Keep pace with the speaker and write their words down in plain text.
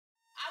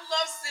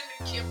send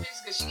me Kim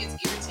pictures because she gets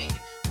irritated.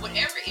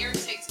 Whatever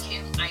irritates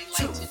Kim, I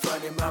like to do.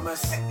 Funny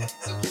mamas. So,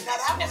 Now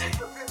that was a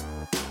good picture.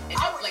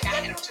 I would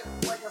get you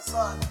to like your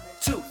son.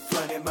 Two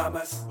funny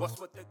mamas. What's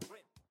with the grin?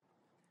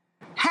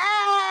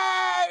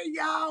 Hey,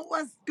 y'all,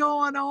 what's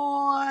going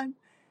on?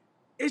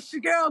 It's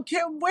your girl,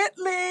 Kim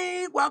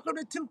Whitley. Welcome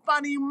to Two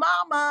Funny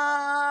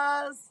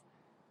Mamas.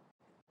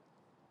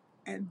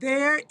 And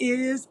there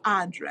is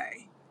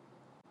Andre.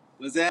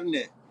 What's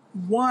happening?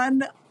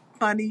 One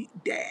funny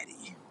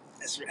daddy.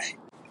 That's right.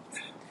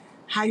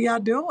 How y'all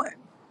doing?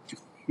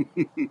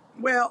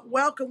 Well,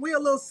 welcome. We're a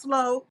little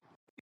slow.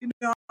 You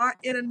know, our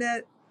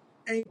internet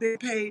ain't been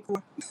paid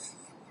for.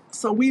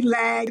 So we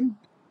lagging.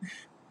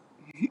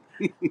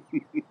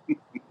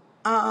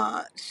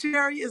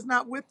 Sherry is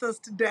not with us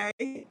today.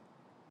 Hey,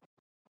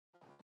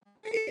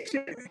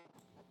 Sherry.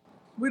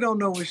 We don't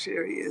know where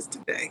Sherry is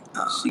today.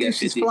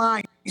 She's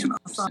flying or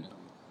something.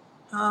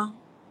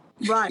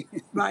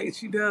 Right,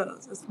 she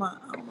does. That's my,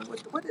 I don't know,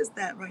 what is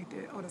that right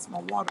there? Oh, that's my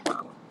water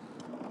bottle.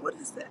 What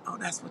is that? Oh,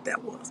 that's what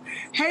that was.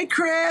 Hey,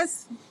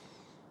 Chris.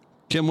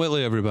 Kim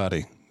Whitley,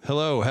 everybody.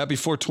 Hello, happy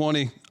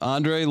 420.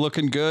 Andre,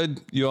 looking good.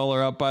 You all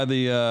are out by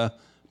the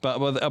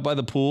out by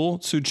the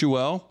pool. Suits you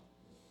well.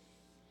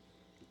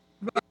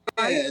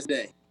 Yeah, it's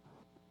day.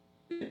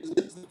 This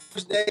is the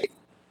first day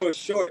for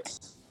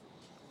shorts.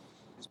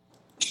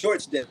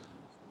 Shorts day.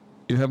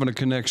 You're having a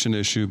connection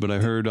issue, but I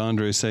heard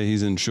Andre say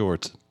he's in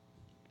shorts.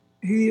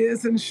 He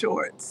is in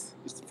shorts.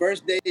 It's the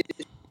first day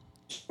of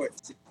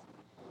shorts.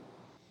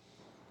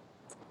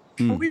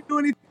 Are we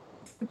doing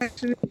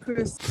anything,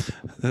 Chris?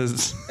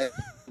 This,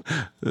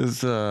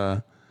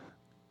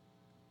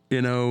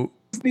 you know,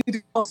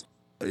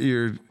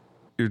 you're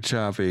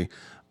choppy.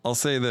 I'll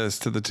say this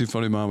to the Two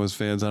Funny Mamas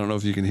fans. I don't know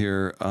if you can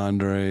hear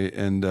Andre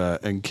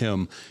and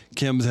Kim.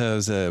 Kim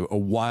has a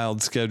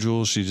wild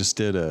schedule. She just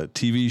did a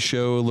TV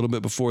show a little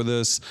bit before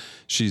this.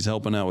 She's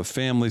helping out with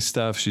family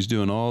stuff. She's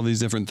doing all these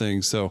different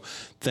things. So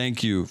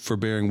thank you for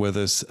bearing with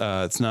us.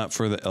 It's not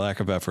for the lack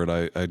of effort.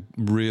 I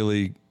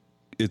really,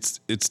 it's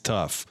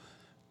tough.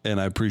 And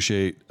I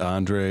appreciate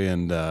Andre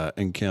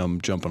and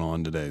Kim jumping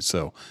on today.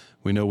 So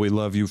we know we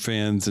love you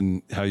fans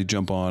and how you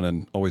jump on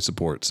and always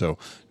support. So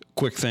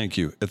quick thank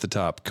you at the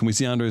top. Can we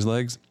see Andre's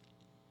legs?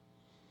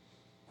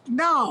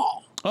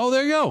 No. Oh,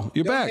 there you go.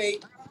 You're back. Okay.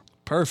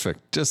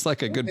 Perfect. Just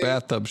like a good Okay.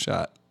 bathtub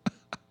shot.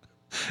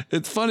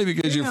 It's funny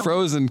because you're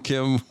frozen,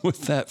 Kim,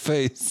 with that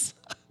face.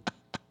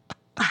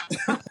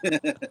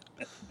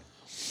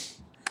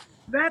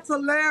 That's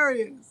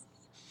hilarious.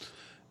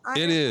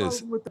 It is.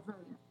 frozen with the face.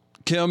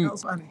 Kim, That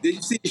was funny. Did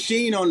you see the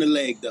sheen on the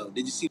leg, though?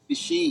 Did you see the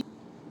sheen?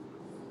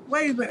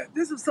 Wait a minute.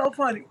 This is so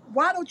funny.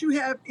 Why don't you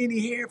have any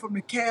hair from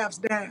the calves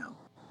down?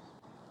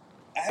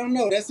 I don't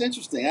know. That's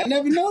interesting. I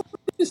never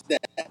noticed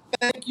that.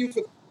 Thank you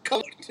for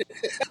coming.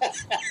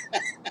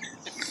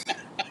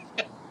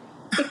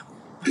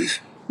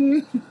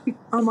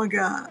 Oh my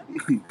God.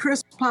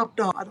 Chris popped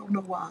off. I don't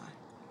know why.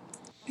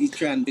 He's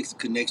trying to make a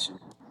connection.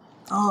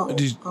 Oh,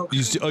 do okay.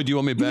 you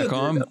want me back Yeah,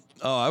 on?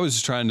 Oh, I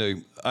was trying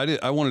to,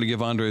 I wanted to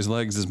give Andre's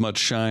legs as much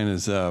shine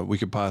as we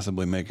could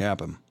possibly make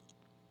happen.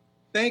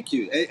 Thank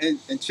you.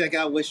 And check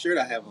out what shirt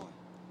I have on.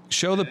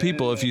 Show the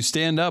people, if you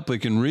stand up, we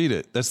can read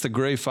it. That's the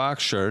Gray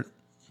Fox shirt.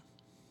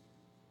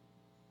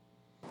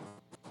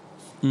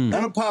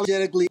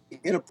 Unapologetically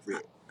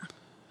inappropriate.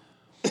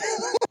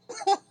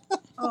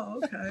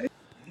 Oh, okay.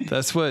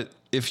 That's what,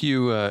 if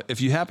you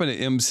happen to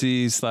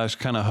MC /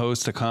 kind of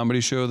host a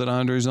comedy show that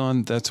Andre's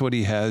on, that's what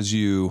he has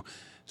you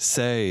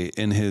say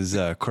in his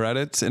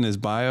credits, in his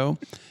bio.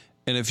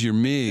 And if you're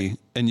me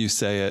and you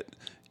say it,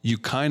 you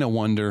kind of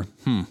wonder,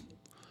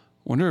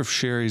 wonder if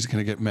Sherry's going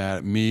to get mad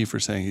at me for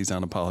saying he's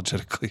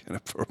unapologetically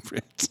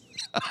inappropriate.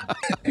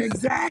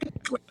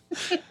 Exactly.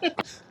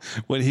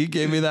 When he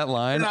gave me that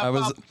line,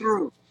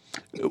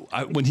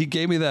 when he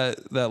gave me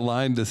that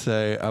line to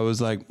say, I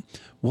was like,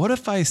 what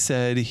if I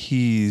said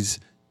he's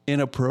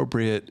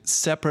inappropriate,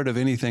 separate of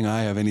anything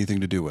I have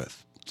anything to do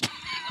with?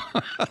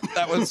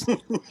 That was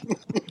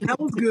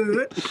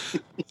good.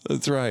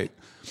 That's right.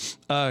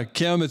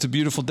 Kim, it's a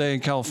beautiful day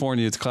in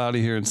California. It's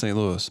cloudy here in St.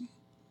 Louis.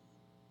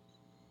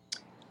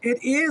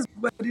 It is,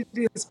 but it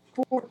is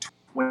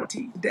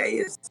 420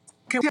 today.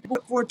 Can we tell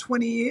what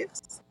 420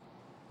 is?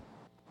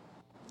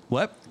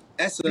 What?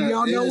 That's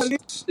Y'all know what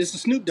it's a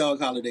Snoop Dogg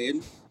holiday,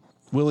 isn't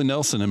Willie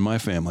Nelson in my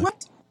family.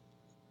 What?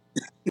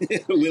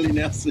 it? Willie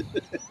Nelson.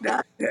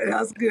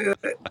 That's good.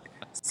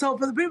 So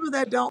for the people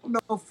that don't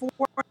know,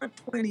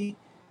 420,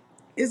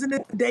 isn't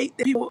it the date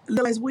that people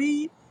legalize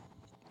weed?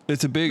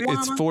 It's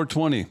it's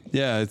 420.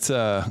 Yeah, it's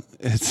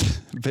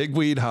big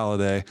weed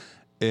holiday.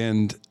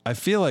 And I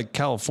feel like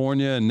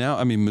California and now,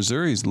 I mean,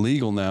 Missouri's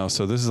legal now.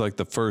 So this is like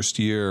the first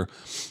year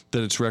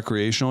that it's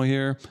recreational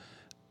here.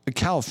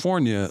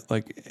 California,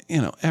 like,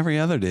 you know, every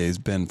other day has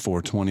been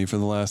 420 for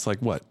the last, like,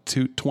 what,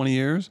 20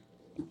 years?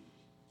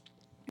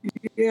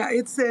 Yeah,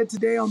 it said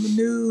today on the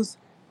news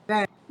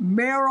that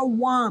legal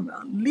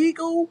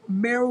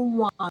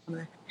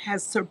marijuana,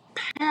 has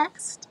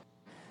surpassed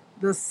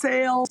the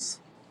sales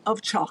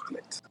of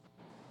chocolate.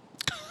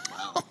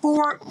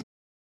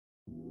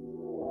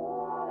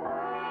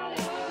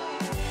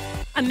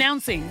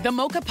 Announcing the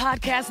Mocha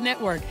Podcast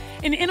Network,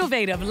 an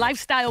innovative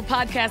lifestyle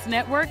podcast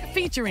network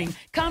featuring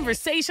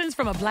conversations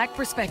from a Black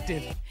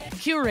perspective.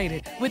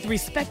 Curated with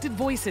respected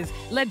voices,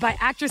 led by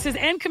actresses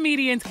and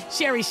comedians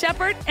Sherry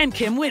Shepherd and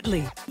Kim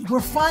Whitley.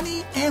 We're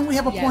funny and we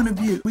have a point of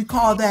view. We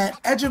call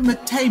that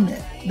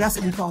edutainment. That's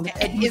what we call it.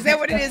 Is that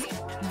what it is?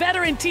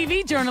 Veteran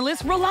TV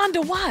journalist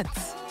Rolanda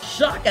Watts.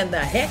 Shocking the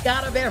heck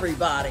out of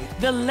everybody.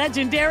 The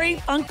legendary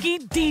Funky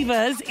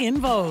Divas in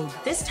Vogue.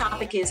 This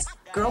topic is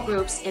girl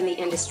groups in the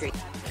industry.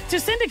 To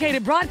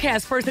syndicated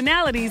broadcast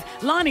personalities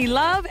Lonnie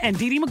Love and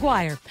Dee Dee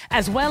McGuire,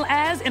 as well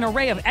as an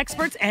array of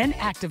experts and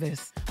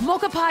activists.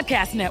 Mocha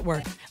Podcast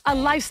Network, a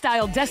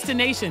lifestyle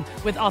destination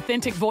with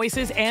authentic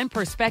voices and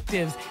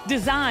perspectives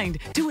designed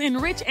to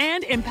enrich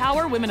and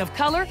empower women of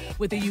color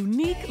with a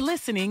unique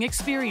listening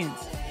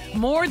experience.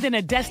 More than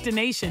a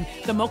destination,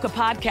 the Mocha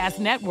Podcast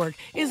Network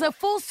is a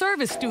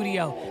full-service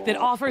studio that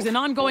offers an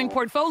ongoing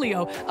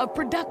portfolio of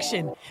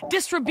production,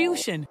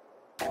 distribution,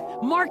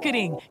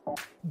 marketing,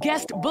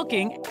 guest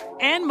booking,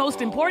 and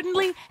most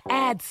importantly,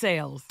 ad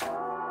sales.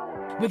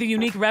 With a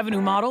unique revenue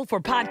model for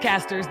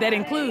podcasters that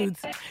includes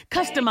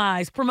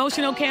customized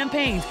promotional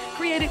campaigns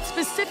created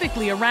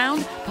specifically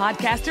around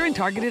podcaster and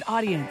targeted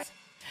audience,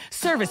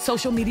 service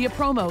social media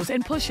promos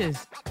and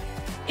pushes,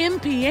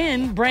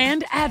 MPN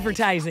brand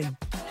advertising,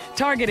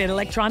 targeted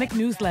electronic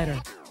newsletter,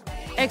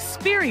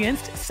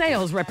 experienced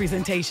sales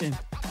representation.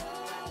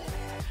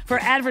 For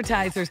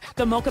advertisers,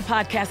 the Mocha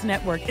Podcast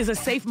Network is a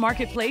safe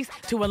marketplace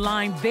to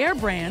align their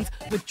brands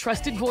with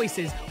trusted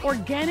voices,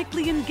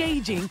 organically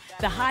engaging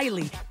the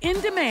highly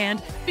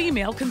in-demand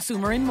female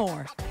consumer and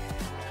more.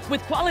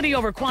 With quality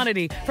over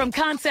quantity, from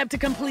concept to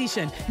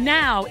completion,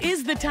 now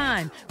is the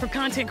time for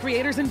content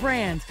creators and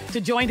brands to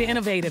join the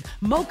innovative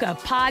Mocha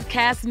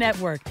Podcast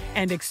Network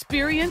and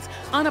experience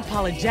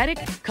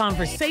unapologetic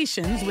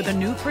conversations with a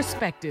new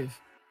perspective.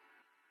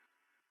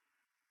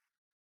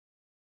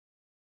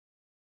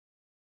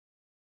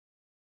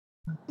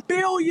 $1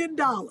 billion.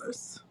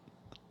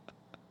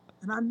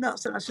 And I know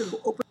that I should have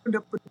opened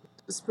up a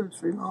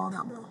dispensary long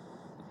ago.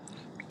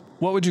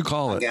 What would you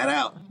call it? Got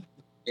out.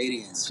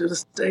 80s. Should have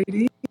stayed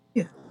in.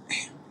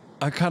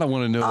 I kind of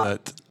want to know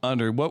that,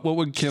 Andre. What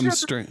would Kim's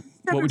strain?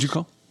 What would you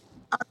call?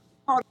 I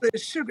call it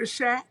Sugar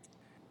Shack.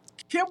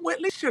 Kim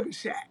Whitley Sugar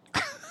Shack.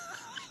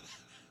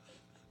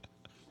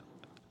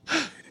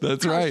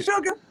 That's right.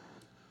 Sugar.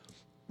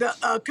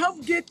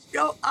 Come get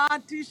your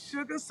auntie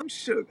Sugar some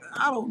sugar.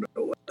 I don't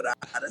know what I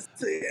ought to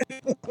say.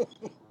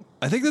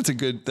 I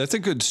think that's a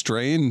good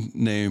strain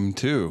name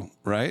too,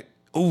 right?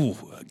 Ooh,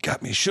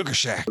 got me Sugar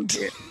Shack.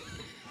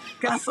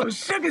 Got some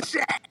Sugar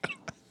Shack.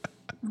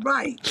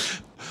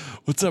 Right.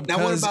 What's up, Now,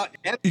 what cuz? about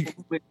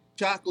edible with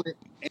chocolate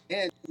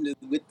and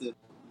with the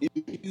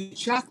infused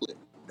chocolate?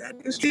 That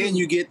is true. Then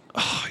you get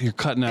Oh, you're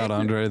cutting out,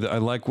 Andre. I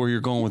like where you're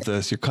going with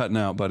this. You're cutting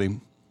out, buddy.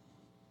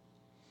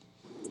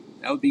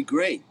 that would be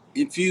great.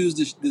 Infuse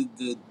the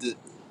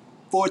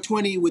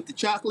 420 with the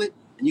chocolate,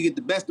 and you get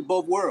the best of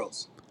both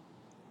worlds.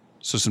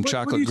 So some What are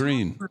chocolate you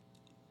green. talking about?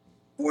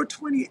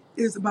 420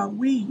 is about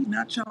weed,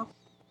 not chocolate.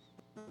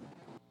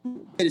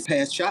 It's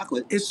past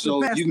chocolate, It's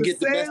so past you can the get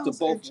the best sales of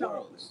both and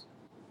chocolate. worlds.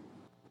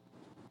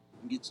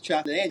 You get the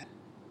chocolate and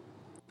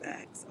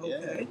Facts.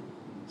 Okay.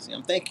 see,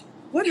 I'm thinking.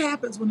 What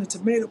happens when a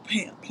tomato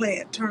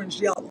plant turns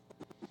yellow?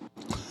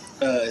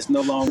 It's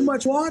no Too longer.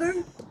 much water?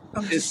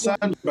 I'm It's just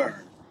wondering.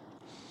 sunburn.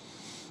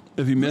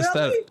 If you missed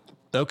Really?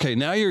 that, okay.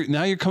 Now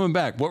you're coming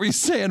back. What were you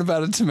saying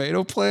about a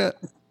tomato plant?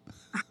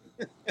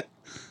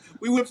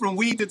 We went from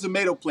weed to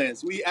tomato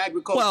plants. We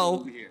agriculture Well,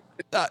 over here.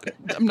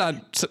 I'm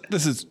not.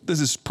 This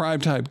is prime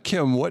time,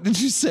 Kim. What did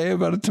you say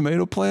about a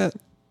tomato plant?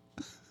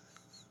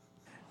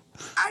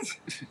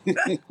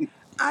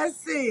 I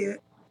said,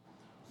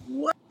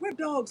 where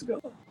dogs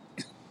go?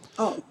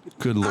 Oh,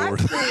 Good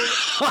Lord.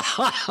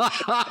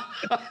 I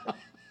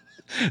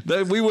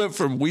Then we went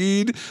from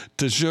weed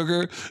to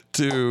sugar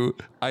to,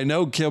 I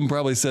know Kim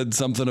probably said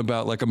something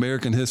about like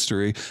American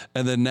history,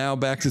 and then now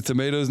back to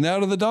tomatoes, now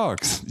to the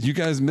dogs. You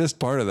guys missed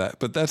part of that,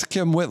 but that's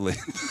Kim Whitley.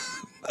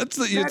 It's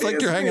like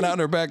is you're hanging me. out in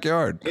her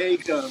backyard. Here he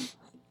comes.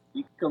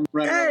 He come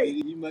right Hey.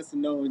 up. You must have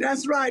known.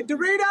 that's right.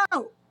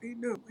 Dorito. He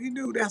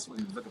knew that's what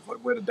he was looking for.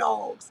 Where the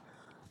dogs?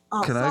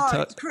 Can I sorry,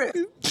 tell- Chris.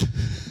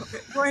 Okay,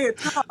 go ahead,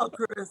 talk,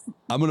 Chris.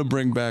 I'm going to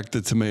bring back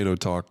the tomato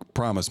talk.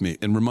 Promise me.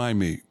 And remind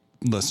me,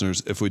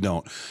 listeners, if we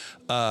don't.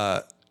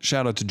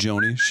 Shout out to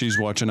Joni. She's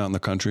watching out in the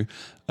country.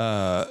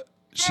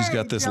 She's Hey,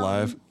 got this Joni.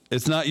 live.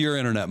 It's not your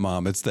internet,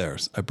 Mom. It's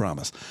theirs. I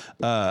promise.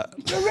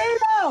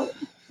 Dorito.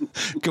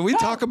 Can we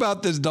talk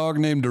about this dog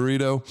named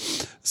Dorito?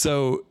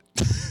 So,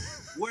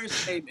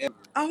 Worst name ever.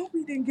 I hope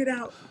he didn't get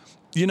out.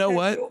 you know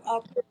what?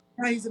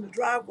 Now he's in the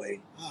driveway.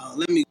 Oh,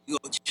 let me go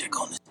check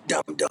on this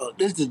dumb dog.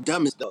 This is the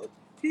dumbest dog.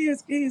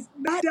 He's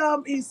not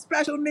dumb. He's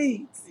special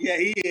needs. Yeah,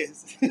 he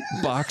is.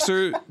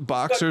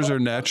 Boxers are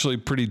naturally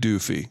pretty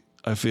doofy,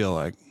 I feel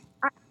like.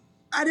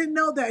 I didn't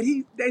know that.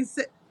 They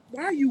said,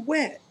 "Why are you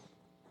wet?"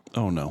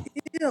 Oh, no.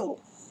 Ew.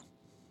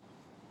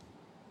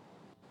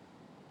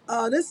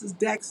 This is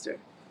Dexter.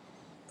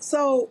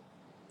 So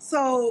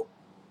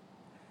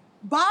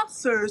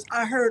boxers,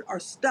 I heard, are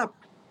stubborn.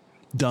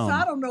 Dumb. So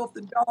I don't know if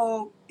the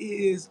dog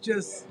is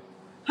just,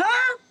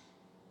 huh?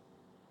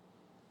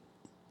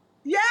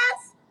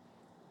 Yes?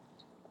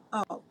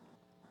 Oh,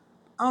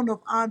 I don't know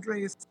if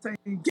Andre is saying,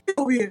 get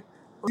over here,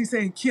 or he's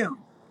saying Kim.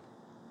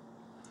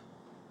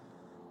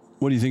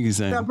 What do you think he's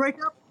saying? Did I break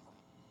up?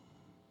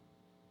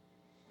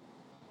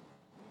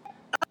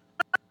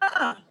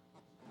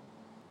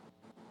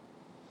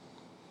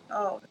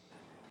 Oh,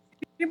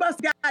 you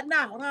must have gotten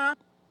out, huh?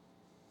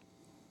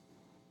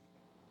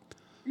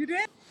 You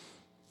did?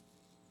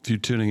 If you're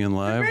tuning in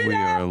live, we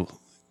are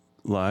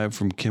live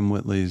from Kim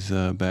Whitley's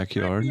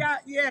backyard. Yeah,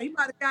 he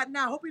might have gotten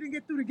out. Hope he didn't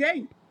get through the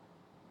gate.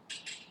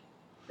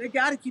 They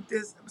got to keep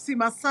this. See,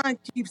 my son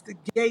keeps the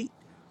gate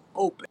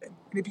open.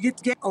 And if you get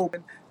the gate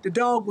open, the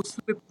dog will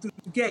slip through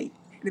the gate.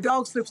 And if the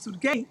dog slips through the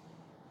gate,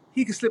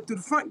 he can slip through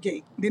the front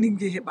gate. Then he can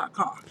get hit by a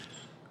car.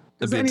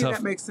 Does any of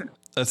that make sense?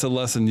 That's a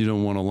lesson you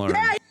don't want to learn.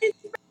 Yeah, he's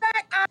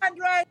back,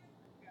 Andre.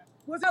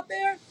 Was up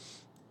there?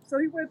 So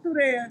he went through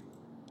there.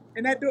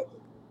 And that door,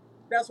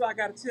 that's why I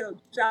got to tell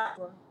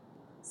Joshua.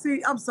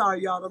 See, I'm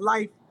sorry, y'all, the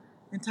life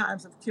and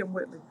times of Kim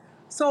Whitley.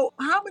 So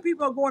how many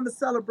people are going to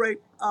celebrate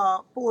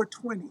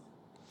 420?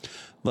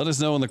 Let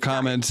us know in the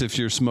comments if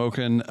you're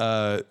smoking.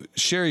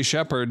 Sherry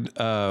Shepard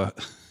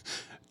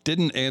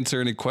didn't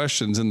answer any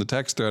questions in the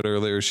text thread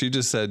earlier. She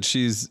just said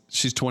she's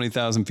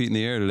 20,000 feet in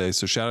the air today.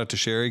 So shout out to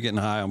Sherry getting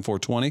high on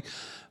 420.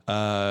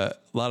 A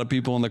lot of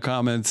people in the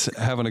comments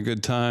having a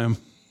good time.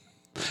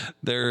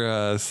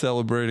 They're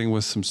celebrating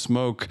with some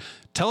smoke.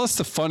 Tell us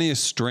the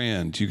funniest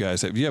strand you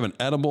guys have. If you have an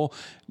edible,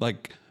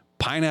 like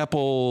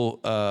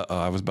pineapple.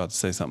 I was about to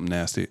say something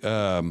nasty.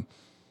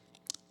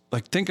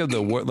 Like think of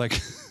the word,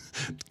 like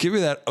give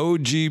me that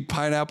OG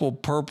pineapple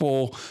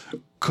purple.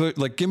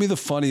 Give me the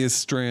funniest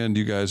strand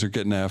you guys are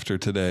getting after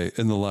today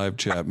in the live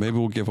chat. Maybe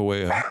we'll give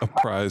away a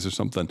prize or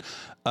something.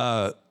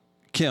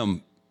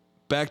 Kim,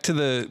 back to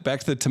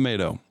the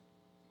tomato.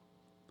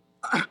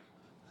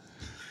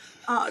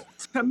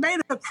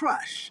 Tomato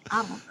crush.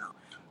 I don't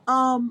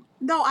know.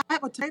 No, I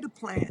have a tomato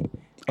plant.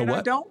 And what?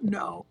 I don't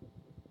know.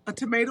 A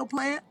tomato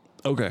plant.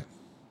 Okay.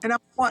 And I'm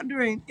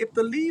wondering if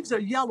the leaves are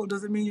yellow,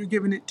 does it mean you're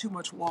giving it too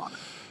much water?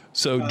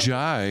 So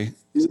Jai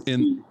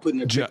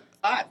putting a big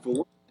pot for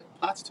what? The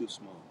pot's too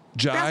small.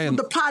 Jai That's and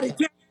what the pot is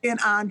in,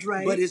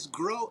 Andre. But as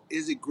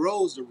it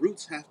grows, the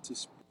roots have to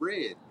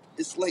spread.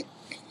 It's like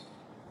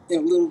a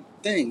little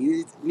thing.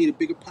 You need a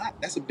bigger pot.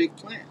 That's a big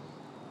plant.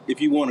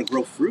 If you want to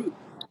grow fruit.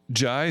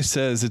 Jai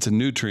says it's a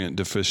nutrient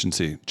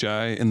deficiency.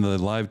 Jai in the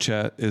live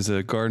chat is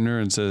a gardener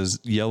and says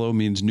yellow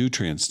means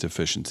nutrients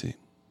deficiency.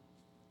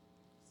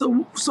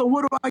 So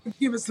what do I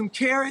give it? Some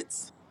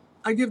carrots?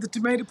 I give the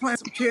tomato plant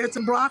some carrots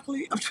and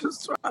broccoli. I'm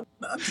just trying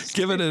to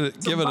understand.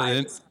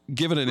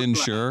 Give it an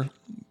Ensure.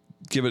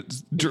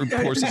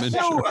 Pour some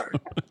Ensure.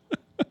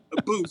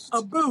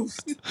 A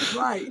boost.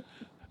 Right.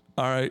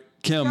 All right,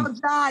 Kim. Yo,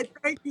 Jai,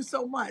 thank you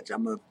so much.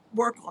 I'm gonna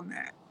work on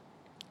that.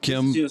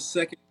 Kim. This is your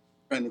second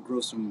trying to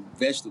grow some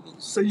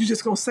vegetables. So you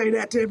just gonna say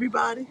that to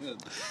everybody? Yeah.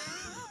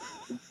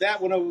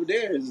 That one over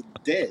there is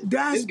dead.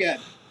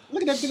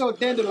 Look at that big old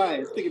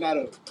dandelion sticking out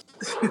of it.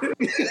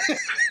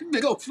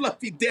 Big old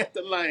fluffy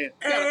dandelion.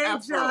 Hey,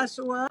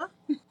 Joshua.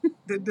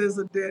 There's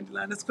a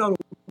dandelion. It's called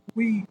a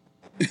weed.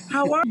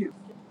 How are you?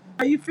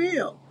 How you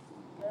feel?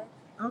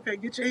 Okay,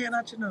 get your hand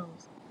out your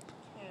nose.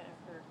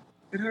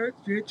 It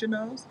hurts? You hit your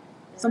nose?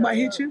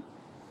 Somebody hit you?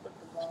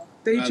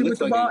 They hit you with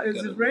the ball?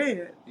 Is it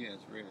red? Yeah,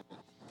 it's red.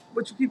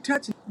 But you keep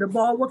touching the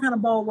ball. What kind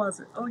of ball was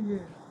it? Oh, yeah.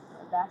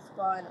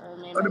 Basketball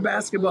or the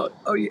basketball.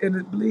 Oh, yeah, and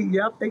it bleed.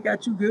 Yep, they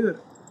got you good.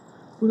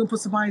 We're going to put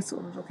some ice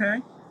on it,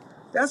 okay?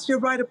 That's your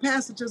rite of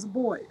passage as a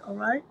boy, all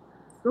right?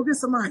 Go get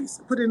some ice.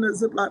 Put it in a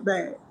Ziploc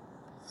bag.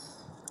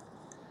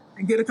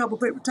 And get a couple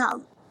paper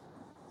towels.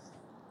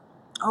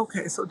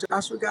 Okay, so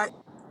Joshua got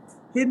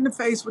hit in the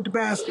face with the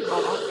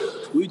basketball.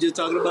 We were just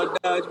talking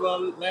about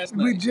dodgeball last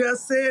night. We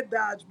just said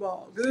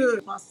dodgeball.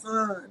 Good, my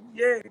son.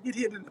 Yeah, get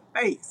hit in the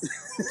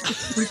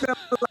face. We felt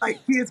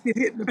like kids get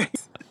hit in the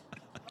face.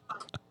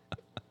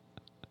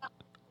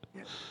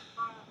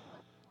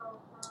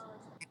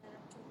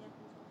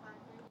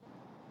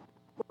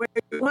 Wait,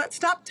 what?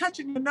 Stop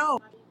touching your nose.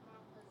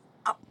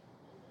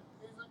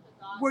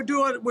 We're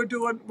doing,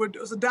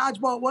 it's a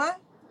dodgeball what?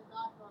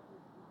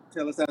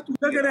 Tell us after.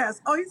 Look at that.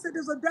 Oh, he said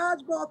there's a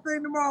dodgeball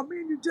thing tomorrow.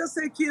 Me and you just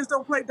said kids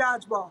don't play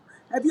dodgeball.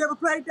 Have you ever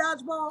played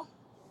dodgeball?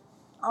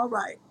 All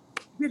right.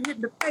 Get hit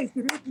in the face.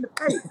 Get hit in the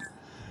face.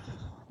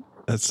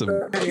 That's some...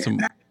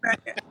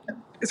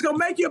 It's going to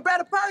make you a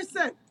better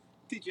person.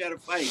 Teach you how to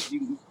fight. You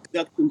can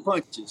duck some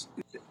punches.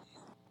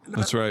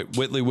 That's right.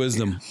 Whitley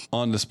wisdom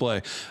on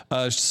display.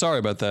 Sorry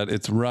about that.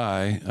 It's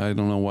rye. I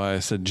don't know why I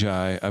said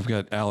Jai. I've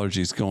got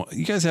allergies going.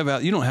 You guys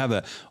have, you don't have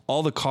that.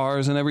 All the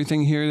cars and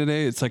everything here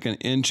today, it's like an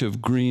inch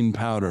of green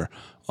powder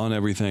on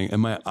everything.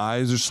 And my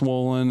eyes are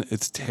swollen.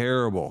 It's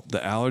terrible. The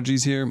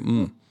allergies here.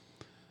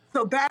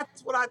 So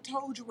that's what I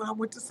told you when I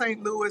went to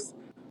St. Louis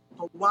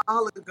a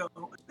while ago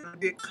and I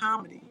did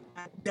comedy.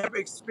 I never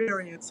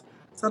experienced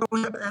so I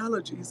don't have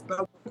allergies. But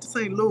I went to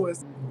St.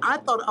 Louis. I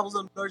thought I was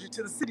allergic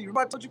to the city.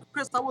 Remember I told you,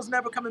 Chris, I was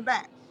never coming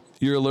back.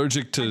 You're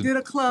allergic I did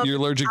a club.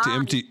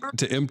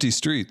 to empty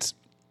streets.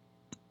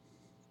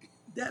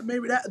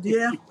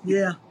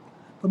 Yeah.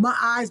 But my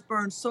eyes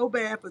burned so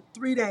bad for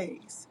 3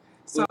 days.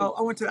 So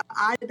I went to the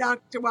eye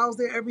doctor while I was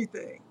there,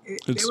 everything.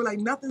 They were like,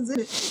 nothing's in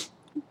it.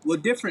 Well,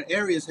 different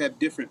areas have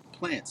different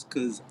plants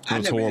because I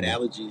That's never horrible. had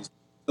allergies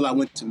until I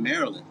went to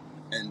Maryland.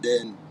 And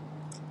then,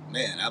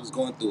 man, I was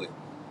going through it.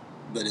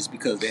 But it's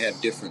because they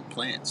have different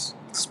plants.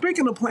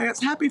 Speaking of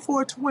plants, happy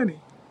 420.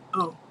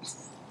 Oh.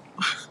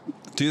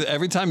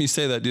 Every time you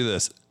say that, do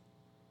this.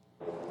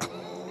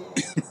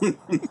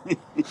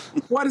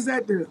 What does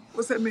that do?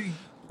 What's that mean?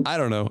 I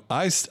don't know.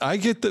 I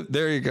get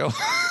there you go.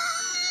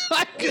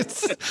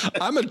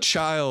 I'm a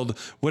child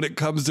when it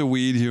comes to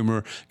weed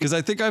humor because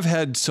I think I've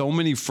had so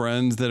many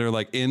friends that are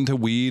like into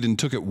weed and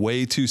took it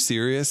way too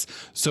serious.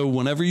 So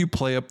whenever you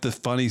play up the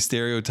funny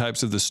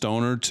stereotypes of the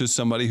stoner to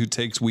somebody who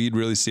takes weed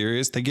really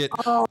serious, they get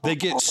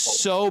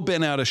so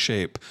bent out of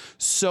shape.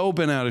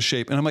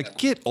 And I'm like,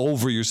 get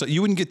over yourself.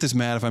 You wouldn't get this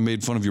mad if I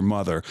made fun of your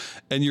mother,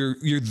 and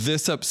you're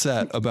this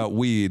upset about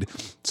weed.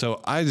 So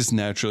I just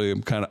naturally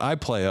am I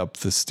play up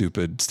the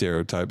stupid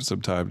stereotypes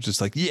sometimes, just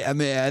like, yeah,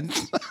 man.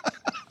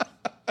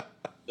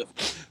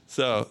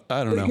 So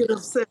I don't know. They get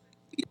upset.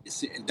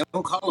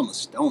 Don't call them a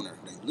stoner.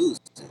 They lose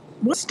it.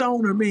 What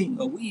stoner mean?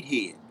 A weed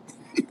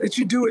head. That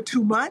you do it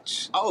too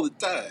much? All the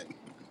time.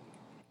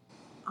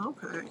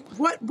 Okay.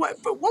 What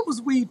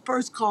was weed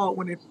first called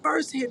when it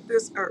first hit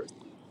this earth?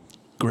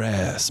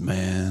 Grass,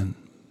 man.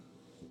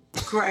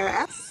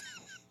 Grass?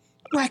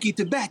 Wacky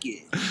tobacco.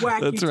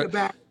 Wacky That's right.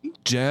 tobacco.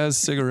 Jazz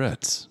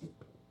cigarettes.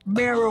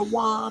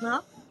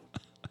 Marijuana.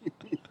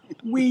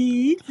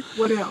 Weed.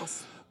 What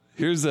else?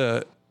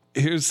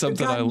 Here's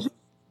something I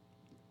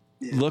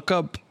look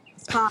up.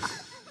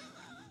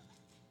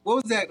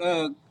 What was that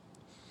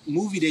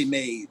movie they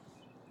made?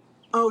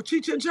 Oh,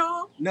 Cheech and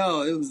Chong?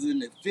 No, it was in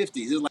the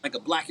 50s. It was like a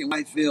black and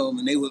white film,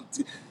 and they were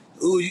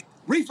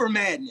Reefer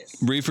Madness.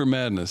 Reefer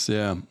Madness,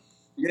 yeah.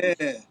 Yeah,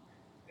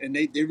 and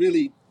they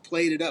really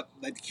played it up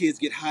like the kids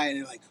get high and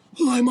they're like,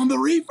 "Oh, I'm on the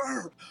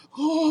reefer."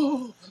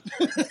 Oh,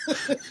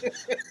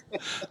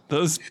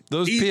 those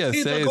these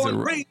kids are PSAs going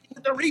are crazy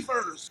with the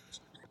reefers.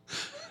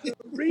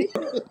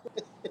 Reefer.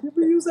 Did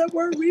we use that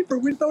word reefer?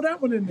 We throw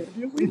that one in there,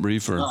 did we?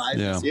 reefer.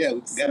 Yeah,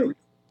 we got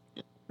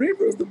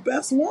Reefer is the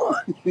best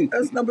one.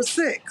 That's number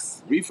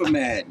 6. Reefer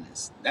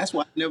Madness. That's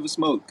why I never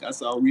smoked. I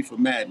saw Reefer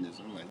Madness.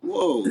 I'm like,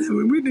 whoa.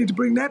 We need to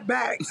bring that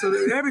back so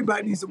that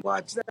everybody needs to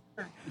watch that.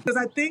 Because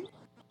I think,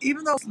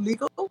 even though it's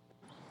legal,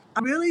 I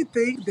really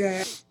think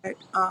that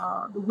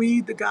the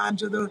weed, the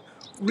ganja, the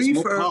reefer.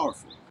 It's more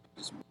powerful.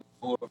 It's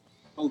more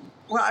potent.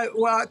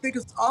 Well, I think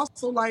it's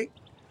also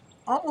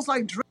almost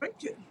like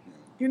drinking.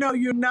 You know,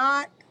 you're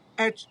not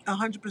at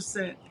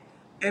 100%,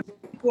 and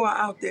people are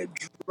out there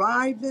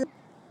driving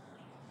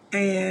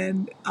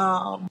and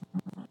and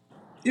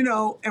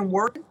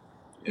working.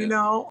 Yeah. You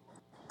know,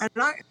 and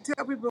I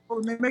tell people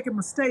when they're making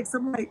mistakes,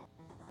 I'm like,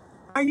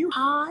 are you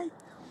high,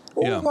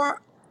 or Yeah.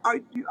 are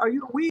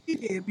you a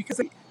weed head? Because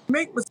they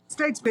make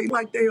mistakes, they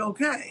like they're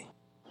okay.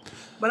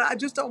 But I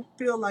just don't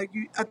feel like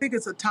you. I think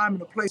it's a time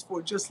and a place for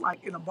it, just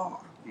like in a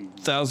bar.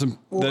 1,000.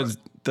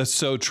 That's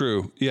so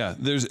true. Yeah,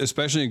 there's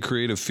especially in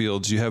creative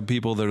fields, you have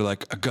people that are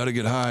like, I got to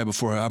get high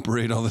before I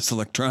operate all this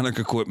electronic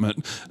equipment.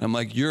 And I'm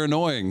like, you're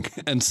annoying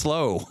and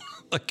slow.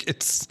 I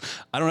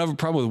don't have a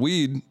problem with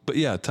weed, but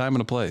yeah, time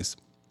and a place.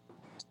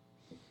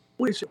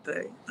 What's your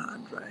thing,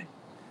 Andre?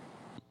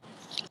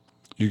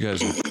 You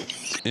guys are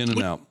in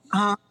and out.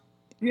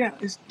 Yeah,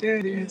 there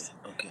it is.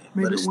 Okay,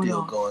 Maybe but it's it went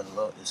still off. going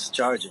low. It's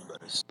charging,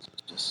 but it's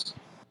just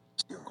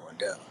still going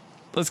down.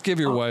 Let's give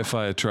your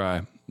Wi-Fi a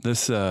try.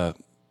 This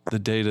the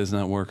data is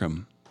not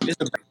working. It's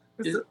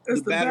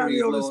the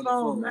battery on his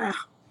phone now.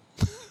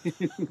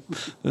 This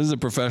is a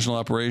professional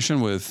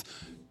operation with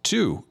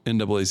 2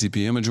 NAACP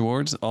Image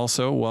Awards.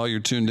 Also, while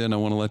you're tuned in, I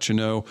want to let you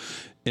know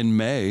in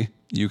May,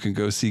 you can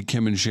go see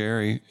Kim and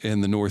Sherry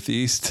in the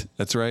Northeast.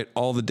 That's right.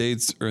 All the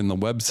dates are in the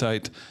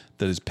website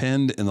that is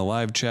pinned in the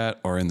live chat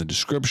or in the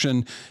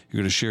description. You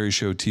go to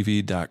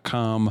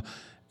sherryshowtv.com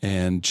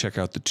and check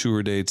out the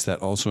tour dates. That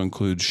also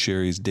includes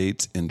Sherry's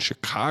dates in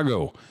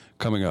Chicago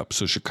coming up.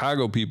 So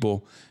Chicago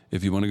people,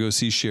 if you want to go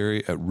see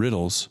Sherry at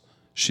Riddles,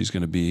 she's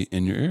going to be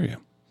in your area.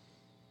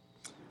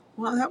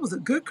 Well, that was a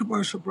good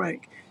commercial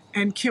break.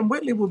 And Kim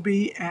Whitley will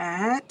be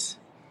at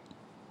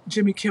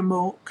Jimmy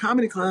Kimmel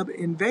Comedy Club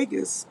in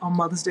Vegas on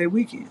Mother's Day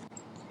weekend.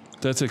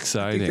 That's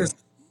exciting.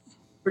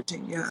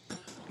 Yeah.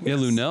 Yeah,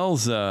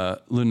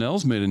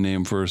 Lunell's made a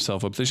name for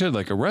herself up there. She had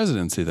like a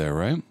residency there,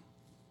 right?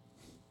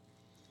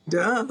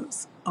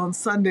 Does on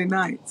Sunday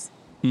nights.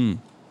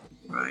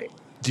 Right.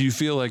 Do you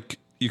feel like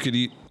you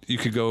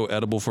could go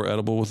edible for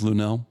edible with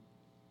Lunell?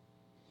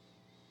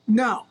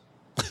 No.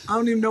 I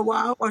don't even know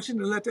why I want you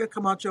to let that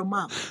come out your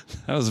mouth.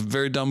 That was a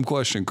very dumb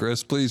question,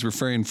 Chris. Please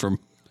refrain from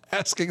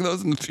asking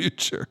those in the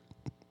future.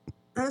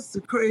 That's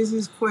the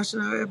craziest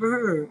question I ever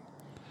heard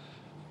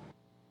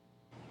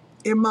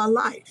in my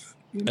life.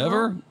 You know?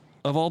 Ever?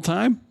 Of all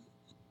time?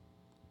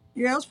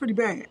 Yeah, it was pretty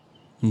bad.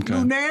 Okay.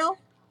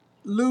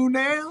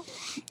 Lunel?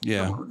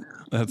 Yeah, Come on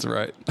now. that's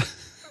right.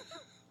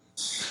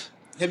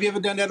 Have you ever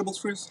done edibles,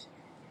 Chris?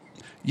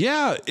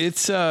 Yeah,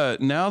 it's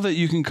now that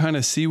you can kind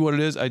of see what it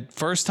is.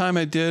 First time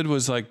I did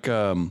was like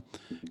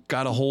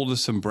got a hold of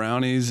some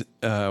brownies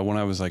when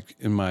I was like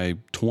in my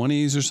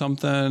 20s or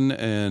something,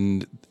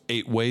 and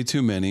ate way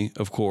too many,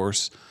 of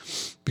course,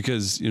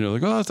 because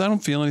like, oh, I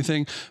don't feel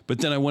anything. But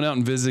then I went out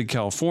and visited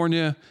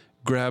California,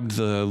 grabbed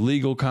the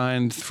legal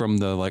kind from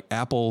the like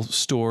Apple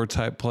store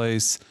type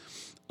place.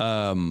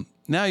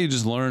 Now you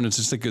just learn it's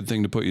just a good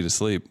thing to put you to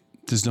sleep.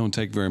 Just don't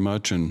take very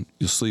much and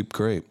you'll sleep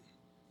great.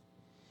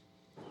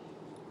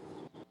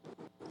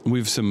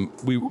 We're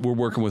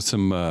working with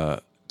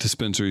some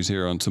dispensaries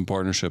here on some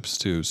partnerships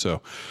too.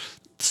 So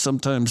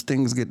sometimes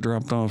things get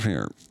dropped off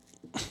here.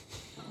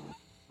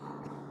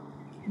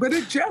 But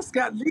it just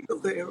got legal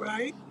there,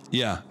 right?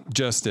 Yeah,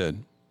 just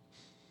did.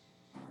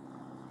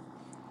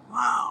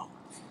 Wow.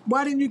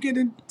 Why didn't you get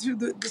into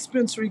the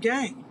dispensary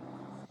game?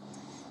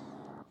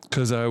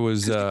 Because I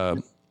was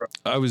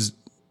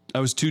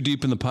too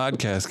deep in the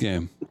podcast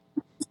game.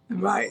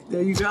 Right,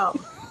 there you go.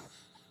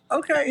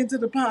 Okay, into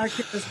the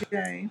podcast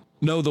game.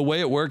 No, the way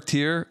it worked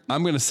here,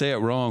 I'm going to say it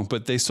wrong,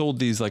 but they sold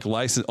these like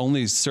license,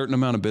 only a certain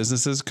amount of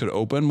businesses could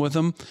open with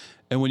them.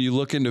 And when you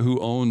look into who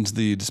owns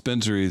the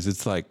dispensaries,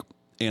 it's like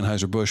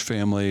Anheuser-Busch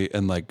family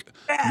and like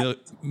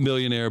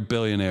millionaire,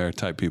 billionaire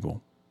type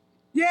people.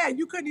 Yeah,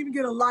 you couldn't even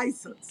get a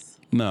license.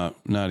 No,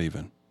 not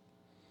even.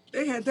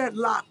 They had that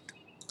locked.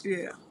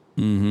 Yeah.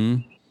 Mm-hmm.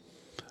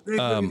 They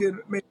really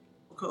didn't make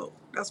a code.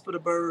 That's for the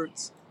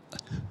birds.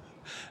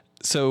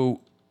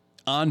 So,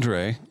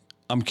 Andre,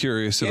 I'm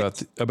curious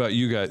about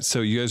you guys.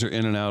 So you guys are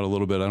in and out a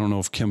little bit. I don't know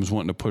if Kim's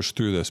wanting to push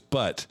through this,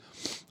 but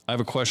I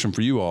have a question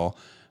for you all.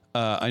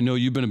 I know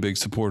you've been a big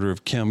supporter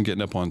of Kim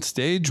getting up on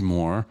stage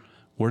more.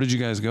 Where did you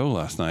guys go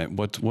last night?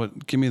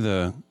 What, give me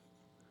the...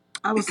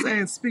 I was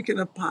saying, speaking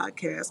of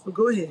podcasts, but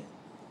go ahead.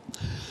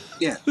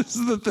 Yeah. This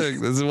is the thing.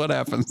 This is what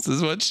happens. This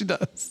is what she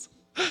does.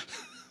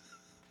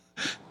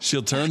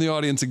 She'll turn the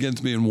audience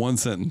against me in one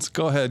sentence.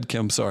 Go ahead,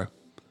 Kim. Sorry.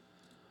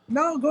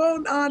 No, go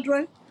on,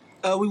 Andre.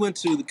 We went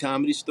to the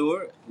Comedy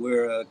Store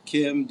where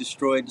Kim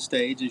destroyed the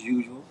stage as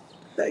usual.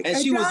 And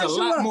she was a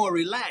lot more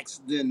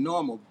relaxed than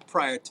normal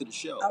prior to the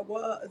show. I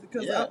was,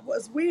 because it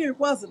was weird,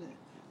 wasn't it?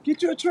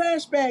 Get you a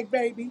trash bag,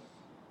 baby.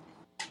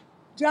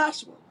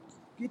 Joshua,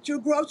 get your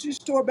grocery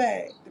store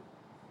bag.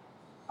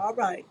 All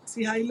right.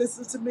 See how he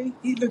listens to me?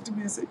 He looked at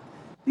me and said,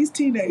 these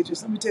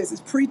teenagers, let me tell you,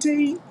 this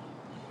preteen,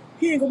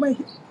 he ain't going to make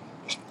it.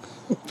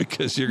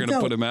 Because you're going to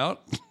put him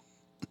out?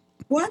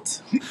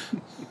 What?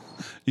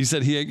 You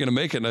said he ain't going to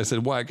make it. And I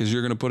said, why? Because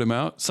you're going to put him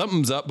out?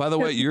 Something's up. By the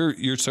way,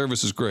 your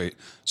service is great.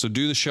 So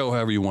do the show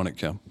however you want it,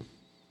 Kim.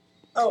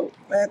 Oh,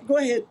 man. Go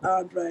ahead,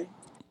 Andre.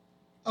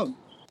 Oh,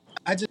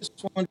 I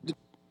just wanted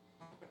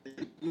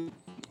to...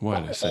 Why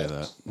did I say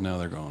that? Now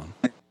they're gone.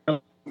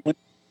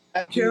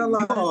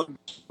 Carolina.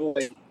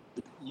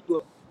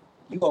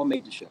 You all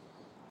made the show.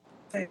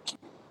 Thank you.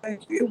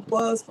 Thank you. It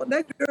was for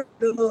next year,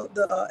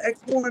 the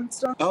X-Born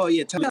stuff. Oh,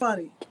 yeah.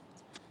 Funny.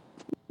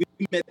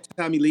 We met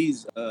Tommy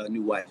Lee's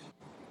new wife.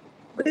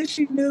 But then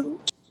she knew.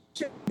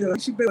 She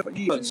been for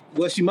years.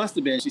 Well, she must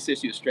have been. She said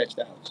she was stretched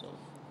out. So.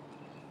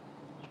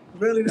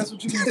 Really? That's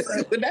what you gonna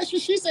say? But that's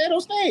what she said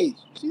on stage.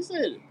 She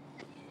said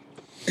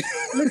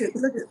it.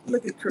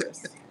 Look at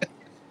Chris.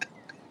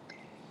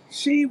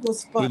 She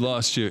was funny.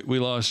 We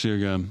lost you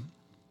again.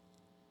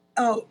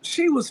 Oh,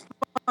 she was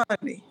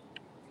funny.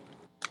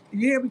 You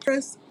hear me,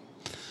 Chris?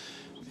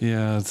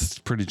 Yeah, it's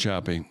pretty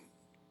choppy.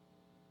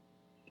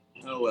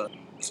 Oh, well.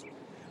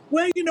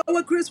 Well, you know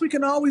what, Chris? We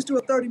can always do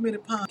a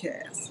 30-minute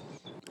podcast.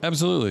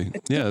 Absolutely.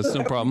 Yeah, that's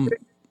no problem.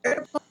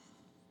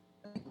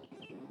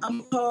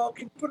 I'm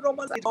talking. Put it on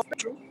my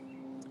spectrum.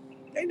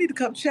 They need to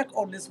come check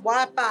on this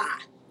Wi-Fi.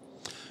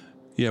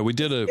 Yeah, we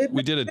did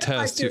a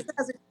test here.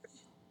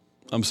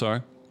 I'm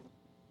sorry.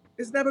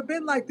 It's never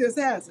been like this,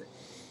 has it?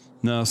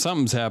 No,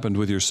 something's happened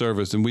with your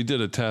service, and we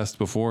did a test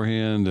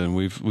beforehand, and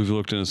we've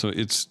looked into it. So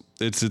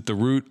it's at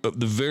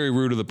the very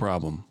root of the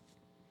problem.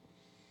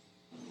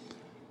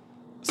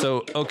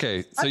 So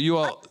okay, so you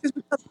all. It's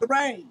because of the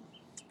rain.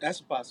 That's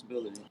a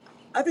possibility.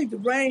 I think the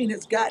rain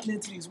has gotten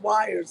into these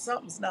wires.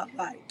 Something's not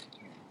right.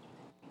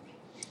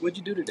 What'd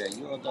you do today?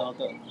 You all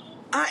dolled up.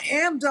 I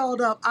am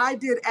dolled up. I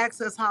did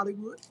Access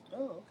Hollywood.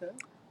 Oh, okay.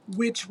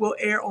 Which will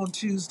air on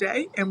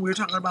Tuesday, and we're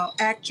talking about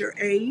Act Your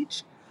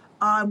Age.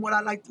 What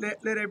I'd like to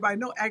let everybody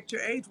know, Act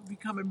Your Age will be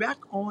coming back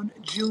on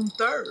June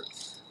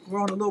 3rd.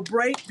 We're on a little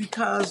break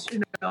because,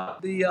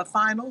 the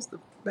finals, the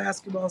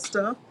basketball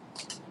stuff.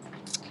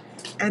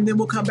 And then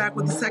we'll come back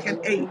with the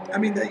second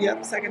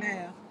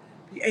half.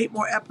 The 8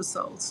 more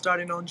episodes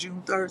starting on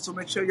June 3rd. So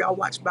make sure y'all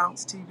watch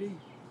Bounce TV.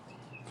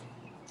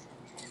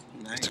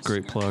 Nice. It's a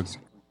great plug.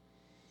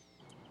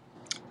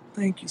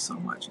 Thank you so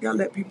much. You gotta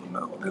let people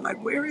know. They're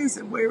like, where is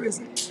it? Where is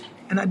it?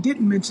 And I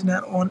didn't mention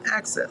that on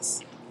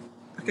Access.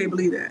 I can't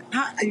believe that.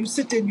 You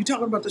sit there and you're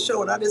talking about the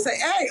show, and I just say,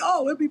 hey,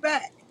 we'll be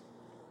back.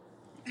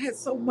 I had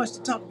so much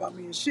to talk about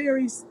me and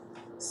Sherry's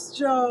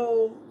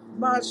show,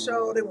 my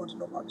show. They wanted to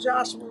know about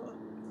Joshua.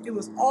 It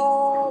was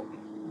all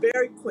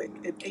very quick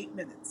in 8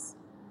 minutes.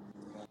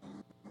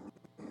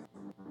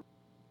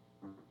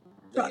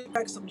 Trying to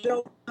crack some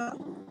jokes.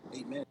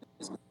 8 minutes.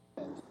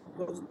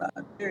 Goes by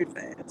very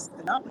fast,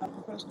 and I'm not a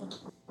professional.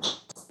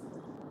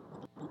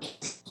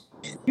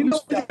 You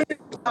know,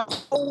 I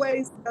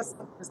always mess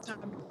up this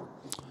time.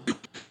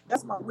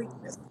 That's my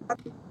weakness. I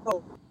can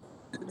go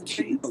in the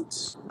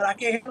chains, but I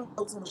can't have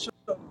notes on the show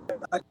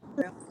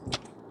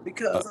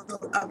because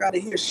I got to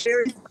hear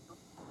Sherry.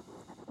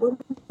 When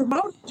we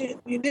promoted it,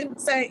 you didn't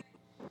say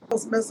I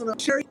was messing up.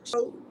 Sherry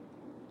Show.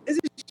 Is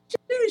it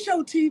Sherry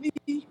Show TV?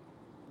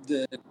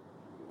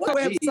 What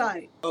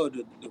website? Oh,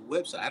 the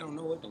website. I don't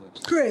know what the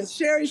website. Chris,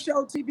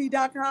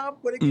 SherryShowTV.com.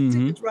 Where they get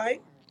tickets,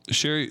 right?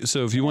 Sherry,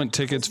 so if you want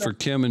tickets for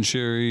Kim and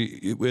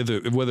Sherry,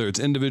 whether it's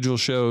individual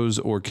shows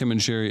or Kim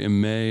and Sherry in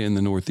May in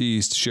the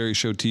Northeast,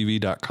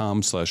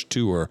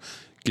 SherryShowTV.com/tour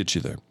gets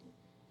you there.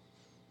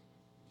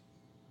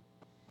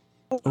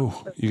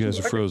 Oh, you guys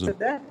are frozen.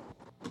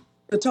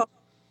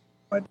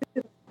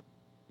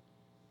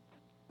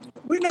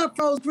 We're not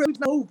frozen, we're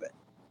moving.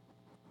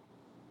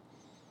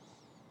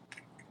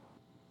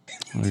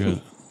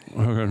 I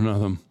got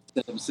nothing.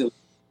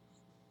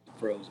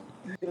 Frozen.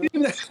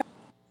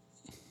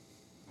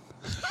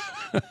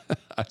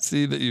 I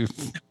see that you're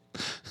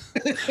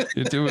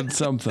doing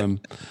something.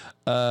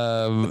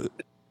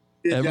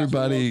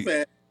 Everybody.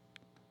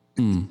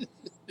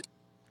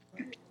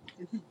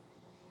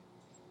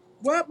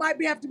 Well, it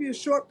might have to be a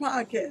short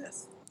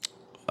podcast.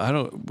 I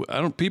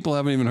don't. People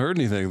haven't even heard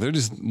anything. They're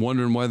just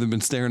wondering why they've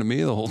been staring at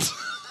me the whole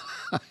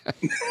time.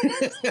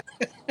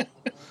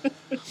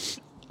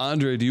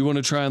 Andre, do you want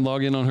to try and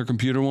log in on her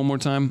computer one more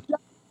time?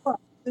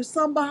 There's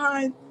some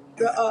behind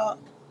the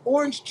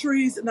orange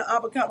trees and the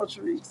avocado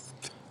trees.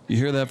 You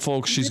hear that,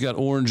 folks? She's got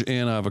orange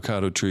and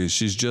avocado trees.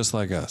 She's just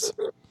like us.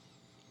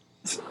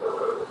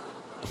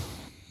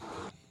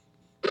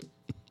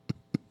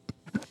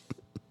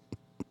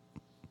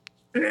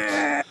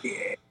 Yeah,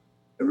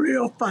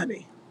 real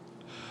funny.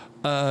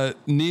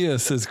 Nia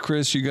says,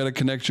 Chris, you got to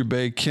connect your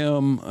bae.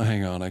 Kim,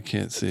 hang on, I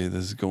can't see.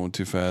 This is going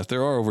too fast.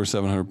 There are over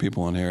 700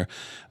 people on here.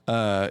 You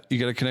got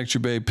to connect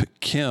your bae.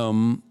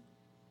 Kim,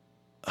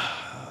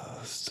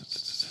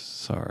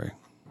 sorry.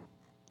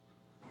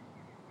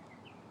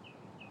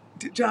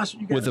 Josh,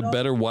 you with a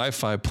better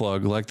Wi-Fi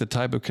plug, like the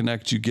type of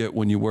connect you get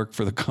when you work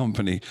for the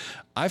company.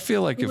 I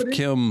feel like if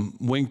Kim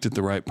winked at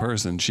the right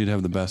person, she'd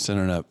have the best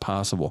internet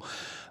possible.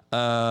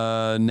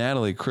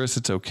 Natalie, Chris,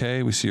 it's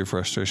okay. We see your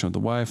frustration with the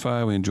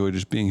Wi-Fi. We enjoy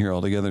just being here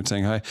all together and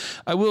saying hi.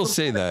 I will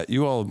say that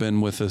you all have been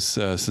with us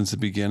since the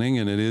beginning,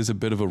 and it is a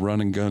bit of a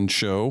run and gun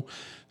show.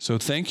 So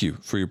thank you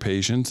for your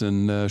patience,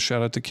 and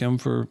shout out to Kim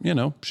for,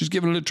 she's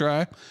giving it a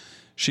try.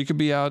 She could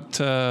be out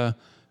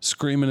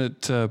screaming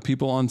at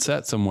people on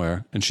set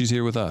somewhere, and she's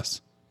here with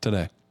us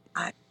today.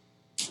 I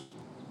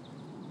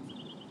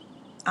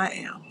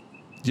am.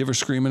 Do you ever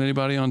scream at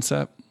anybody on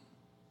set?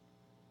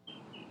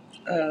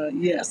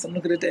 Yes, I'm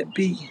looking at that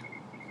bee.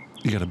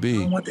 You got a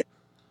bee. I want that.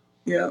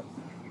 Yeah.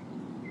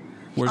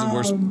 Where's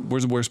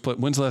the worst place?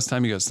 When's the last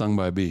time you got stung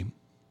by a bee?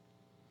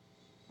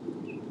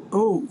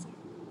 Oh,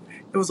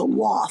 it was a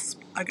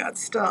wasp. I got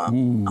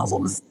stung. I was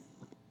on the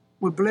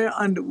with Blair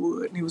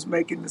Underwood, and he was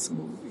making this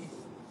movie.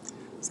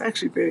 It's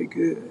actually very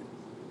good.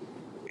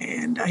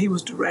 And he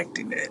was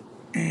directing it.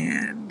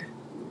 And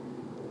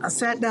I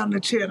sat down in the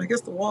chair, and I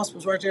guess the wasp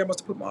was right there. I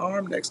must have put my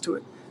arm next to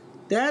it.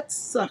 That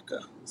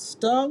sucker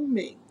stung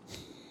me.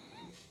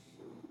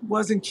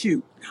 Wasn't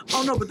cute.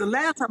 Oh, no, but the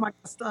last time I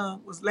got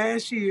stung was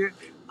last year.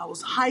 I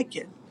was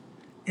hiking,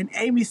 and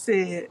Amy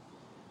said,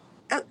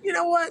 you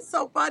know what's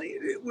so funny?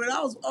 When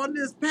I was on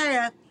this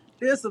path,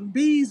 there's some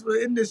bees were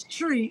in this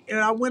tree, and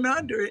I went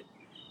under it,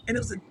 and it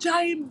was a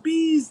giant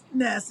bee's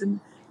nest, and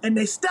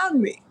they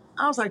stung me.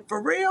 I was like,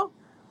 for real?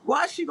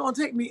 Why is she going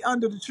to take me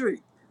under the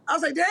tree? I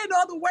was like, there ain't no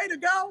other way to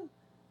go.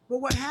 But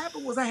what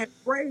happened was I had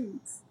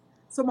braids.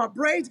 So my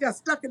braids got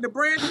stuck in the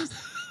branches,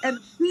 and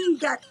the bee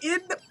got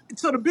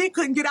so the bee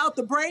couldn't get out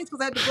the braids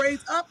because I had the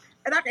braids up,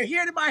 and I could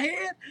hear it in my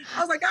head.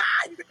 I was like,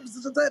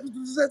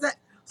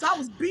 so I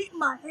was beating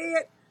my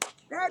head.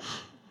 That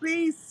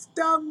bee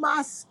stung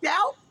my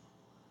scalp,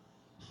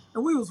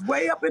 and we was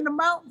way up in the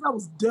mountains. I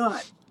was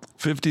done.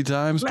 50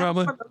 times,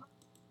 probably?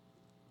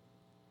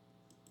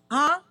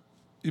 Huh?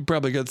 You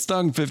probably got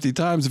stung 50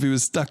 times if he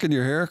was stuck in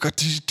your hair.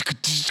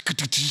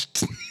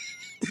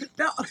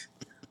 No,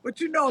 but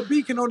a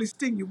bee can only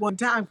sting you one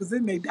time because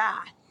then they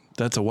die.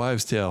 That's a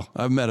wives' tale.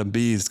 I've met a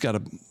bee that's got a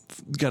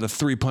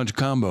 3-punch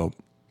combo.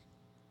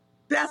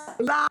 That's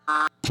a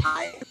lie.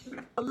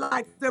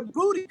 Like their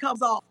booty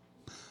comes off.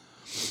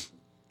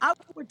 I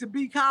went to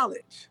bee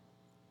college.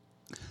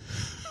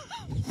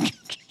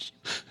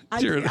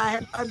 I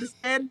had to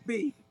understand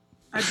bee.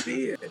 I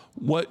did.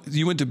 What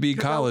you went to bee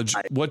college?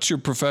 What's your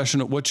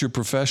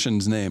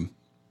profession's name?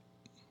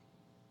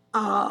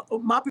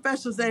 My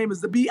profession's name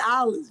is the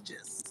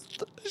beeologist.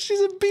 She's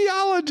a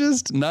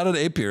beeologist, not an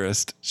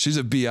apiarist. She's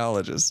a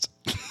beeologist.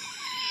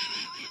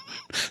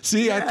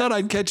 See, yes. I thought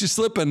I'd catch you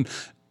slipping,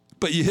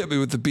 but you hit me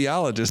with the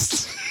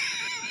beeologist.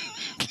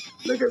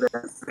 Look at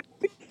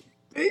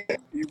that.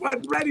 You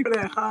wasn't ready for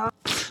that, huh?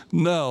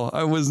 No,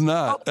 I was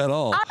not at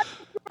all. I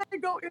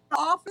didn't go in the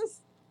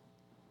office.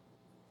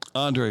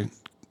 Andre.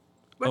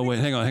 Oh, wait,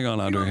 hang on,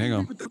 Andre.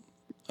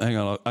 Hang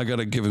on. I got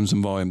to give him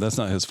some volume. That's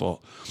not his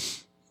fault.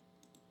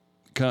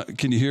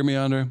 Can you hear me,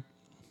 Andre?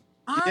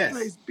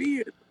 Andre's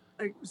beard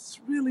was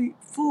really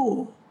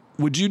full.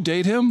 Would you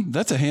date him?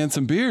 That's a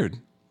handsome beard.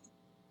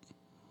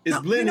 It's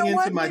blending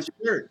into my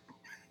shirt.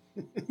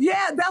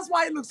 Yeah, that's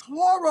why it looks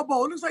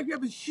horrible. It looks like you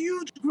have a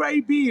huge gray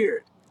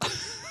beard.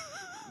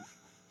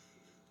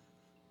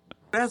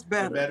 That's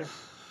better.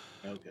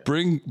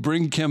 Okay.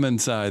 Bring Kim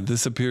inside.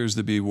 This appears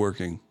to be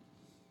working.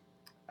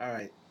 All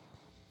right.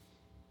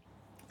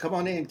 Come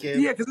on in, Kim.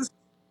 Yeah, because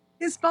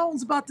his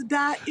phone's about to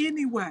die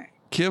anyway.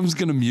 Kim's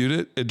going to mute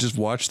it and just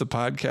watch the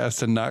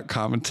podcast and not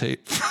commentate.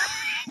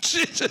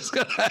 She's just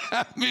going to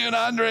have me and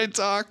Andre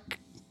talk.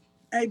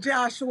 Hey,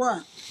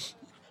 Joshua.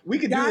 We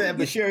could do that,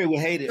 but Sherry would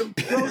hate it.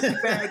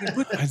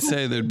 I'd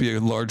say there'd be a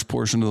large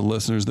portion of the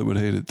listeners that would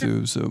hate it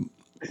too. So,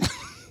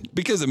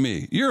 because of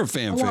me, you're a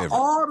fan favorite.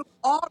 All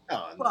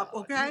up,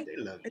 okay?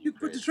 And you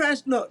put the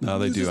trash. Look. No,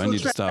 they do. I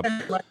need to stop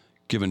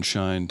giving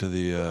shine to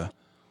the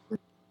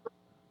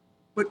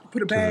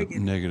put a bag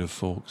in. Negative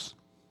folks.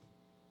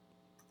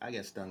 I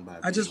get stung by.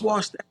 I just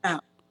washed it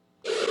out.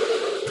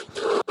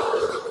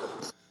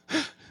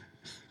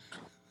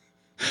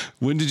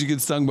 When did you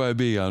get stung by a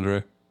bee,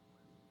 Andre?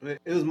 It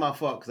was my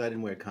fault because I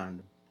didn't wear a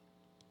condom.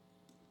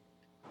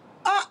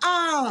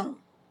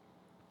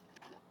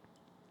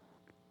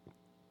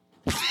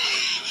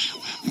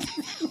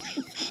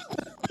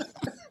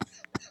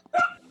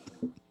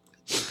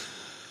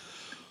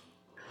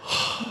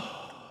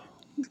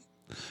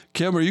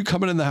 Kim, are you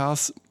coming in the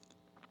house?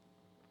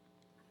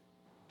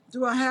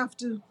 Do I have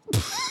to?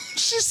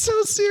 She's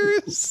so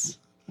serious.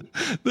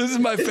 This is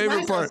my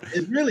favorite part.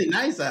 It's really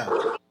nice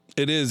out.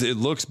 It is. It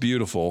looks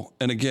beautiful.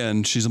 And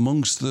again, she's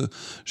amongst the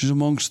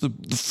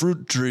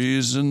fruit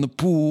trees and the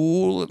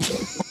pool.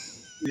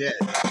 Yeah.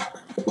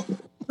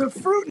 The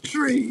fruit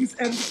trees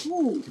and the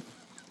pool.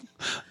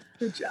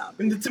 Good job.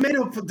 And the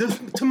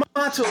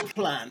tomato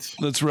plants.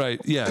 That's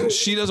right. Yeah.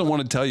 She doesn't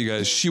want to tell you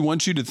guys. She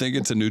wants you to think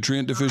it's a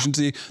nutrient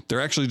deficiency.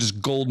 They're actually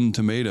just golden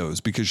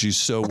tomatoes because she's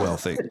so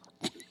wealthy.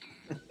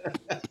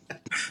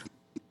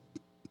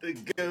 The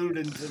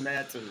golden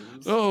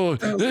tomatoes. Oh,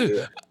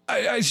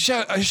 I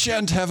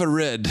shan't have a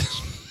red.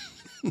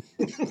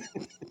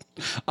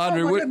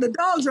 Andre, God, the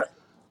dogs are.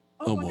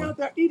 Oh my boy. God,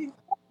 they're eating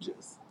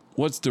oranges.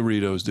 What's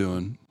Doritos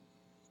doing?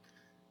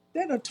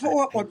 They're gonna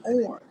tore up an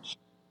orange.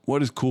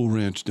 What is Cool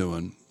Ranch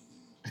doing?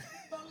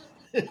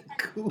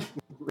 Cool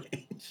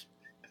Ranch.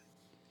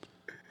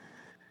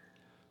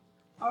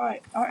 All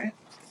right.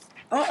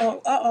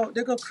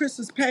 There go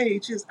Chris's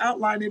page, his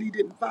outline that he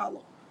didn't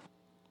follow.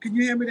 Can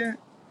you hear me there?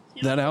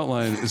 That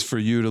outline is for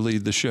you to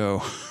lead the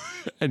show,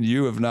 and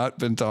you have not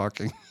been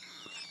talking.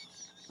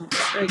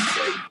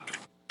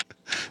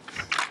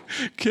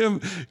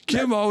 Kim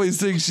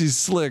always thinks she's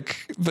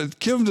slick, but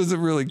Kim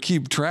doesn't really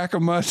keep track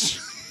of much.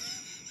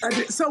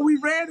 So we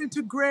ran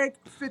into Greg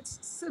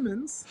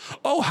Fitzsimmons.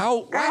 Oh,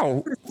 how?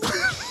 Wow.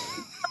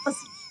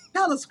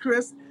 Tell us,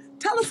 Chris.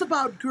 Tell us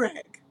about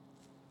Greg.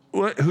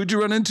 Who'd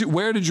you run into?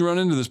 Where did you run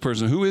into this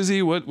person? Who is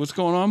he? What's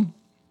going on?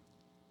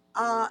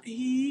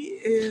 He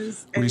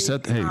is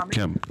Reset. Hey,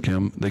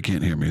 Kim, they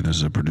can't hear me. This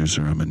is a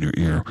producer. I'm in your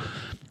ear.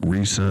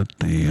 Reset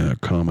the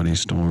Comedy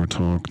Store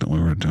talk that we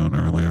were doing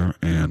earlier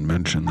and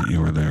mention that you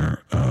were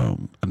there.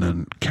 And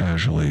then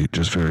casually,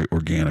 just very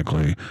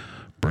organically,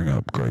 bring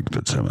up Greg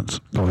Fitzsimmons.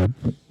 Go ahead.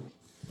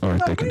 All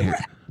right,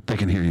 they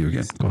can hear you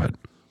again. Go ahead.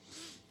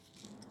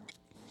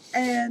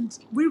 And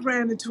we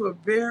ran into a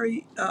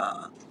very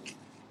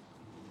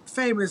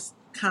famous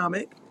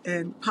comic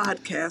and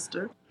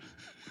podcaster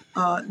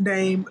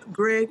named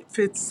Greg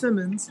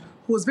Fitzsimmons,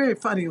 who was very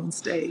funny on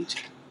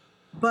stage,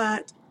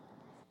 but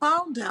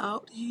found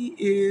out he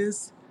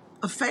is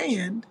a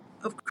fan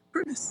of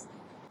Chris.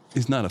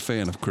 He's not a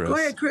fan of Chris. Go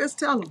ahead, Chris,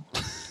 tell him.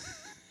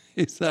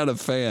 He's not a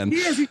fan. He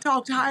is. He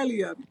talked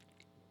highly of you.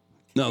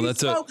 No, he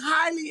spoke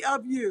highly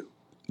of you.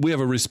 We have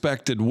a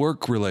respected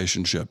work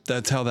relationship.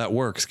 That's how that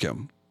works,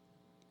 Kim.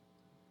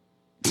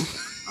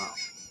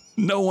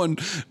 No one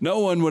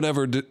would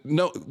ever.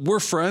 We're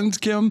friends,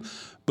 Kim,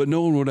 but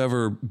no one would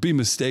ever be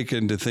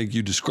mistaken to think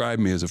you describe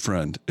me as a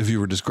friend if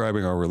you were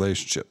describing our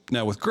relationship.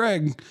 Now with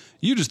Greg,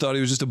 you just thought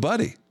he was just a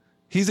buddy.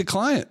 He's a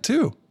client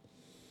too.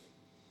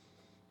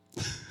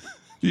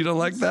 You don't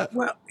like that?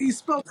 Well, he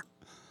spoke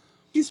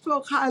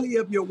highly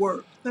of your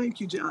work.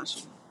 Thank you,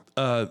 Josh.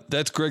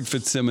 That's Greg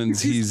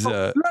Fitzsimmons. He's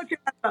look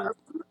at us.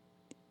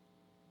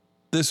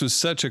 This was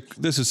such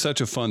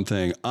a fun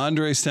thing.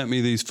 Andre sent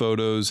me these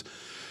photos.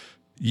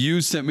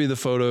 You sent me the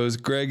photos.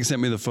 Greg sent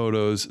me the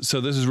photos.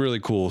 So this is really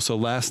cool. So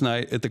last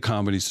night at the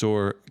Comedy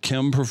Store,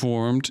 Kim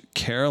performed,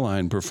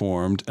 Caroline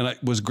performed, and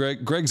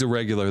Greg's a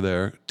regular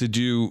there.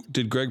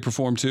 Did Greg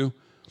perform too?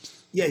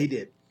 Yeah, he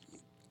did.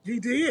 He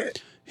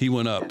did. He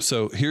went up.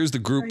 So here's the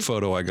group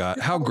photo I got.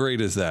 How great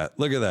is that?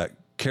 Look at that.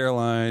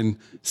 Caroline,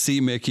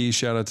 C. Mickey,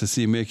 shout out to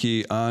C.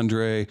 Mickey,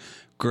 Andre,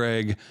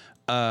 Greg.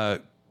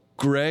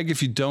 Greg,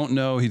 if you don't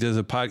know, he does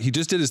he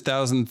just did his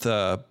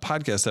 1000th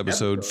podcast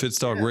episode,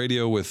 Fitzdog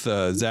Radio, with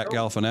Zach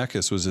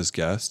Galifianakis was his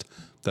guest.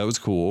 That was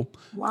cool.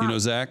 Wow. You know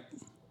Zach,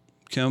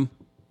 Kim?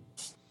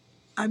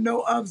 I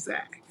know of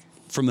Zach.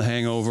 From The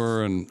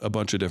Hangover and a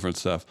bunch of different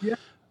stuff.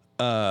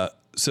 Yeah.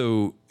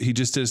 So he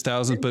just did his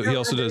 1000th, but he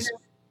also does.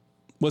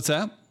 What's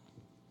that?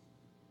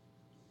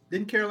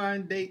 Didn't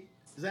Caroline date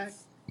Zach?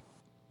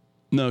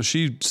 No,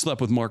 she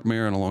slept with Mark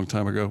Maron a long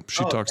time ago.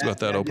 She talks about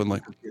that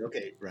openly.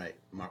 Okay, right.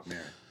 Mark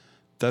Maron.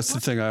 That's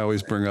the thing I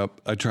always bring up.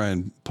 I try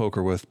and poke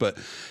her with. But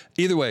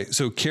either way,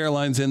 so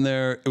Caroline's in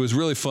there. It was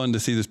really fun to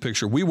see this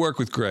picture. We work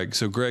with Greg.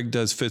 So Greg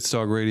does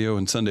Fitzdog Radio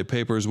and Sunday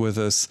Papers with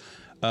us.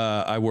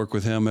 I work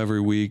with him every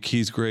week.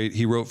 He's great.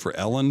 He wrote for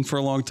Ellen for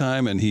a long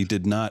time, and he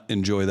did not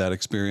enjoy that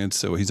experience.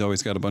 So he's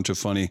always got a bunch of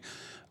funny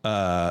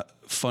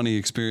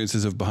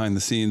experiences of behind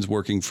the scenes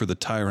working for the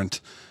tyrant,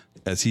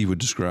 as he would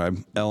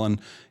describe Ellen.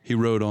 He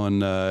wrote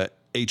on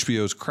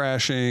HBO's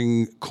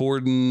Crashing,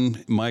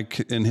 Corden,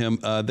 Mike and him.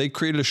 They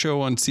created a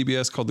show on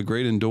CBS called The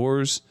Great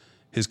Indoors.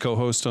 His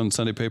co-host on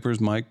Sunday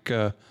Papers, Mike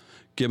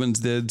Gibbons,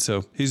 did.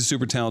 So he's a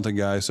super talented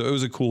guy. So it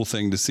was a cool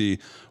thing to see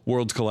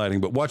worlds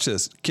colliding. But watch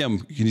this. Kim,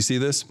 can you see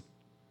this?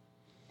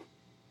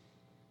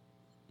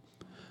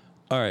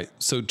 All right.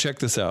 So check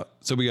this out.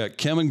 So we got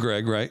Kim and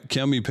Greg, right?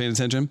 Kim, you paying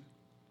attention?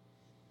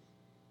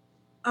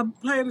 I'm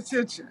paying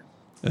attention.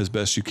 As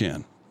best you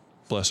can.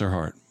 Bless her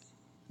heart.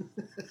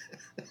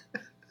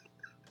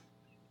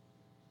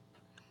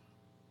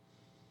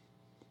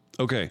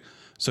 Okay,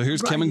 so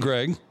here's Kim and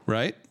Greg,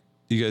 right?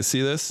 You guys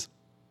see this?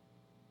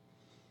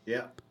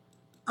 Yeah.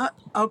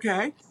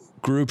 Okay.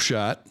 Group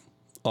shot.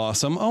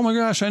 Awesome. Oh my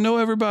gosh, I know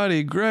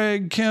everybody.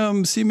 Greg,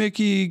 Kim, C.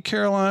 Mickey,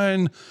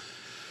 Caroline,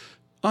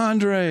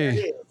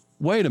 Andre.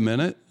 Wait a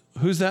minute.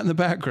 Who's that in the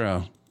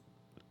background?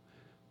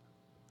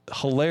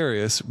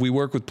 Hilarious. We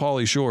work with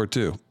Pauly Shore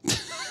too.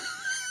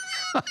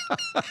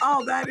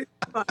 Oh, that is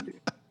funny.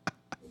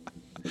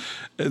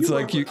 It's you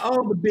like you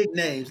all the big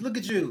names. Look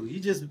at you. You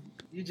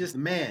just a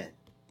man.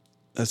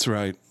 That's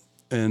right.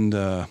 And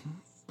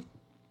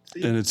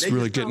it's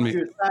really getting me.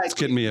 It's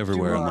getting me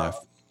everywhere in life.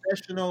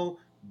 Professional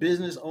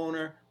business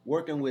owner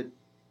working with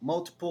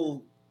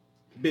multiple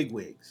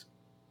bigwigs.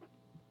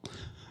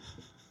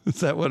 Is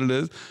that what it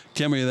is?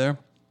 Kim, are you there?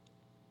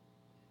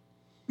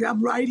 Yeah,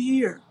 I'm right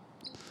here.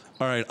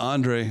 All right,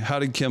 Andre, how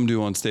did Kim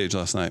do on stage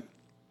last night?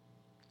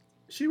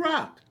 She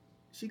rocked.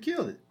 She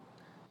killed it.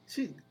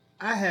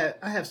 I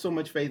have so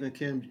much faith in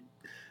Kim.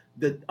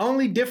 The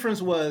only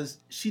difference was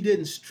she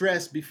didn't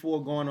stress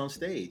before going on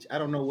stage. I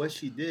don't know what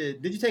she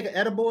did. Did you take an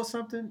edible or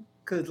something?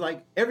 Because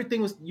like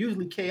everything was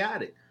usually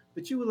chaotic,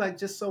 but you were like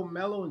just so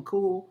mellow and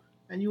cool.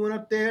 And you went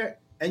up there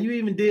and you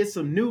even did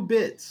some new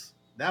bits.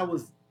 That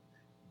was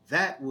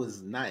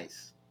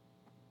nice.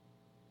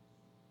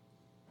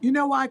 You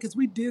know why? Because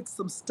we did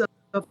some stuff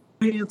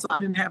beforehand, so I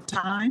didn't have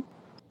time.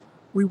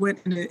 We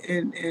went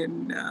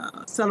and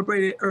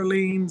celebrated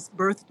Erlene's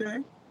birthday.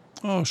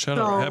 Oh, shout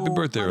out. Happy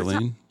birthday,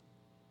 Erlene.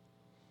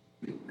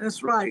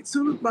 That's right.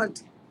 Soon as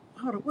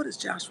hold on, what is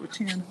Joshua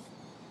Chan?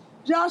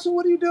 Joshua,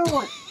 what are you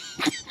doing?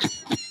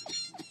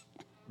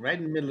 Right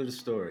in the middle of the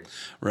story.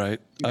 Right.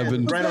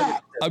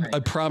 I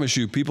promise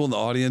you, people in the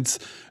audience,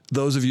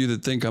 those of you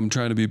that think I'm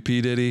trying to be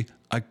P. Diddy,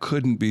 I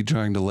couldn't be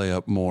trying to lay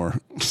up more.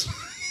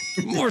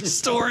 More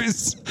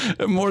stories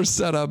and more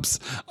setups.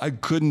 I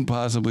couldn't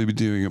possibly be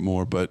doing it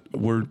more, but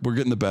we're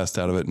getting the best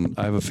out of it. And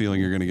I have a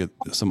feeling you're going to get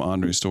some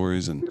Andre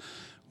stories and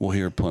we'll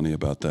hear plenty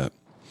about that.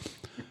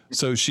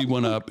 So she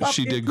went up.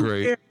 She did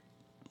great.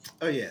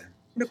 Oh, yeah.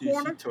 In the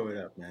corner? She tore it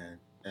up, man.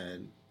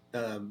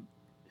 And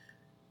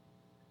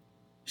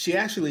she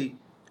actually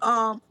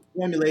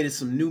formulated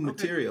some new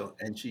material,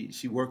 and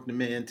she worked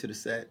them into the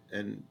set,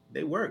 and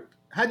they worked.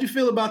 How'd you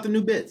feel about the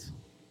new bits?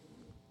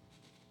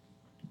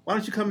 Why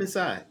don't you come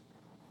inside?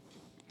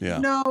 Yeah.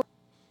 No.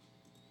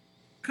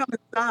 Come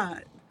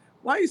inside.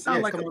 Why you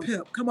sound like a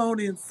pimp? Come on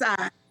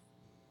inside.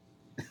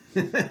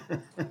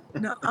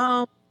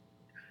 No,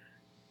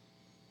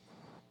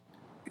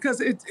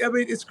 because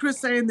it's Chris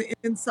saying the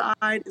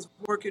inside is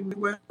working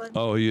well.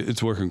 Oh,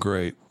 it's working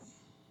great.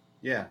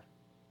 Yeah.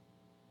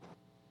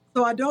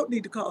 So I don't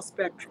need to call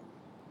Spectrum.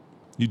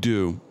 You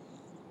do.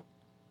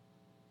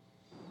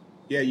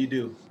 Yeah, you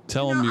do.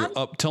 Tell them your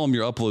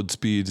upload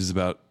speed is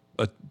about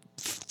a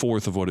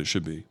fourth of what it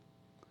should be.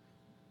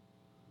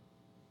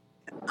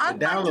 The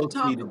download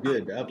speed is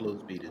good. The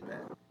upload speed is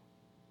bad.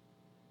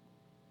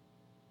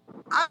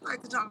 I'd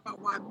like to talk about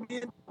why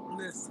men don't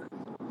listen.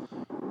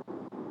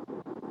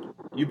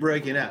 You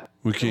breaking up.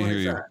 We can't hear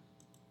you.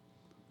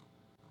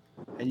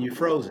 And you're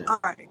frozen. All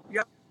right.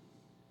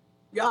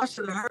 Y'all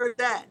should have heard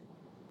that.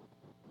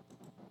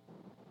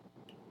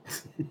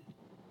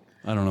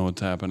 I don't know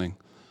what's happening.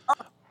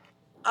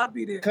 I'll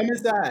be there. Come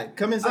inside.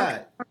 Come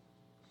inside. Okay.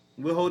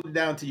 We'll hold it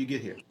down till you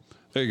get here.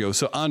 There you go.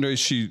 So Andre,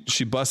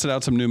 she busted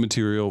out some new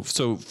material.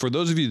 So for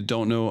those of you that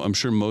don't know, I'm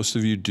sure most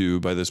of you do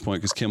by this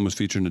point, because Kim was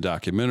featured in a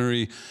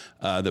documentary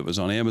that was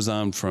on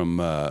Amazon from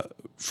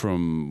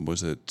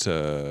was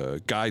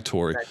it Guy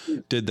Torry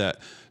did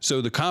that.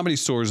 So the Comedy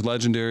Store is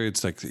legendary.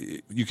 It's like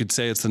you could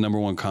say it's the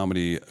 #1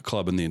 comedy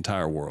club in the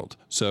entire world.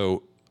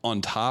 So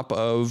on top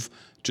of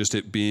just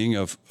it being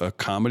a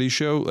comedy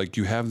show, like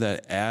you have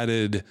that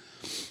added,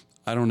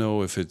 I don't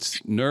know if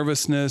it's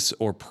nervousness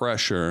or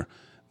pressure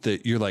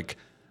that you're like,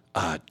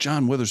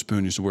 John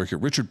Witherspoon used to work here.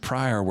 Richard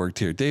Pryor worked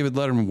here. David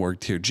Letterman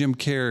worked here. Jim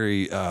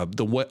Carrey,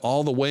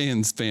 all the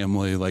Wayans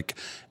family, like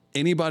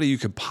anybody you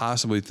could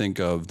possibly think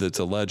of that's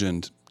a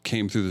legend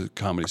came through the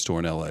Comedy Store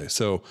in LA.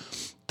 So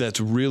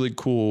that's really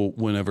cool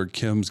whenever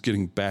Kim's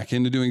getting back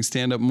into doing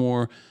stand-up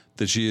more,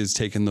 that she is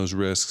taking those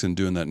risks and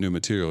doing that new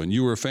material. And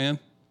you were a fan?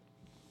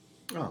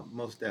 Oh,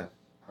 most definitely.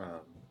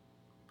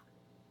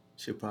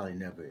 She'll probably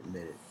never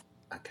admit it.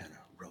 I kind of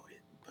wrote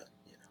it, but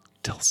you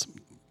know.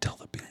 Tell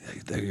the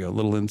there you go, a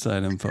little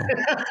inside info.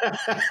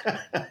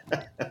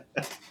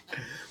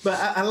 But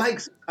I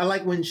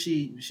like when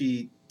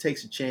she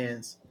takes a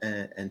chance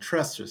and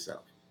trusts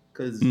herself,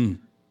 because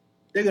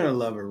they're gonna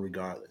love her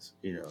regardless,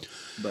 you know.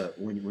 But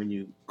when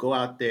you go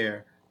out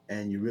there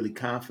and you're really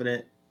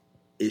confident,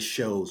 it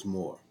shows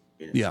more.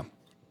 You know? Yeah.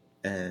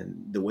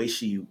 And the way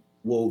she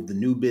wove the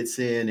new bits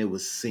in, it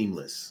was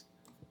seamless,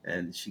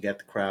 and she got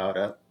the crowd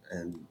up,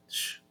 and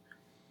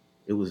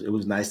it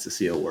was nice to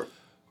see her work.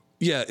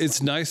 Yeah,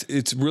 it's nice.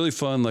 It's really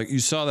fun. Like you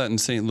saw that in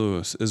St.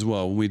 Louis as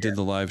well when we did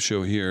the live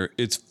show here.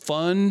 It's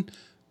fun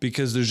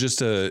because there's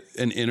just an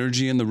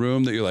energy in the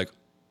room that you're like,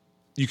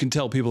 you can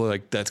tell people are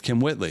like, that's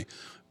Kim Whitley.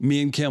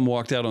 Me and Kim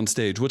walked out on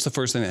stage. What's the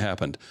first thing that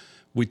happened?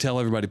 We tell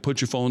everybody,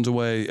 put your phones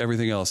away,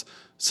 everything else.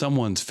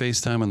 Someone's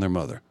FaceTiming their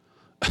mother.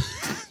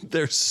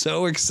 They're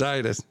so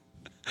excited.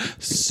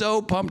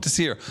 So pumped to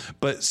see her.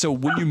 But so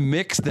when you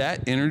mix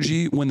that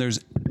energy,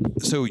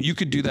 so you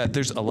could do that.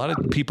 There's a lot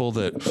of people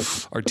that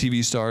are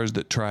TV stars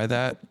that try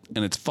that,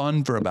 and it's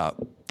fun for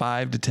about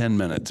 5 to 10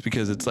 minutes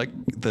because it's like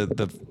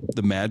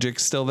the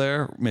magic's still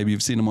there. Maybe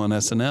you've seen them on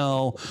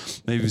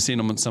SNL, maybe you've seen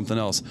them on something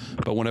else.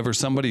 But whenever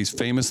somebody's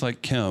famous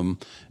like Kim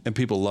and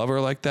people love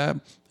her like that,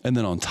 and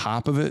then on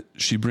top of it,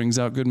 she brings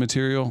out good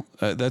material,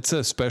 that's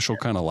a special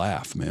kind of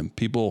laugh, man.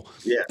 People,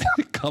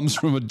 it comes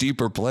from a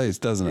deeper place,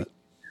 doesn't it?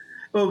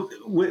 Well,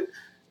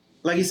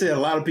 like you said, a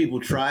lot of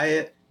people try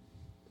it,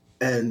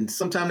 and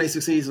sometimes they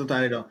succeed,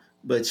 sometimes they don't.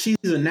 But she's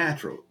a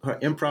natural. Her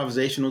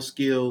improvisational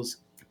skills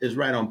is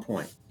right on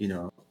point, you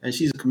know. And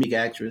she's a comedic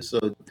actress,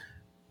 so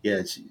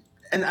yeah.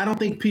 And I don't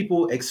think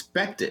people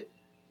expect it,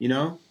 you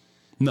know.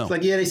 No, it's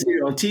like they see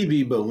her on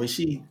TV, but when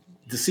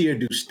to see her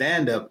do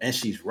stand up and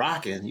she's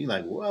rocking, you're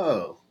like,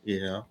 whoa, you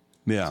know.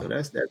 Yeah. So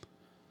that's that.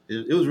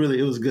 It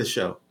was a good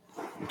show.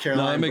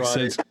 Caroline, no, that makes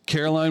sense.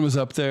 Caroline was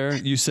up there.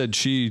 You said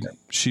she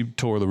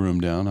tore the room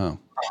down, huh?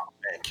 Oh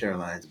man,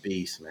 Caroline's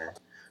beast, man.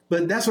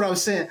 But that's what I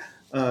was saying,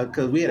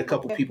 because we had a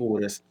couple people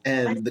with us,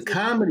 and the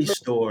Comedy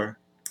Store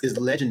is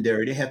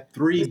legendary. They have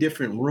 3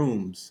 different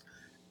rooms,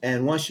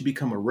 and once you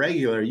become a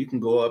regular, you can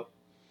go up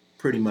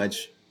pretty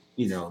much,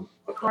 you know,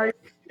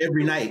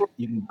 every night.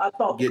 You can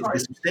get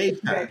some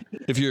stage time.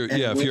 If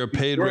you're a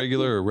paid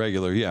regular or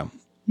regular, yeah.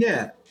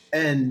 Yeah,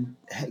 and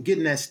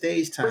getting that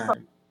stage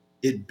time,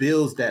 it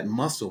builds that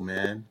muscle,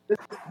 man.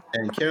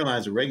 And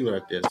Caroline's a regular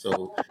up there,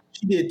 so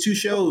she did 2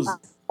 shows.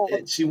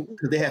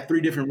 Because they have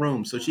 3 different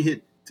rooms, so she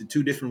hit to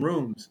 2 different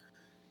rooms,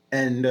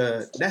 and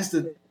that's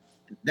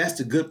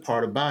the good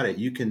part about it.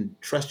 You can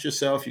trust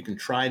yourself, you can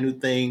try new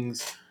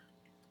things,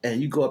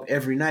 and you go up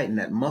every night in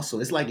that muscle.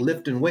 It's like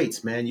lifting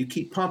weights, man. You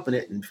keep pumping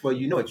it, and before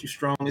you know it, you're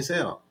strong as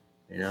hell.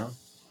 You know?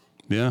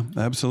 Yeah,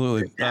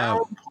 absolutely. The down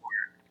part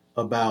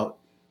about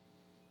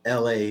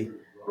LA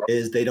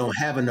is they don't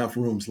have enough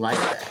rooms like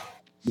that,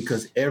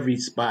 because every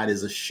spot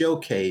is a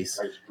showcase,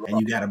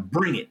 and you got to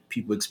bring it.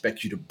 People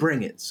expect you to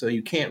bring it, so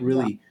you can't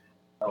really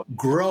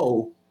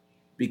grow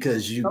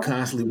because you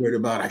constantly worried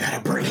about, I got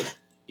to bring it,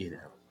 you know?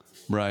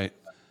 Right.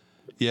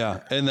 Yeah.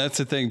 And that's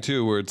the thing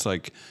too, where it's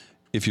like,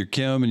 if you're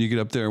Kim and you get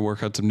up there and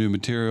work out some new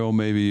material,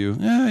 maybe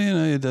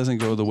it doesn't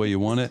go the way you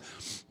want it.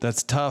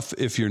 That's tough.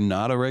 If you're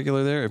not a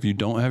regular there, if you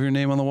don't have your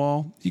name on the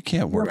wall, you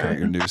can't work out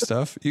your new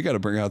stuff. You got to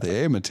bring out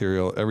the A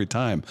material every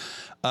time.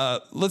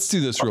 Let's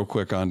do this real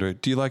quick, Andre.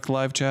 Do you like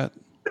live chat?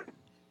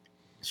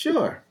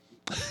 Sure.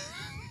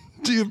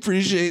 Do you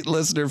appreciate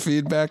listener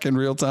feedback in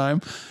real time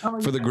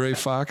for the Gray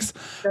Fox?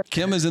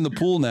 Kim is in the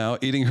pool now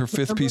eating her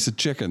 5th piece of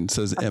chicken,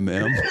 says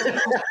MM.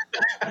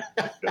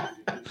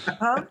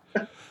 Huh?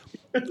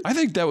 I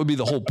think that would be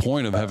the whole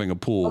point of having a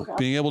pool,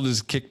 being able to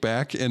just kick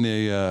back in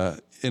a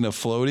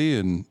floaty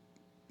and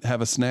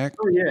have a snack.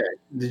 Oh, yeah.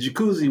 The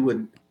jacuzzi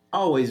would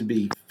always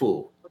be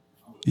full.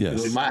 Yes.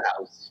 It was my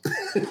house.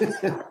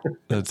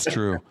 That's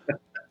true.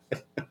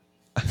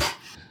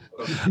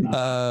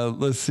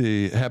 Let's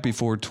see. Happy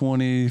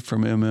 420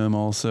 from MM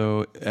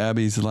also.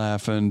 Abby's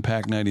laughing.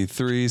 Pack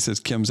 93 says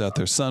Kim's out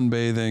there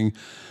sunbathing.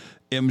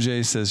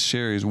 MJ says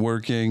Sherry's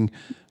working.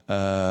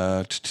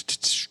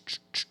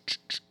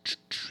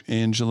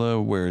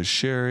 Angela? Where is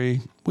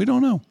Sherry? We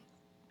don't know.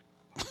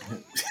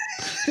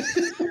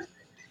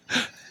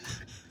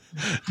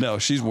 No,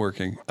 she's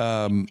working.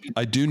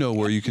 I do know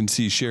where you can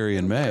see Sherry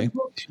in May.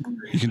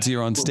 You can see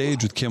her on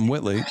stage with Kim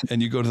Whitley,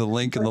 and you go to the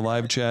link in the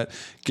live chat,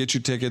 get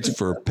your tickets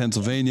for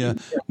Pennsylvania,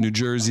 New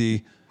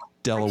Jersey,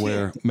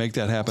 Delaware. Make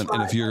that happen.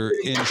 And if you're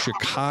in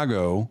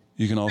Chicago,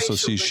 you can also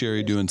see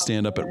Sherry doing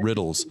stand-up at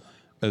Riddles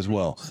as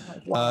well.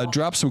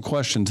 Drop some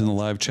questions in the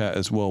live chat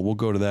as well. We'll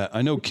go to that.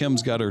 I know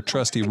Kim's got her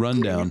trusty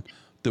rundown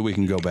that we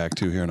can go back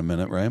to here in a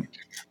minute, right?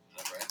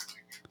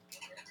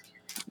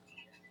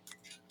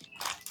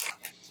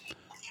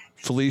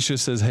 Felicia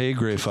says, hey,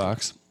 Gray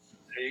Fox.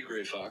 Hey,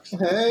 Gray Fox.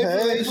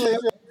 Hey, Felicia.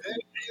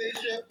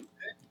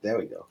 There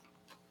we go.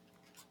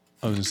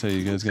 I was going to say,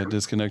 you guys got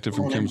disconnected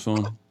from Kim's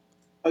phone.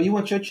 Oh, you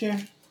want your chair?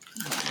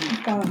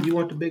 You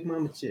want the Big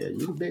Mama chair?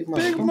 You the Big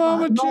Mama. Big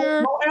Mama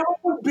chair. Don't ever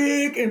put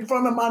big in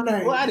front of my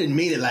name. Well, I didn't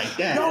mean it like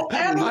that. Don't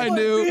ever put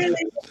big in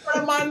front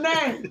of my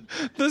name.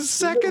 The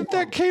second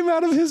that came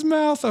out of his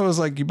mouth, I was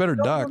like, you better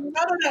duck. None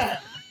of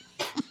that.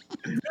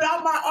 Get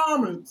out my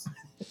almonds.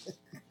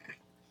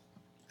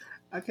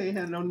 I can't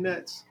have no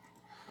nuts.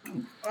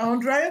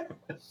 Andre,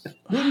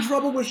 get in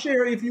trouble with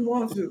Sherry if you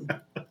want to.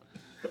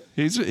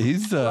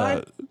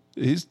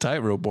 He's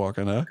tightrope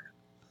walking, huh?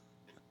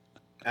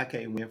 I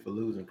can't win for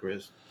losing,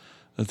 Chris.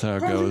 That's how it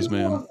goes,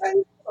 man.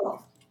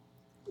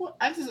 Well,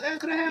 I just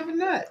asked her to have a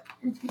nut.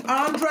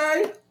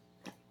 Andre.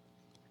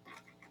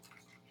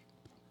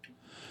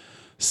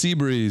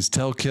 Seabreeze,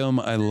 tell Kim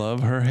I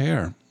love her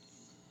hair.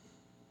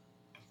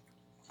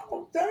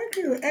 Oh, thank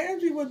you.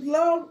 Angie would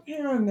love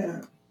hearing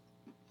that.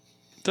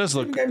 Does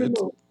look good.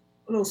 A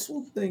little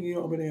swoop thingy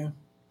over there.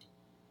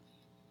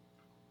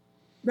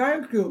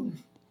 Thank you.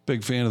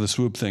 Big fan of the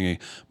swoop thingy.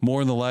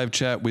 More in the live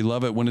chat. We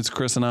love it when it's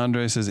Chris and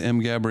Andre. Says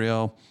M.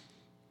 Gabrielle,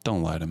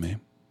 don't lie to me.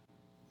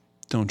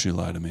 Don't you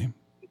lie to me.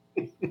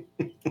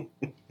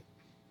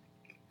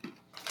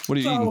 What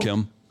are you eating,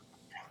 Kim?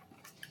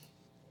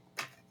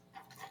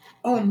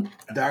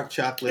 Dark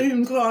chocolate.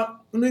 Eating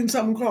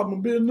something called my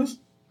business.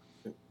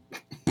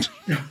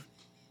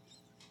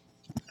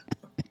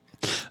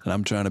 And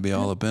I'm trying to be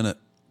all up in it.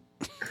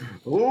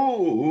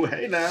 Oh,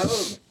 hey now.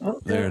 Okay.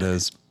 There it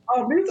is.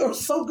 Oh, these are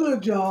so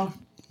good, y'all.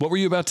 What were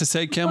you about to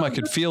say, Kim? I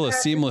could feel a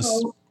seamless.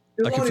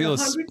 It's I could only feel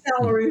 100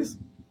 calories,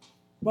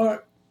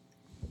 but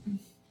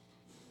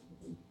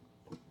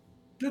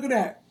look at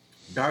that.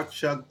 Dark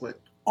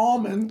chocolate.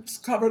 Almonds,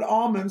 covered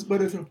almonds,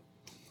 but it's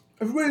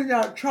really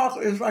not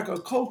chocolate. It's like a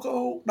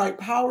cocoa, like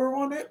powder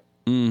on it.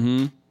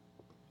 Mm-hmm.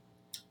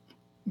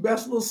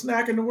 Best little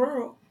snack in the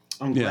world.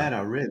 I'm glad I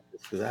read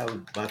this because I was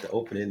about to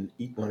open it and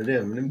eat one of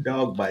them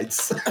dog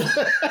bites.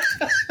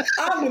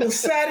 I'm going to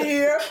sit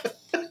here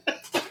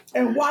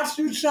and watch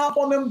you chomp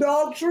on them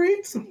dog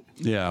treats.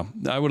 Yeah,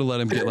 I would have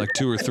let him get like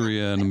 2 or 3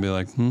 in and be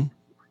like,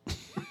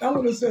 I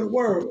would have said,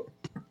 word.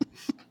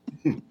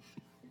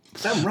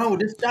 Something wrong with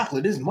this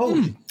chocolate. This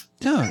moldy.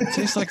 Yeah, it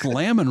tastes like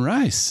lamb and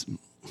rice.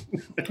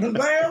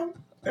 Lamb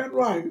and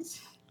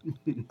rice.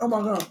 Oh,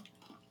 my God.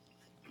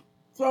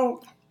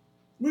 So,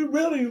 we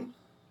really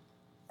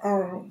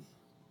are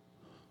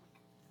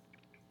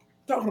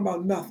talking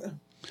about nothing.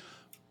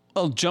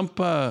 Well, jump.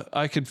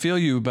 I could feel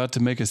you about to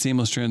make a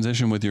seamless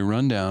transition with your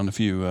rundown. If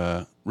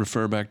you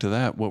refer back to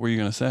that, what were you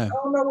going to say? I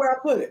don't know where I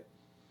put it.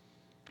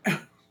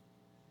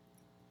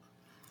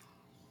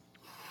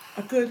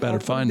 I couldn't. Better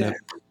find it.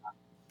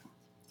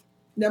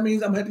 That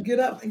means I'm going to have to get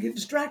up and get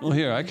distracted. Well,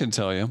 here, I can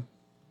tell you.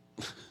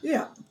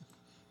 Yeah.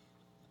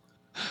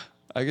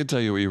 I can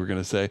tell you what you were going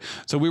to say.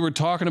 So we were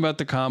talking about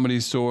the Comedy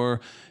Store.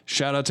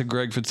 Shout out to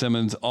Greg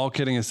Fitzsimmons. All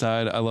kidding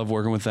aside, I love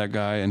working with that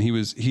guy. And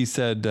he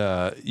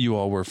said you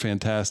all were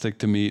fantastic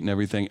to meet and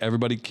everything.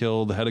 Everybody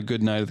killed, had a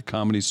good night at the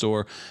Comedy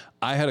Store.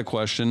 I had a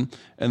question,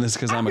 and this is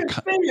because I'm a...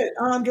 see it,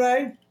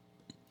 Andre.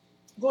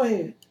 Go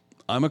ahead.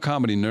 I'm a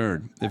comedy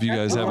nerd. If you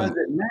guys haven't...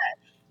 Does it match?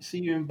 See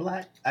you in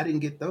black? I didn't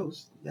get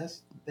those.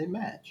 They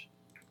match.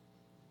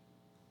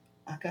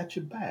 I got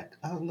your back.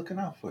 I was looking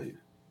out for you.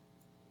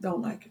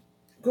 Don't like it.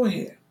 Go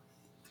ahead.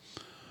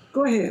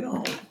 Go ahead.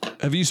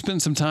 Have you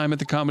spent some time at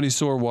the Comedy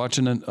Store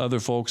watching other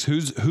folks? Who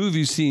have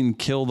you seen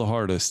kill the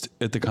hardest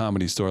at the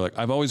Comedy Store? Like,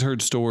 I've always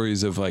heard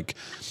stories of like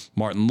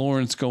Martin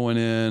Lawrence going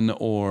in,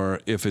 or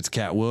if it's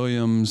Cat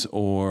Williams,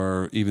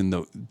 or even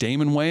the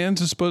Damon Wayans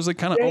who supposedly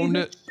kind of owned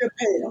it.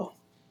 Chappelle.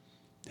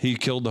 He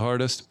killed the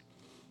hardest.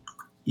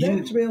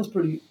 Damon Chappelle's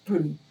pretty.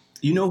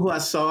 You know who I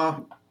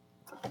saw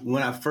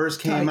when I first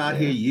came out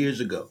here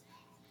years ago?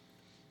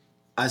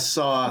 I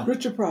saw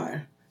Richard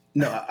Pryor.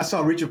 No, I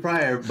saw Richard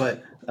Pryor,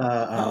 but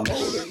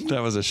that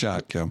was a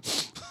shot, Kim.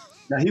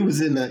 No, he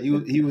was in the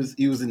he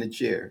was in the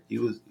chair. He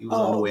was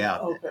all the way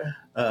out. Okay.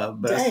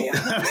 But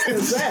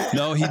damn.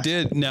 No, he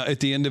did. Now at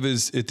the end of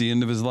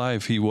his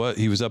life, he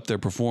was up there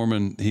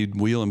performing. He'd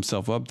wheel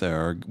himself up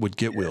there, or would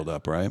get wheeled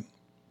up, right?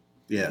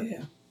 Yeah.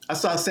 I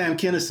saw Sam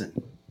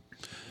Kinison.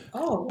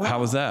 Oh, wow. How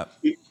was that?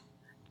 He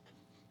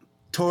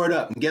tore it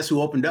up, and guess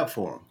who opened up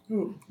for him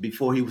Who?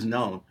 before he was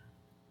known?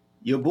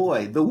 Your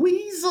boy, the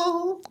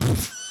Weasel.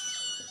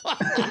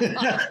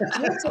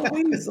 What's a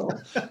weasel?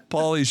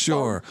 Pauly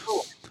Shore.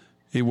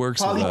 He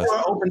works with Pauly us.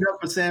 Shore opened up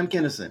for Sam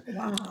Kinison.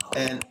 Wow.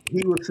 And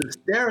he was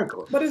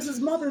hysterical. But it's his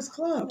mother's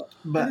club.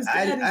 But His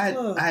I daddy's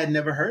club. had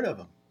never heard of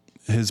him.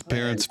 His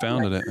parents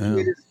founded it. It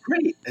Yeah. is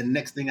great. And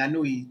next thing I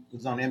knew, he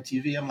was on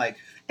MTV. I'm like,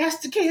 that's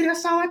the kid I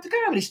saw at the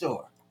Comedy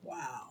Store.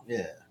 Wow.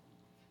 Yeah.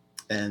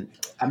 And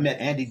I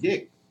met Andy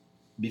Dick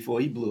before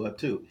he blew up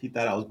too. He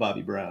thought I was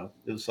Bobby Brown.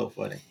 It was so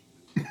funny.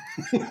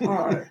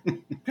 All right.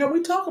 Can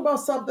we talk about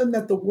something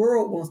that the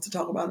world wants to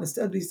talk about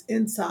instead of these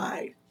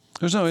inside?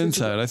 There's no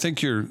insight. I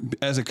think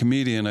as a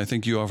comedian, I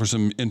think you offer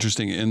some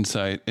interesting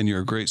insight and you're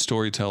a great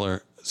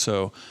storyteller.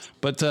 So,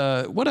 but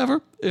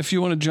whatever, if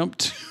you want to jump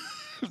to,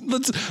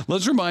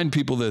 let's remind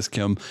people this,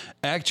 Kim.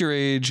 Act Your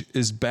Age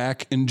is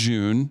back in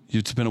June.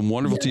 It's been a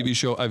wonderful TV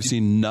show. I've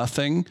seen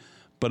nothing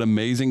but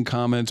amazing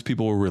comments.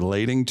 People are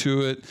relating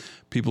to it.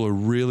 People are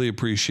really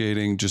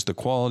appreciating just the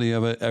quality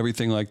of it,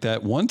 everything like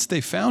that. Once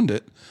they found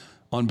it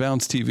on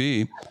Bounce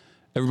TV,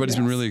 everybody's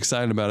been really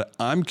excited about it.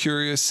 I'm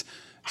curious.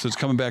 So it's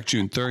coming back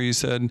June 3rd, you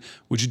said.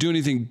 Would you do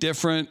anything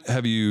different?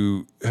 Have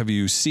you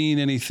seen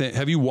anything?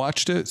 Have you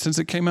watched it since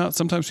it came out?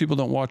 Sometimes people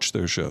don't watch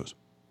their shows.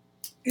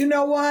 You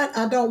know what?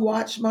 I don't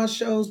watch my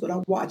shows, but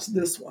I watched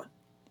this one.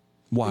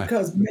 Why?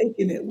 Because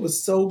making it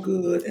was so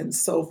good and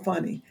so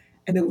funny.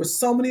 And there were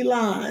so many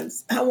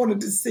lines. I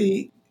wanted to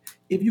see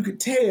if you could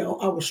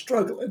tell I was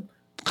struggling.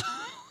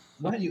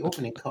 Why are you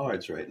opening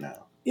cards right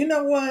now? You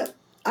know what?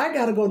 I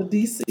got to go to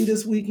D.C.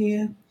 this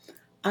weekend.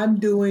 I'm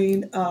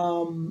doing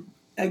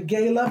a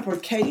gala for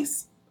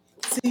CASE,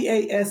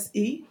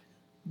 CASE,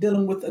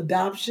 dealing with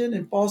adoption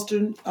and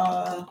fostering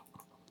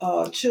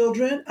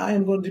children. I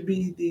am going to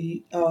be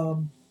the,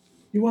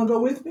 you want to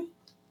go with me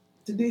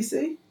to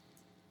D.C.?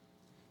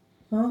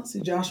 Huh?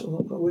 See, Joshua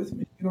will go with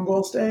me. You going to go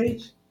on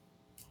stage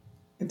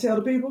and tell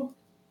the people?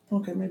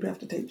 Okay, maybe I have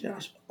to take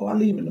Joshua. Oh, I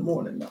leave in the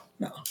morning.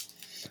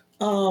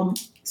 No.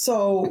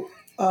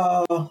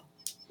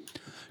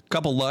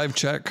 Couple live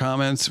chat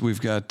comments.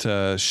 We've got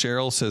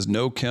Cheryl says,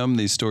 no, Kim,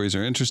 these stories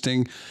are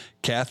interesting.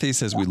 Kathy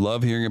says, we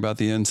love hearing about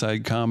the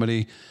inside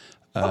comedy.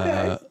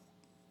 Okay.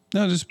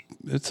 No, just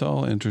it's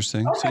all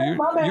interesting. Okay,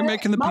 so you're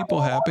making the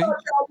people happy.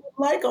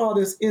 Like all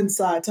this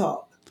inside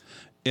talk.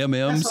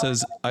 MM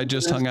says, I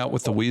just hung out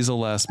with the Weasel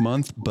last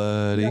month,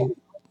 buddy.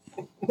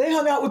 They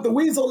hung out with the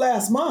Weasel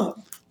last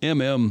month.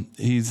 MM,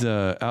 he's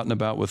out and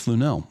about with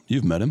Lunel.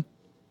 You've met him.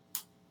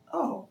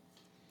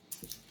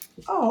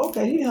 Oh,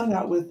 okay. He hung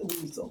out with the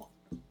Weasel.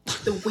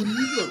 The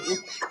Weasel.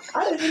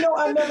 I didn't know.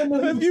 I never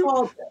knew he was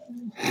called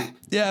that.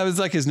 Yeah, it was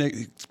like his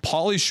name,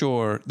 Pauly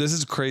Shore. This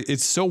is crazy.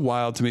 It's so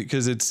wild to me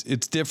because it's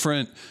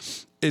different.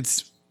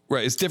 It's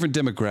right. It's different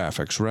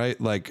demographics, right?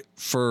 Like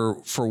for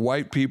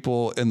white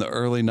people in the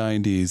early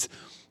 90s,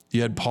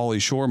 you had Pauly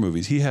Shore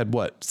movies. He had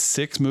what,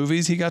 6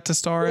 movies he got to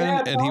star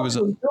in, and he was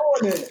doing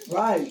it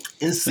right.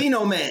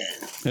 Encino Man,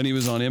 and he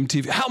was on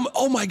MTV.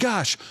 Oh my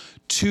gosh!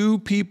 2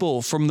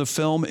 people from the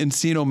film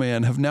Encino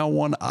Man have now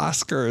won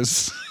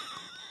Oscars.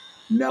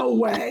 No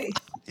way.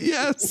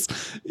 Yes.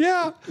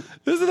 Yeah.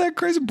 Isn't that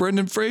crazy?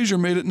 Brendan Fraser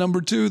made it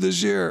number 2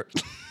 this year.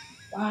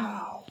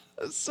 Wow.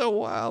 That's so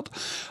wild.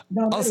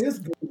 No, that is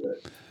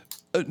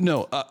good.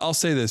 No, I'll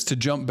say this to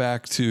jump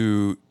back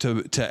to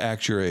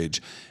Act Your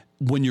Age.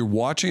 When you're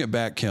watching it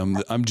back, Kim,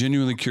 I'm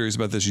genuinely curious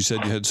about this. You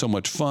said you had so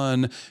much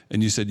fun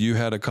and you said you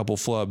had a couple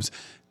flubs.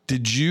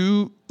 Did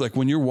you, like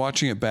when you're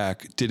watching it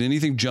back, did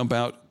anything jump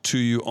out to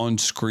you on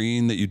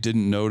screen that you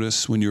didn't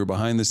notice when you were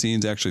behind the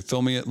scenes actually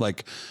filming it?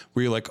 Like,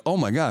 were you like, oh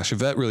my gosh,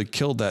 Yvette really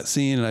killed that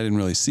scene and I didn't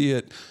really see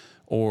it?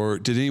 Or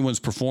did anyone's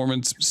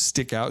performance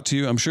stick out to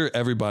you? I'm sure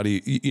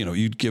everybody,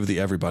 you'd give the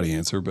everybody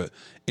answer, but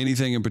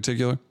anything in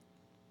particular?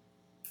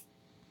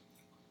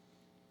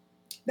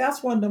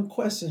 That's one of them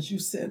questions you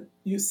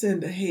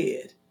send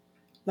ahead,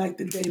 like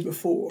the day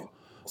before,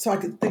 so I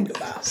could think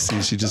about it.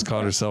 See, she just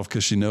caught herself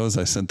because she knows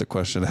I sent the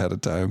question ahead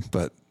of time,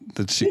 but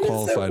that she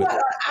qualified it. An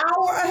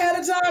hour ahead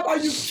of time? Are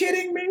you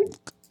kidding me?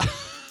 I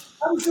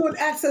was doing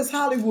Access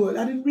Hollywood.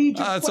 I didn't read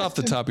your It's off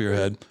the top of your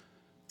head.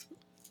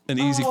 An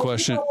easy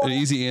question, an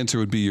easy answer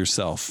would be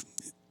yourself.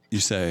 You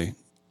say,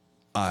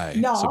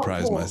 I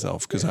surprised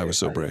myself because I was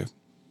so brave.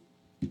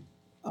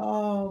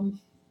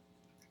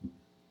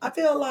 I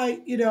feel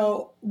like,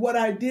 what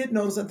I did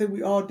notice, I think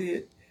we all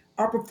did,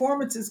 our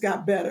performances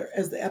got better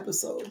as the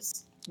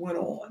episodes went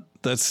on.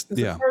 That's,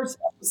 The first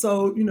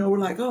episode, we're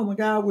like, oh my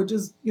God, we're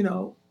just,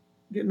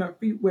 getting our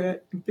feet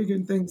wet and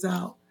figuring things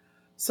out.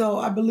 So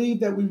I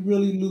believe that we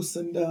really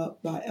loosened up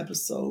by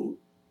episode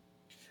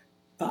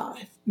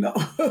 5. No,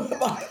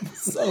 by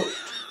episode.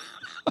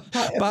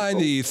 By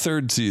the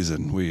 3rd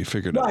season, we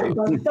figured it out. Right,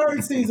 by the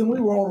 3rd season, we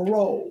were on a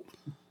roll.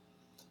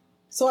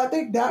 So I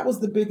think that was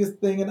the biggest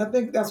thing, and I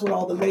think that's what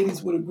all the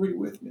ladies would agree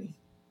with me.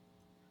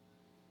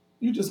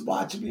 You just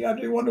watch me. I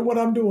do wonder what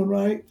I'm doing,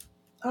 right,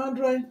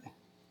 Andre?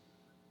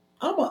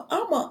 I'm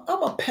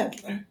a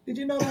peddler. Did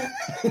you know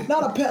that?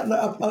 Not a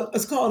peddler.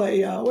 It's called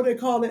a what do they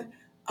call it?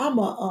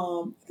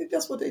 I think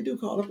that's what they do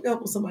call it. I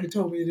forgot what somebody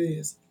told me it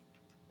is.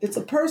 It's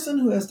a person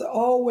who has to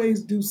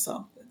always do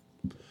something.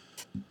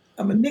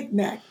 I'm a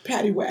knick-knack,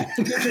 paddywhack.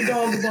 Get your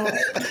dog a bone.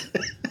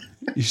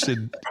 You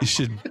should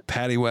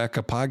paddywhack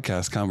a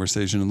podcast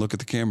conversation and look at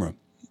the camera.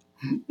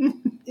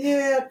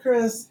 Yeah,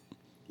 Chris,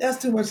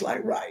 that's too much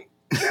like right.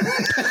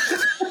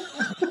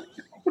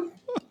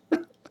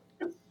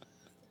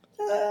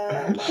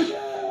 Oh my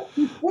God.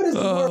 What is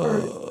the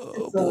word?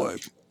 It's boy.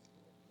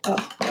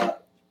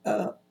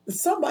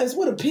 It's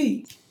with a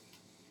P,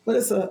 but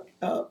it's a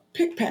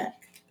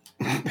pick-pack.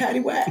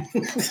 Paddywhack.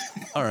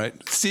 All right.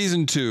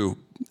 Season 2,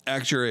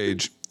 act your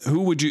age. Who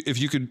would you, if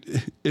you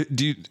could,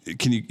 you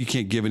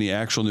can't give any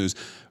actual news.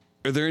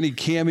 Are there any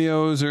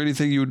cameos or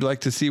anything you would like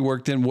to see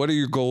worked in? What are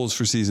your goals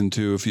for season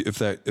 2 if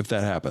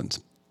that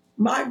happens?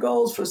 My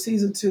goals for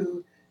season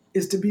 2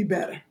 is to be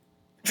better.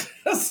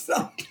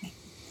 So,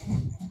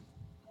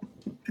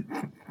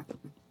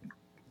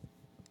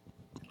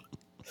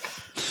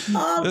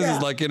 this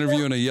is like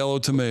interviewing a yellow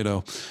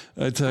tomato.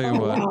 I tell you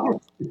what.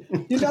 Wow.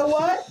 You know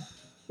what?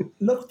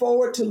 Look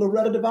forward to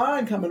Loretta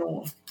Devine coming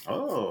on.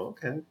 Oh,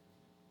 okay.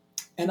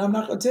 And I'm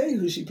not going to tell you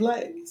who she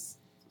plays.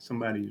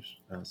 Somebody's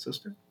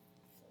sister?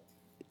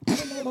 I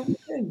don't know what I'm going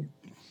to tell you.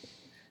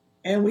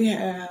 And we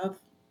have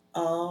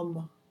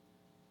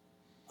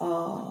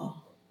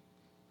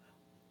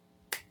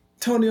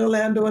Tony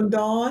Orlando and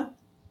Dawn.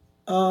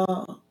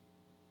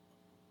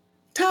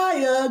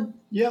 Taya,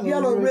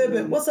 Yellow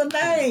Ribbon. What's her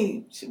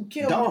name? She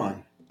killed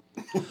Dawn.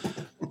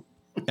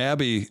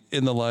 Abby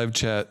in the live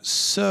chat.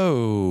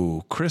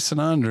 So, Chris and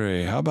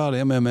Andre, how about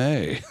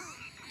MMA?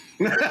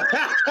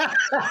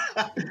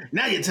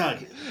 Now you're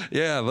talking.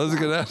 Yeah, let's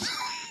get that.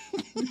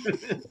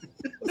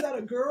 Was that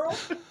a girl?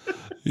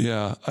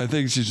 Yeah, I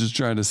think she's just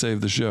trying to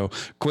save the show.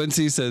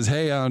 Quincy says,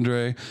 "Hey,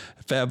 Andre."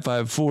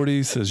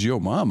 Fab540 says, "Yo,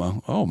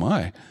 mama." Oh,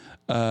 my.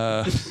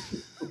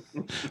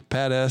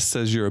 Pat S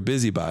says, "You're a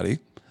busybody."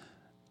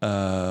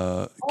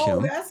 Oh,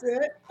 Kim. that's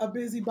it. A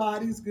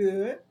busybody's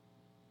good.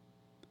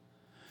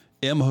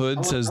 M.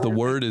 Hood says the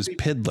word is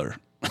piddler.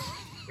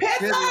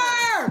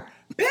 Piddler!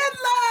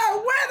 Piddler!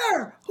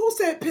 Winner! Who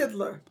said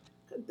piddler?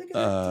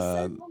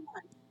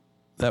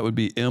 That would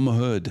be M.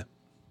 Hood.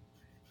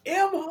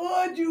 M.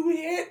 Hood, you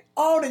hit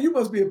on it. You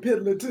must be a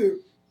piddler, too.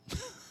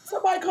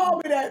 Somebody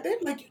called me that. They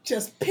be like, you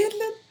just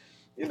piddling?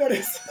 You know,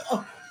 that's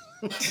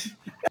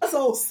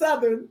old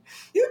Southern.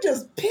 You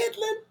just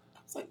piddling? I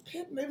was like,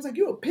 piddling? They was like,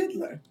 you a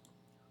piddler.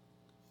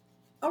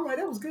 All right,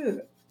 that was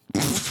good.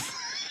 I'm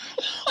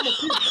a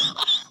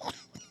piddler.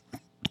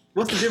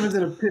 What's the difference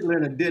in a piddler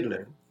and a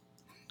diddler?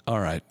 All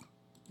right.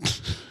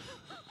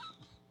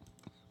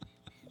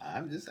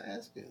 I'm just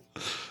asking.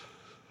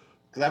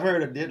 Because I've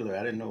heard of diddler.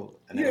 I didn't know.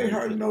 You ain't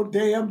heard of no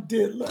damn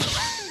diddler.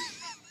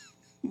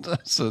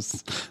 That's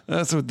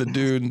what the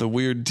dude in the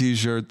weird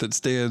T-shirt that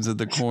stands at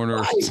the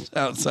corner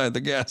outside the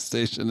gas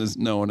station is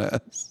known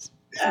as.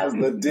 That's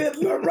the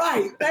diddler,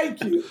 right?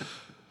 Thank you.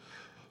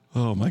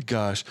 Oh my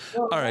gosh!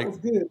 Oh, all right. That was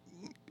good.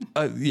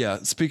 Yeah.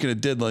 Speaking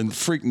of diddling,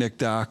 Freaknik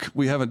Doc,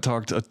 we haven't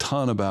talked a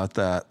ton about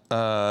that.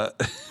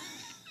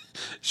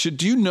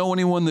 Do you know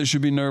anyone that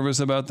should be nervous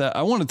about that?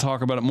 I want to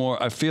talk about it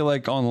more. I feel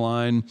like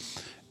online,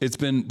 there's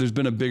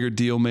been a bigger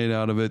deal made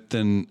out of it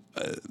than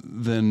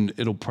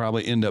it'll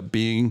probably end up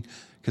being,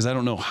 because I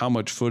don't know how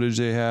much footage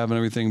they have and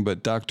everything.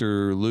 But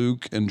Dr.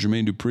 Luke and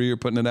Jermaine Dupri are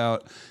putting it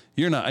out.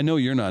 I know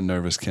you're not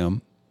nervous,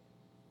 Kim.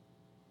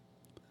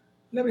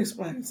 Let me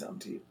explain something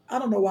to you. I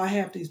don't know why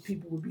half these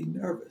people would be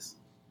nervous.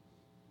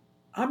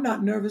 I'm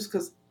not nervous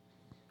because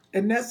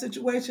in that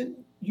situation,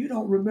 you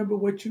don't remember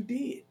what you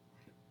did.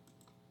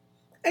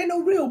 Ain't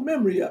no real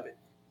memory of it.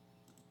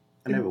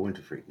 I never went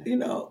to Freaknik. You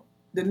know,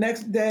 the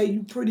next day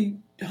you pretty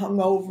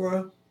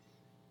hungover.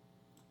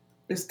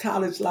 It's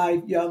college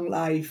life, young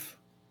life.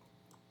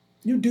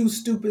 You do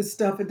stupid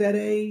stuff at that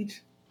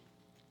age.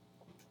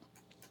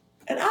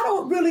 And I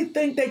don't really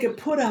think they could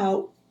put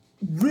out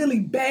really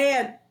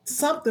bad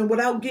something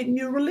without getting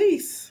you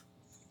released.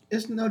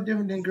 It's no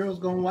different than Girls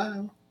Gone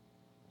Wild.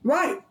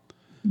 Right.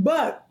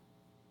 But,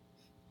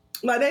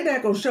 like, they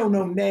not going to show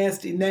no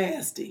nasty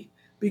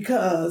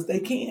because they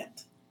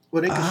can't.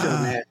 Well, they can show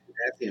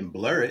nasty and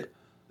blur it.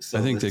 So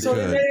I think they so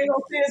could. So they ain't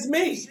going to say it's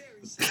me.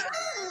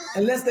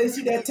 Unless they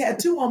see that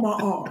tattoo on my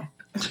arm.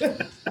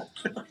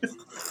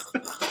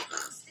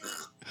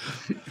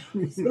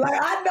 Like,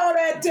 I know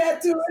that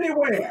tattoo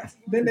anywhere.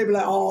 Then they be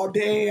like, oh,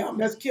 damn,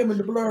 that's Kim in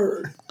the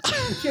blurred.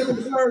 Kim in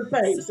the blurred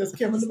face. That's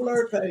Kim in the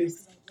blurred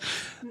face.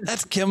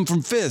 That's Kim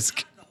from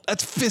Fisk.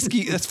 That's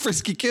Fisky. That's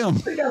Frisky Kim.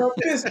 They got a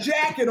Fisk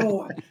jacket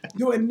on,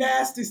 doing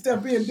nasty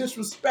stuff, being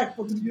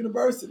disrespectful to the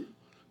university.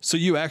 So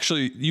you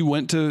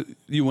went to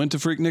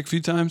Freaknik a few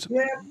times?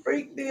 Yeah,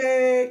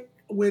 Freaknik.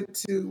 Went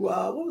to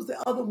what was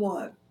the other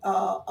one?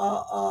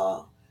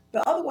 The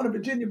other one in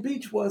Virginia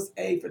Beach was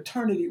a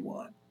fraternity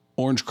one.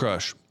 Orange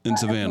Crush in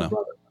Savannah.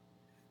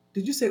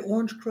 Did you say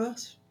Orange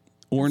Crush?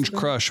 Orange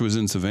Crush was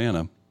in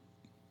Savannah.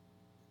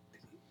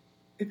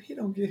 If he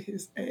don't get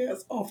his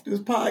ass off this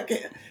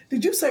podcast,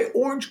 did you say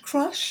Orange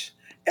Crush?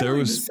 It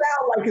doesn't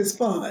sound like it's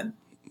fun.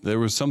 There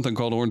was something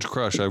called Orange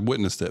Crush. I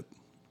witnessed it.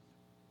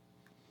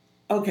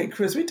 Okay,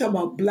 Chris, we talking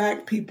about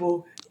black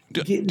people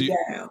getting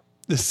down.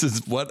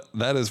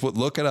 That is what,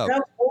 look it up. That's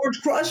what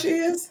Orange Crush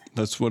is?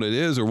 That's what it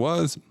is or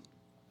was.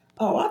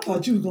 Oh, I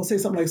thought you was going to say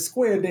something like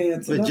Square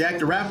Dance. With Jack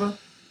the Rapper?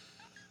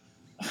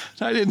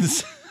 I didn't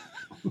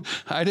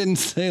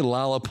say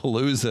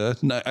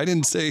Lollapalooza. No, I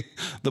didn't say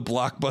the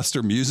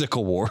Blockbuster Music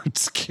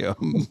Awards,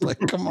 Kim. Like,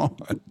 come on.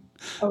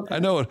 Okay. I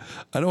know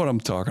what I'm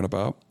talking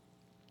about.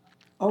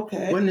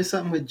 Okay. Wasn't it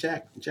something with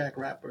Jack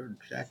Rapper?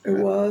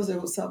 There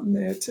was something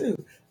there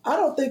too. I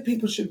don't think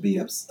people should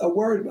be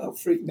worried about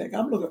Freaknik.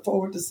 I'm looking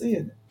forward to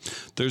seeing it.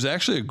 There's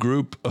actually a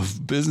group of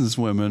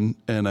businesswomen,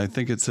 and I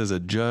think it says a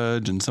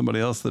judge and somebody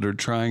else that are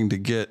trying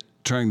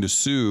to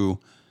sue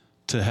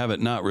to have it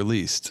not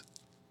released.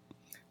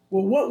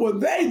 Well, what were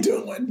they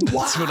doing?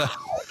 Wow. That's what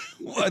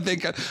I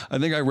think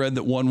I read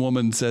that one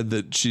woman said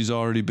that she's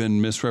already been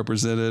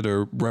misrepresented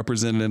or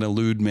represented in a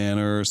lewd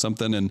manner or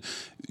something. And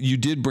you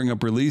did bring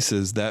up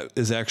releases. That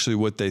is actually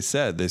what they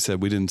said. They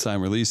said we didn't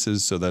sign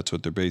releases, so that's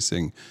what they're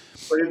basing.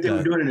 But if they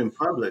were doing it in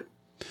public,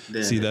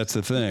 then see, that's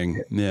the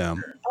thing. Yeah.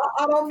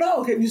 I don't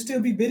know. Can you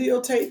still be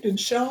videotaped and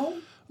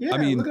shown? Yeah, I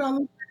mean, look at all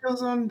the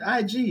videos on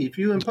IG. If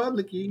you're in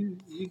public, you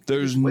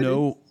there's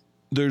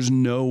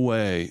no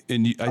way,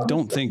 and I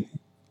don't think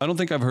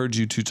I've heard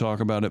you two talk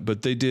about it,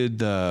 but they did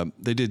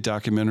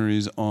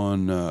documentaries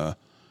on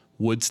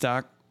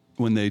Woodstock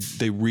when they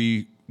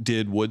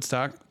redid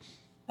Woodstock.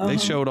 They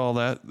showed all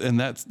that, and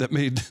that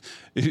made,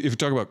 if you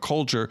talk about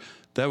culture,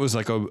 that was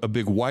like a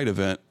big white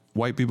event.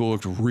 White people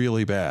looked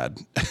really bad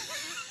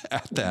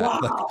at that. Wow.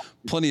 Like,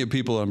 plenty of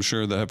people, I'm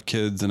sure, that have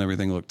kids and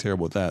everything look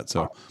terrible with that.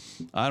 So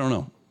I don't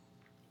know.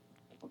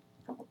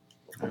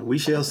 We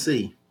shall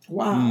see.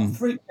 Wow.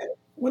 Freaknik.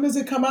 When does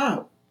it come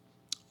out?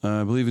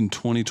 I believe in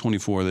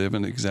 2024. They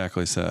haven't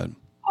exactly said.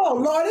 Oh,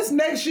 Lord, it's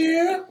next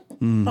year?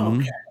 Mm-hmm.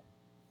 Okay.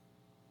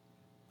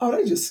 Oh,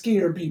 they just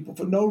scare people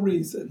for no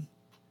reason.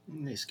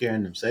 They're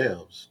scaring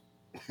themselves.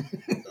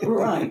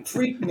 Right,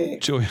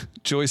 Freaknik.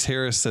 Joyce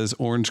Harris says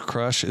Orange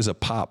Crush is a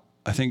pop.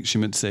 I think she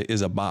meant to say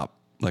is a bop,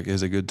 like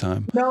is a good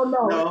time.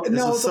 No, it's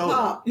a soda.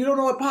 pop. You don't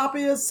know what pop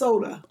is?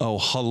 Soda. Oh,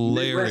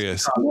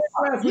 hilarious.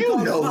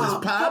 You know this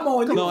pop. Come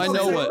on. No, I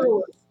know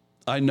what.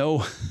 I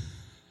know.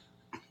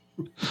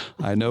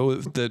 I know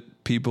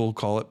that people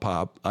call it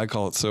pop. I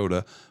call it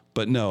soda.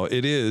 But no,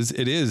 it is.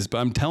 But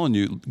I'm telling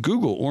you,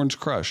 Google Orange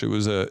Crush. It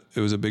was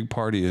a big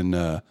party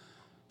in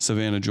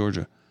Savannah,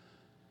 Georgia.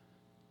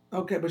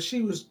 Okay, but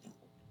she was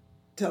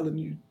telling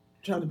you,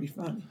 trying to be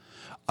funny.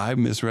 I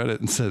misread it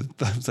and said,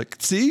 I was like,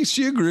 see,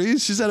 she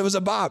agrees. She said it was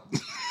a bop.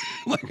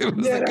 Like it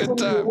was a good time.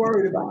 What we were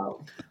worried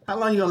about. How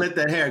long you gonna let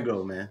that hair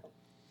go, man?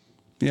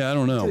 Yeah, I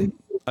don't know.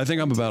 I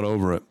think I'm about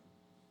over it.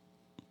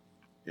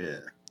 Yeah.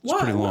 It's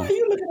pretty long. Why are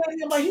you looking at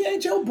him like he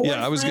ain't your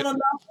boyfriend Yeah, I was or nothing?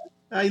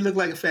 You look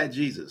like a fat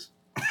Jesus.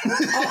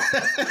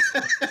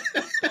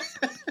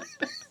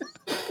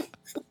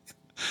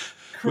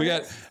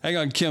 Hang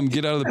on, Kim,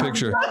 get out of the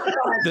picture.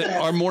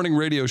 Our morning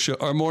radio show,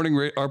 our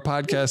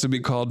podcast would be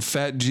called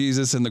Fat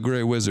Jesus and the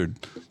Gray Wizard.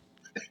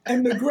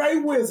 And the Gray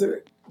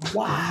Wizard.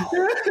 Wow.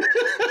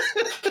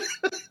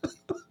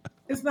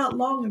 It's not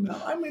long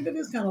enough. I mean, it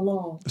is kind of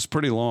long. It's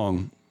pretty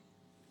long.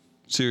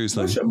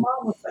 Seriously. What's your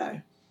mama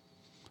say?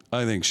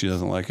 I think she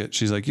doesn't like it.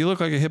 She's like, you look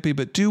like a hippie,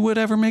 but do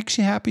whatever makes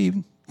you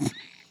happy.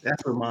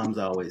 That's what moms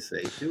always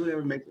say. Do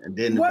whatever makes you. And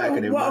then in the back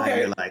of their mind,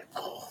 they're like,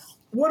 oh.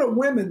 What do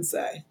women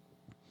say?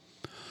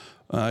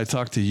 I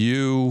talked to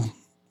you,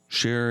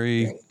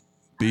 Sherry,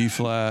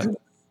 B-flat.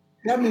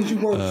 That means you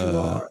work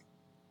too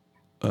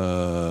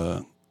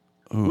hard.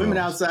 Women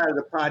outside of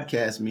the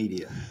podcast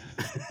media.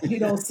 You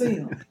don't see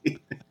them.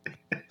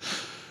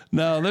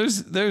 No,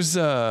 there's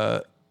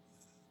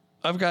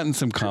I've gotten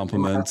some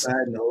compliments.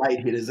 Outside and the light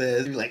hit his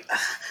ass. He's like,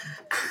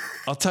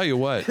 I'll tell you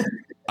what,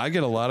 I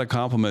get a lot of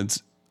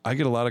compliments.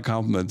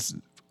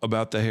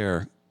 About the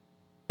hair,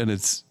 and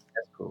that's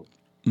cool.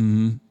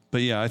 Mm-hmm.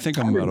 But yeah, I think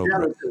I'm about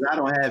over it. I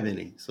don't have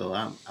any, so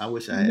I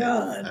wish I had.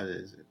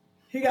 None.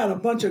 He got a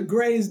bunch of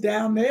grays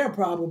down there,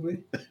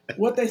 probably.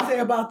 What they say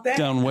about that?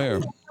 Down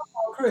where?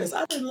 Chris,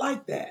 I didn't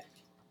like that.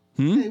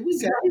 Hey, we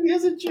got him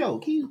as a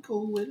joke. He's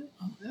cool with it.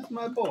 That's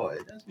my boy.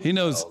 He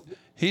knows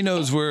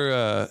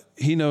where.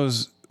 He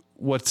knows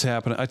what's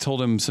happening. I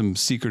told him some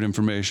secret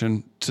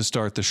information to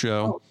start the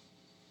show.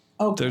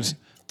 Oh. Okay.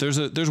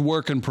 There's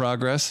work in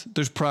progress.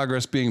 There's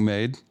progress being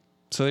made.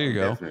 So there you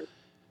go. Definitely.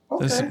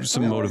 Okay. There's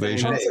some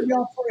motivation. So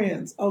y'all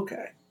friends.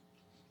 Okay.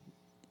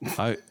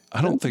 I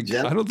don't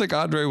think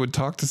Andre would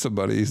talk to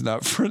somebody. He's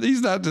not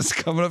just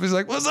coming up. He's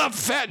like, "What's up,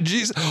 fat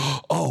Jesus?"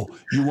 Oh,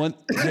 do you want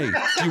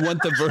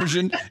the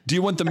version? Do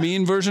you want the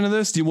mean version of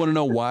this? Do you want to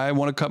know why I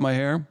want to cut my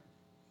hair?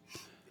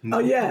 Oh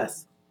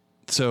yes.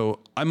 So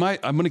I'm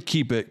going to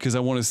keep it because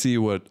I want to see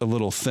what a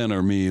little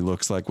thinner me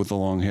looks like with the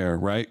long hair,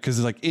 right? Because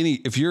it's like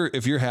if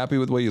you're happy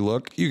with the way you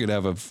look, you could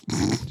have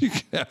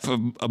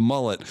a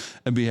mullet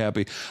and be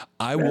happy.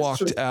 I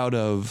walked out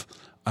of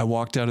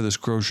this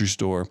grocery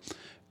store,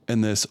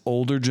 and this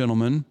older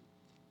gentleman,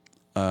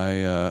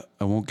 I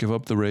won't give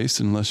up the race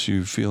unless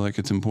you feel like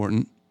it's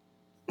important.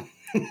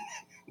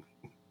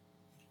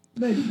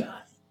 Maybe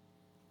not.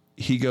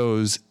 He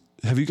goes,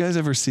 "Have you guys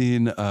ever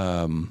seen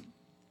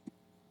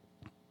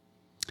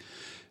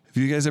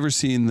Have you guys ever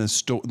seen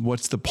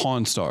what's the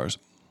Pawn Stars?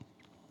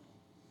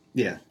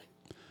 Yeah.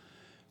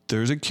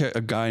 There's a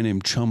guy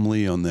named Chum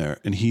Lee on there,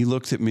 and he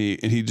looks at me,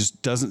 and he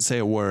just doesn't say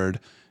a word.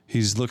 He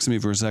just looks at me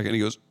for a second, and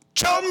he goes,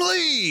 Chum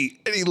Lee!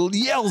 And he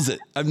yells it.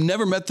 I've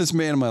never met this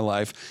man in my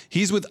life.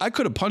 I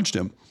could have punched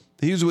him.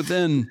 He was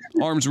within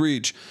arm's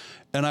reach,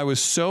 and I was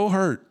so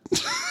hurt.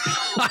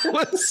 I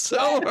was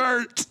so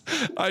hurt.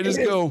 I just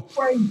go,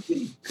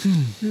 crazy.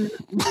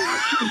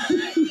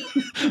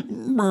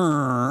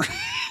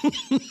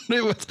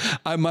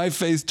 My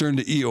face turned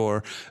to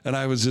Eeyore, and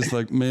I was just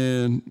like,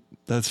 man,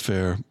 that's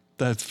fair.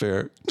 That's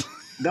fair.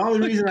 The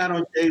only reason I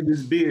don't shave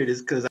this beard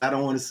is because I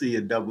don't want to see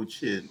a double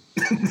chin.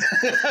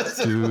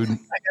 So dude, I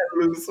gotta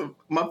lose some.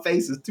 My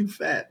face is too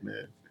fat,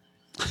 man.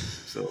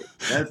 So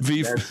that's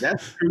the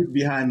truth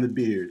behind the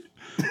beard.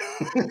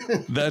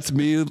 That's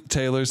me.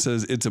 Taylor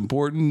says it's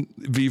important.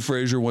 V.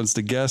 Frazier wants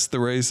to guess the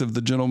race of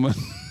the gentleman.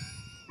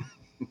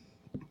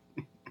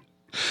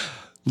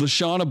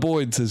 Lashana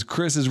Boyd says,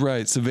 Chris is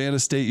right. Savannah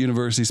State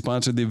University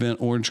sponsored the event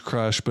Orange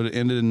Crush, but it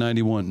ended in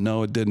 91.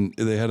 No, it didn't.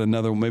 They had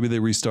another, maybe they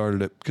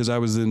restarted it because I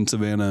was in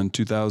Savannah in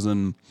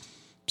 2000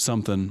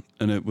 something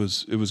and it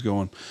was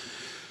going.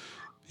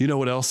 You know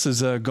what else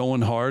is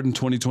going hard in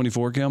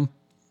 2024, Kim?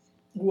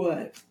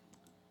 What?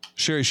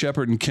 Sherry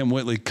Shepherd and Kim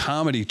Whitley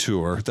comedy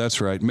tour. That's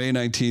right. May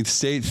 19th,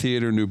 State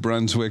Theater, New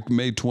Brunswick.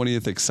 May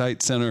 20th,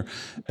 Excite Center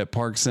at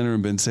Park Center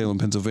in Bensalem,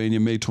 Pennsylvania.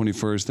 May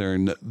 21st, they're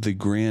in the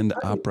Grand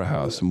Opera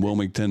House in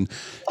Wilmington.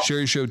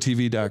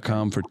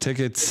 SherryShowTV.com for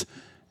tickets.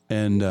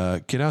 And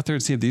get out there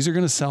and see if these are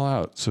going to sell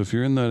out. So if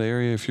you're in that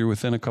area, if you're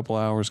within a couple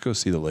hours, go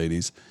see the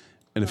ladies.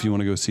 And if you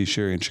want to go see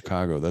Sherry in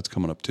Chicago, that's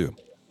coming up too.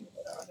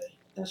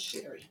 That's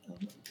Sherry.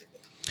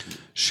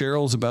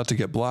 Cheryl's about to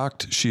get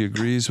blocked. She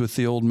agrees with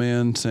the old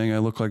man, saying I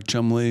look like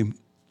Chum Lee.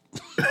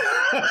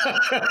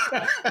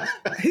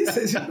 He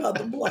says you're about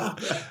to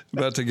block her.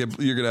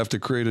 You're going to have to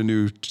create a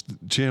new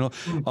channel.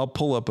 I'll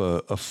pull up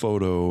a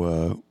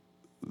photo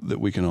that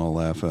we can all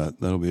laugh at.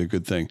 That'll be a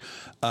good thing.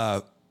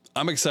 I'm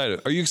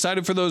excited. Are you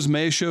excited for those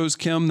May shows,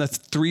 Kim? That's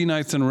 3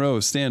 nights in a row.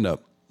 Stand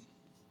up.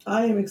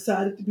 I am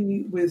excited to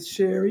be with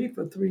Sherry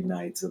for 3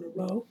 nights in a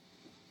row.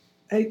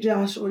 Hey,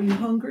 Josh, are you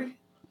hungry?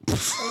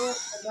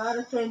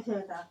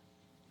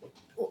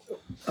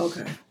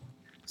 Okay.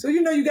 So,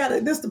 you got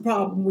to, this is the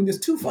problem. When there's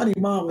 2 funny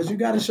mamas, you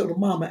got to show the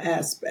mama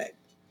aspect.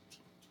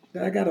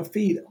 That I got to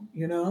feed them,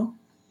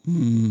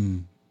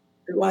 Mm.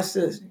 Watch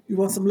this. You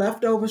want some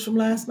leftovers from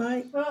last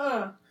night?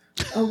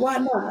 Why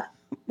not?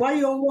 Why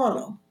you don't want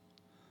them?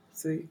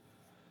 See?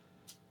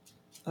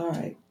 All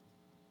right.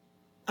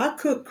 I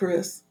cook,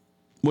 Chris.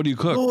 What do you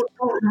cook?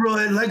 Lord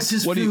Roy likes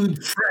his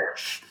food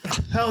fresh.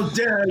 How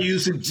dare you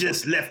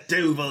suggest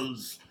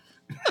leftovers?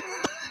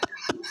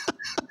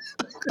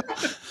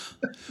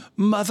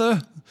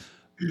 Mother,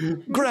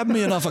 grab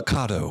me an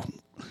avocado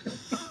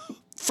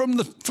from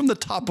the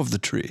top of the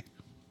tree.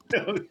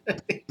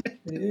 Okay.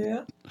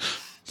 Yeah.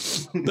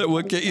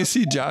 You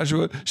see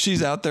Joshua?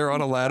 She's out there on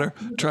a ladder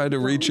trying to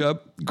reach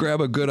up, grab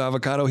a good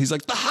avocado. He's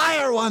like, the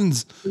higher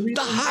ones, the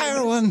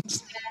higher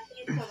ones.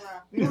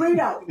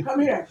 Dorito,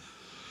 come here.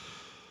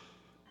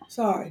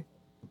 Sorry.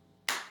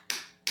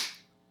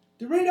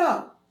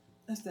 Dorito.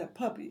 That's that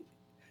puppy.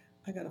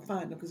 I got to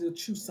find him because he'll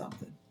chew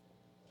something.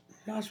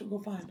 Joshua, go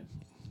find him.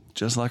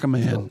 Just like a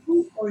man.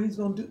 Or he's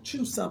going to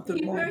chew something.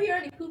 He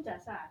already pooped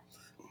outside.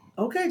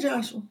 Okay,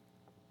 Joshua.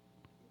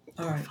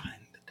 All right. Find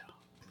the dog,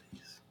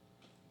 please.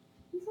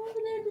 He's over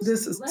there just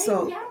this is laying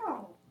so.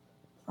 down.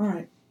 All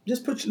right.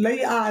 Just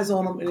lay your eyes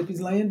on him, and if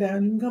he's laying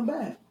down, you can come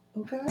back.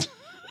 Okay?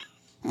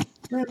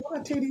 Man, when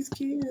I tell you these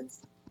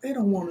kids, they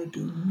don't want to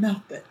do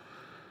nothing.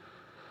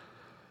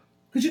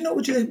 Because you know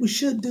what we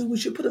should do? We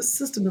should put a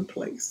system in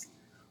place.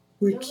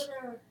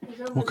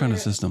 What kind of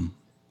system?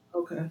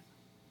 Okay.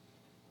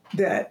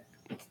 That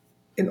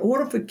in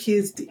order for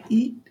kids to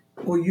eat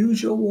or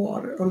use your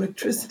water or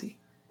electricity,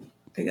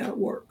 they got to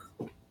work.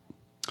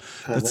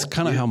 That's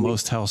kind of how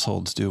most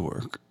households do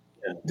work.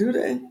 Yeah. Do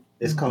they?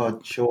 It's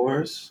called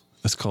chores.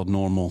 That's called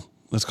normal.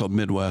 That's called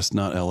Midwest,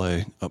 not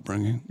LA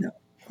upbringing. No.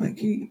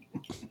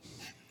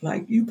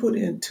 Like you put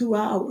in 2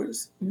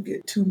 hours, you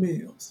get 2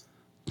 meals.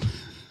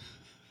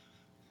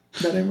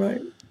 That ain't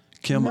right?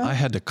 Kim, I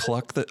had to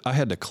cluck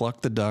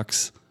the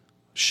ducks,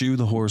 shoe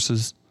the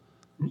horses,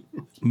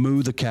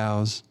 moo the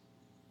cows,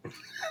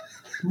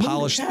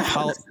 polish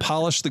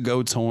the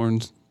goat's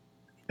horns.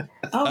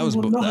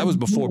 That was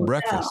before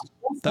breakfast.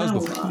 That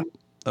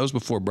was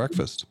before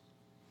breakfast.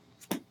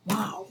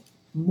 Wow.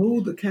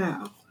 Moo the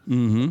cow.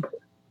 Mm-hmm.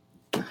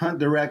 Hunt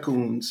the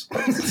raccoons.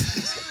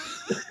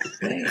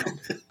 Damn.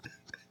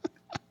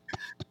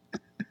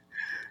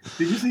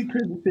 Did you see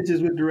Chris's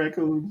pictures with the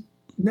raccoons?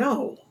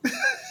 No.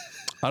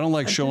 I don't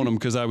like showing them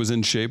because I was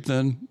in shape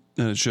then,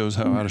 and it shows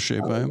how out of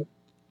shape I am.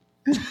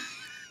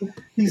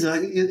 He's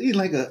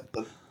like a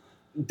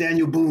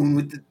Daniel Boone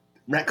with the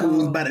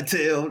raccoons by the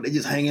tail. They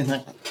just hanging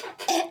like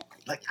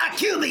I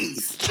kill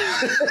these.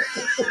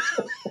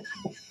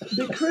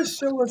 Did Chris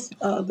show us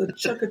the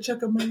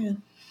Chukka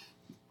man?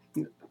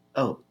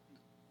 Oh,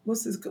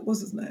 what's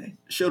his name?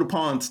 Show the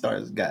Pawn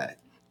Stars guy.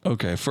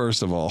 Okay,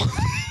 first of all,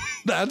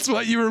 that's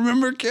what you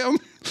remember, Kim?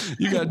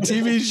 You got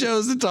TV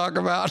shows to talk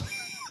about.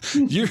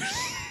 You're...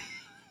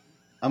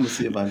 I'm gonna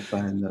see if I can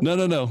find that.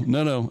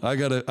 No. I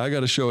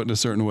gotta show it in a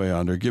certain way,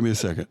 Andre. Give me a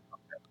second.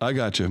 I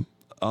got you.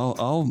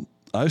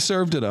 I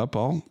served it up.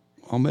 I'll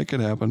make it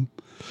happen.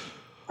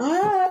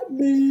 I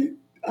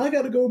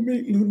gotta go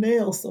meet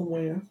Lunel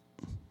somewhere.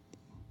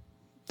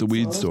 The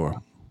weed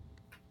store.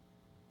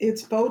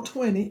 It's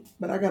 4:20,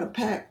 but I gotta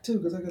pack too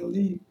because I gotta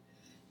leave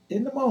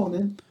in the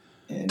morning.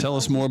 And tell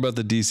us more about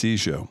the DC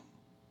show.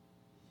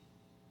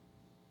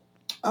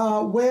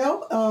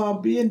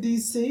 Be in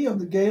DC on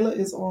the gala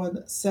is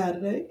on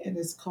Saturday, and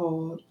it's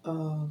called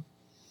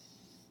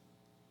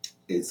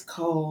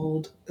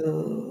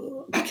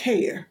CARE,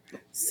 CARE.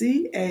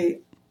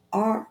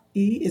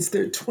 It's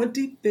their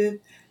 25th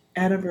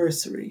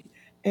anniversary,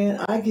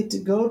 and I get to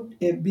go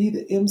and be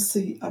the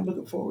MC. I'm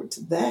looking forward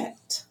to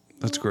that.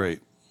 That's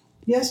great.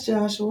 Yes,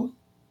 Joshua.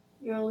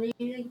 You're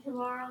leaving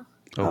tomorrow?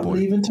 I'm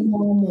leaving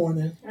tomorrow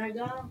morning. Can I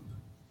go?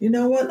 You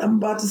know what? I'm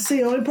about to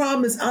see. Only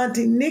problem is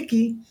Auntie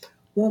Nikki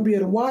won't be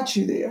able to watch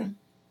you there.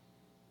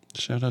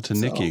 Shout out to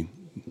Nikki.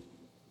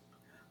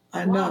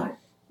 I know,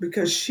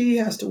 because she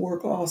has to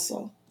work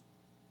also.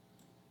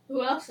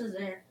 Who else is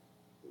there?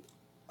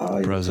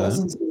 Your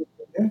cousins are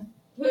there.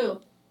 Who?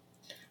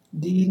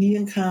 Dee Dee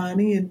and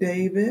Connie and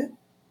David.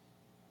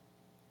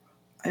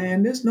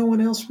 And there's no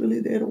one else really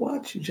there to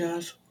watch you,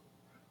 Josh.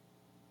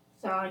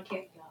 So I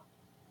can't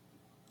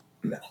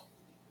go. No.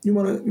 You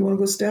wanna go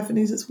to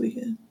Stephanie's this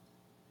weekend?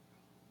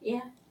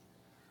 Yeah.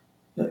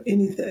 No,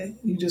 anything.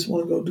 You just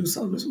want to go do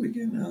something this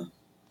weekend, huh?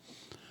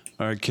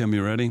 All right, Kim,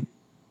 you ready?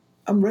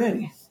 I'm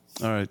ready.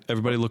 All right,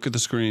 everybody look at the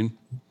screen.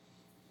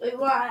 Wait,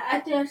 well, I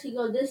have to actually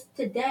go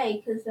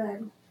today because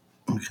then...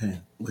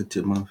 Okay, wait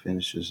till Mom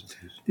finishes.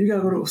 You got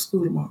to go to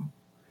school tomorrow.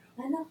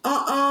 I know.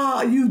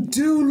 You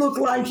do look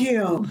like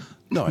him.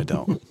 No, I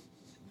don't.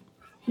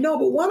 No,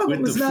 but one of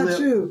them is not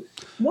flip. you.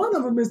 One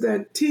of them is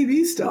that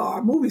TV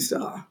star, movie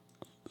star.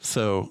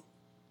 So,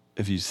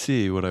 if you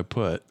see what I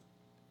put,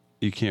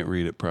 you can't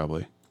read it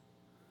probably.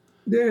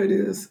 There it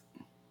is.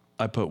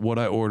 I put what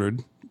I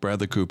ordered,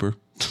 Bradley Cooper.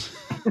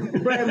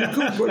 Bradley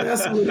Cooper,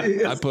 that's what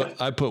it is.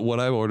 I put what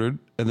I ordered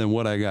and then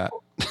what I got.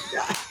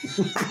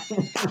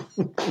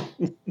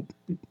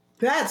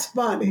 That's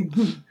funny.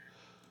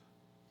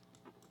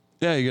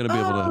 Yeah, you got to be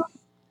able to.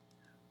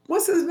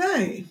 What's his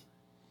name?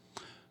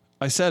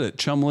 I said it,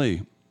 Chum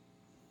Lee.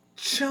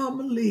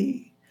 Chum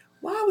Lee.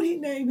 Why would he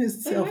name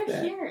himself Where's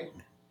that? Sherry?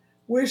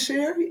 Where's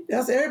Sherry?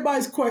 That's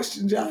everybody's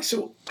question,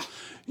 Joshua.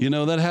 You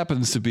know, that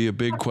happens to be a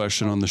big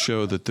question on the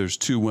show, that there's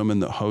two women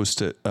that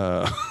host it.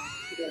 Joshua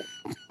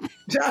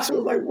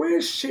was like,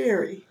 where's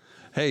Sherry?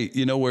 Hey,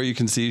 you know where you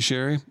can see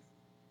Sherry?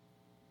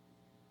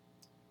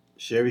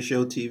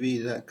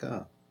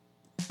 SherryShowTV.com.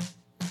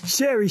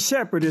 Sherry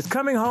Shepherd is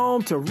coming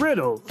home to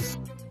Riddles.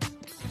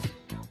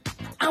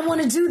 I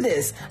want to do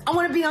this. I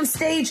want to be on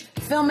stage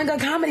filming a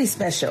comedy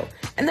special.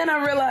 And then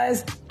I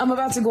realized I'm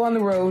about to go on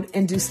the road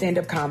and do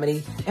stand-up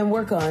comedy and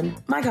work on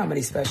my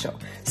comedy special.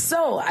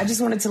 So I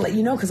just wanted to let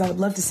you know, because I would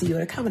love to see you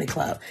at a comedy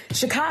club.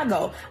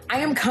 Chicago,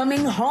 I am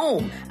coming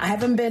home. I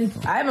haven't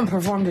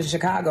performed in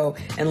Chicago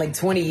in like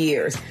 20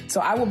 years.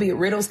 So I will be at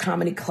Riddles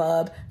Comedy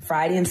Club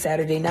Friday and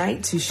Saturday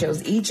night, 2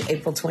 shows each,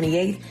 April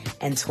 28th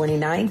and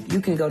 29th.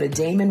 You can go to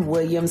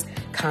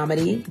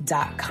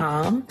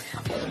DamonWilliamsComedy.com.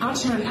 I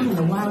don't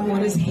know why I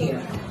want his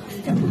hair.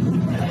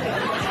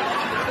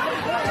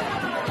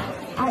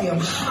 I am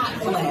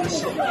hot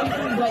flash.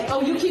 Like,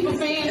 oh, you keep a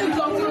fan, you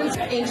go through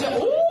and just,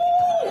 ooh!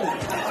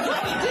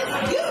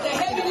 This is the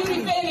heavy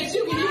duty fan that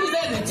you can use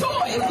as a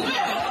toy as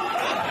well.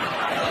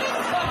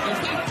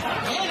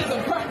 And it's a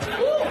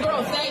ooh,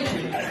 girl, thank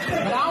you.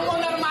 But I don't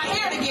want none of my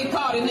hair to get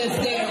caught in this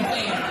damn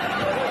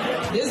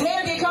fan. This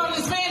hair get caught in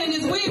this fan and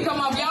this wig come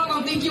off, y'all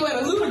gonna think you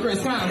at a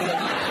Ludacris concert.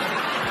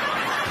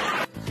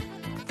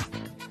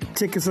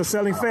 Tickets are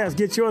selling fast.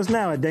 Get yours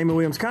now at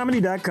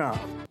DamonWilliamsComedy.com.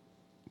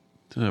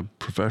 A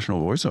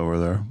professional voiceover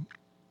there.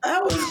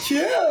 That was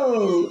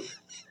cute.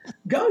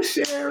 Go,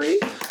 Sherry.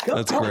 Go.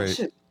 That's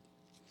great.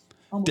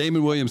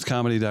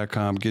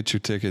 DamonWilliamsComedy.com. Get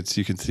your tickets.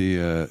 You can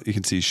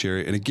see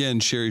Sherry. And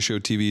again,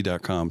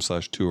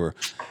 SherryShowTV.com/tour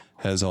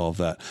has all of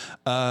that.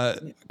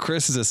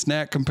 Chris is a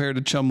snack compared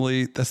to Chum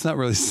Lee. That's not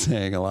really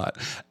saying a lot.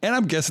 And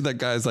I'm guessing that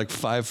guy's like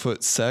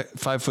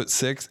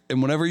 5'6".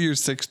 And whenever you're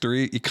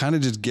 6'3", you kind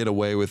of just get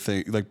away with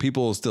things. Like,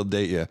 people will still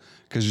date you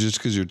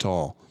because you're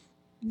tall.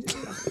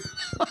 Yeah.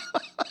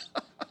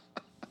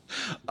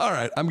 All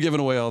right, I'm giving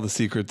away all the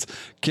secrets.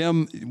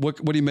 Kim, what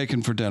are you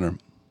making for dinner?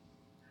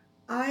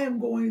 I am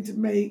going to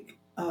make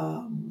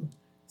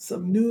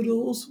some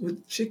noodles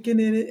with chicken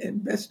in it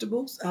and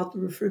vegetables out the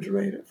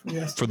refrigerator from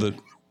yesterday.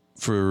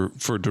 For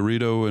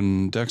Dorito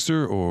and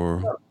Dexter,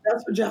 or? No,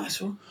 that's for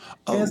Joshua.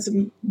 And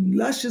some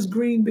luscious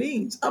green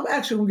beans. I'm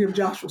actually going to give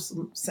Joshua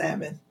some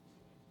salmon.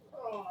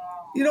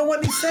 You don't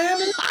want any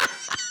salmon?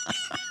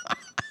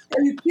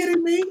 Are you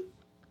kidding me?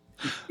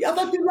 I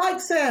thought you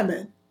liked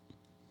salmon.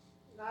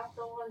 Not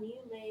the one you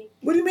made.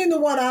 What do you mean the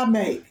one I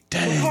made?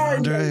 Dang,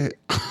 Andre.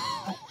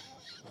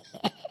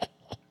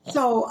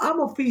 So I'm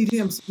gonna feed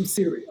him some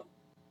cereal.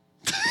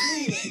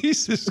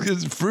 He's just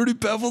because Fruity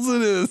Pebbles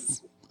it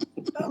is.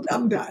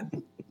 I'm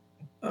done.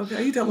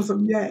 Okay, he talking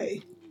some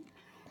yay.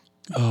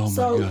 Oh my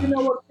So God. you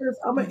know what, Chris?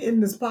 I'm gonna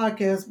end this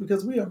podcast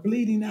because we are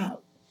bleeding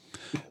out.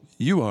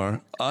 You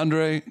are.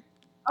 Andre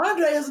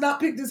has not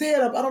picked his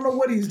head up. I don't know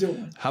what he's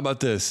doing. How about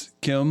this?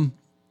 Kim,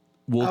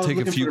 we'll take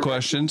a few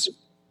questions.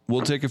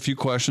 We'll take a few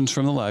questions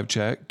from the live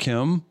chat.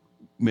 Kim,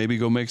 maybe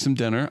go make some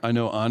dinner. I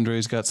know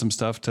Andre's got some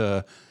stuff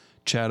to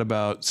chat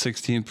about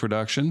 16th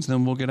Productions,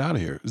 then we'll get out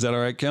of here. Is that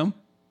all right, Kim?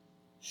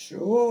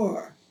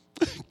 Sure.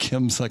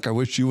 Kim's like, I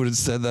wish you would have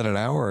said that an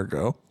hour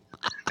ago.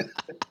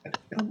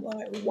 I'm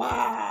like,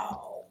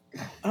 wow.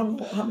 I don't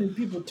know how many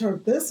people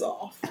turned this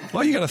off.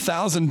 Well, you got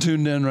 1,000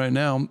 tuned in right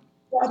now.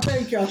 Well, I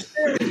thank y'all.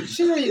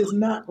 Sherry is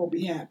not going to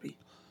be happy.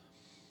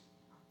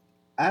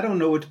 I don't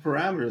know what the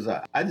parameters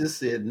are. I just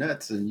said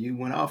nuts and you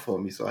went off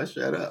on me, so I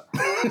shut up.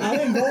 I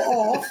didn't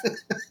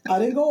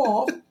go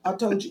off. I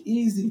told you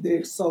easy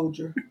there,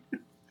 soldier.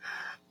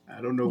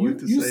 I don't know what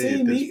to say. You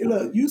see me,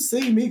 look, you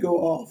see me go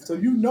off, so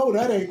you know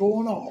that ain't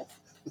going off.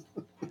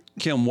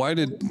 Kim, why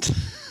did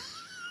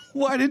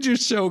your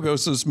show go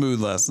so smooth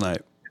last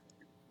night?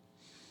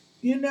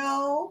 You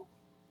know,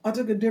 I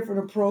took a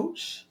different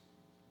approach.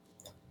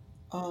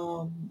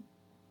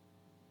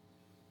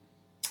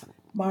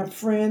 My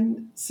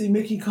friend, see,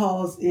 Mickey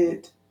calls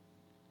it,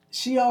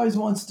 she always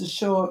wants to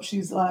show up.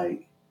 She's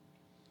like,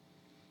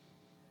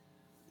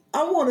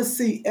 I want to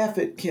see F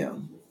it,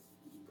 Kim.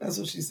 That's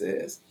what she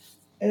says.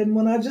 And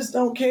when I just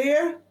don't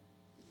care,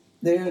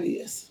 there it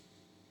is.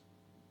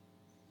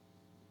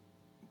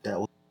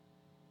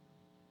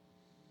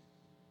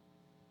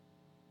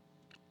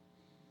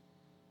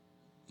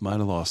 Might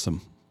have lost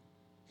him.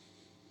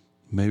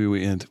 Maybe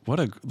we end.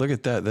 Look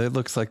at that. That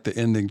looks like the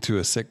ending to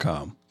a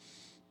sitcom.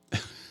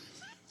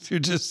 You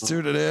just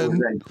tuned it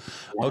in.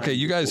 Okay,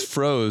 you guys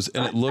froze,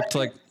 and it looked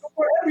like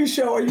For every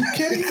show, are you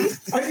kidding me?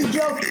 Are you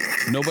joking?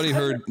 nobody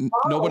heard.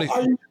 Nobody.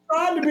 Are you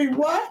trying to be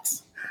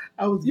what?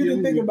 You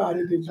didn't think about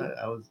it, did you?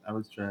 I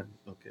was trying.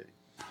 Okay.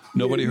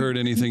 Nobody heard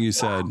anything you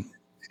said.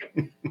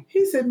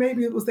 He said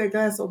maybe it was that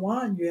glass of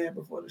wine you had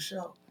before the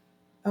show.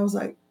 I was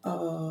like,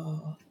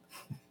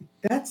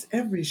 that's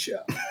every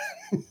show.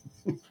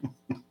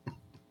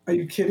 Are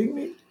you kidding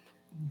me?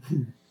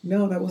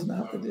 No, that was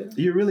not the deal.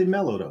 You're really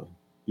mellow though.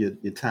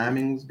 Your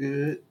timing's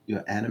good.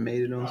 You're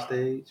animated on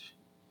stage.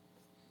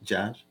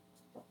 Josh,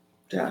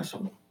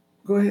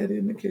 go ahead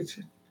in the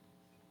kitchen.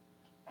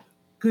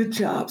 Good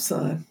job,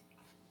 son.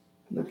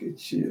 Look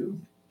at you.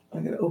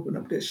 I'm gonna open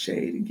up that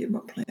shade and give my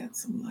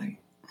plants some light.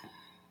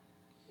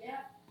 Yeah.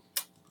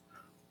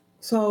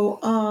 So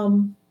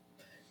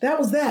that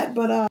was that.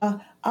 But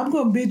I'm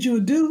gonna bid you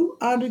adieu.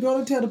 I'm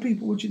gonna tell the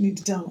people what you need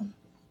to tell them.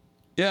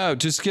 Yeah,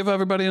 just give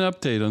everybody an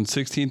update on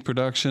 16th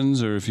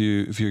Productions, or if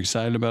you're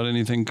excited about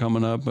anything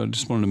coming up. I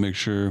just wanted to make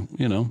sure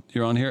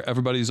you're on here.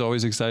 Everybody's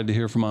always excited to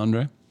hear from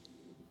Andre.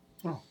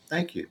 Oh,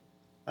 thank you.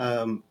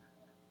 I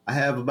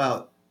have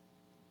about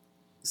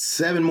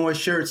 7 more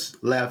shirts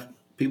left.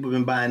 People have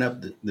been buying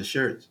up the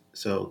shirts,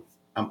 so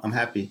I'm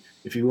happy.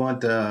 If you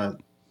want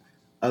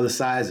other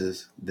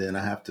sizes, then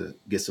I have to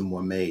get some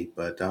more made.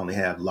 But I only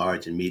have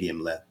large and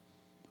medium left.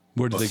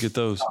 Where did they get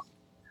those?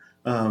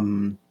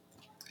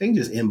 They can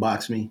just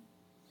inbox me.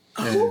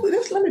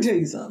 Let me tell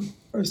you something.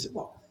 First of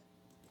all,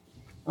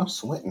 I'm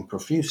sweating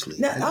profusely.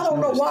 Now, I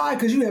don't know why,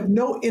 because you have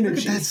no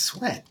energy. Look at that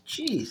sweat.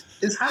 Jeez.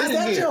 It's hot in here.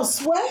 Is that your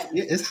sweat?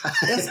 Yeah, it's hot.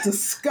 That's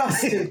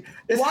disgusting.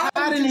 Why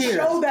would you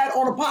show that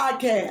on a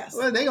podcast?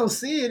 Well, they don't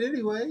see it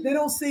anyway. They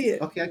don't see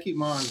it. Okay, I keep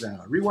my arms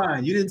down.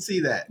 Rewind. You didn't see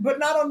that. But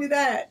not only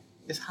that.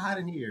 It's hot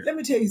in here. Let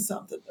me tell you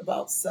something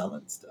about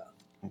selling stuff.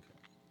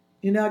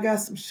 Okay. I got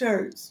some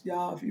shirts,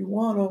 y'all. If you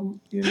want them,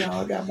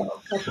 I got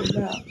about a couple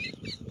now.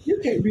 You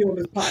can't be on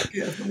this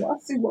podcast. I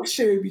see why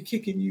Sherry be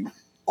kicking you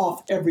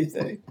off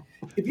everything.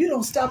 If you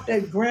don't stop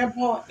that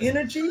grandpa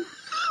energy,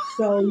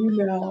 so,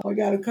 I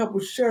got a couple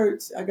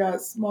shirts. I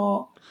got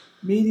small,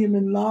 medium,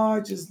 and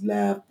large is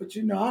left, but,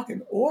 I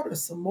can order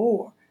some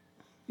more.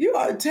 You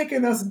are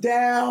taking us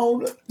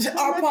down,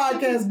 our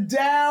podcast,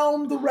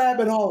 down the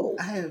rabbit hole.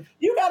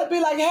 You got to be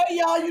like, hey,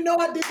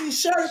 y'all, I did these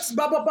shirts,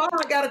 blah, blah, blah.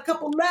 I got a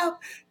couple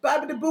left.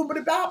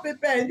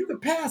 Bang. You can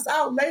pass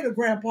out later,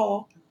 Grandpa.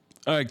 All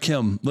right,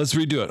 Kim, let's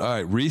redo it. All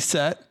right,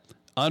 reset.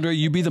 Andre,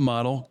 you be the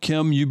model.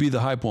 Kim, you be the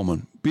hype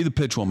woman. Be the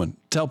pitch woman.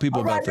 Tell people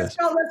about this.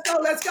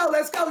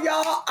 Let's go,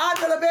 y'all.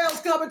 Andre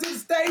LaBelle's coming to the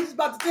stage. He's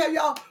about to tell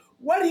y'all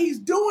what he's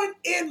doing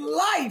in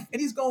life.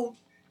 And he's going to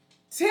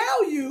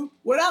tell you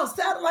without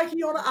sounding like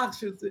he on an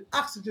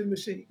oxygen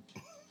machine.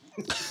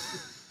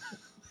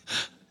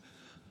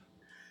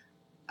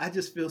 I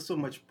just feel so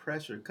much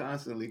pressure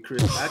constantly,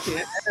 Chris. I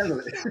can't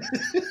handle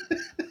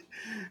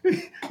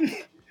it.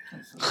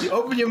 You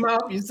open your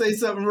mouth, you say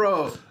something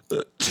wrong.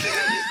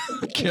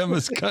 Kim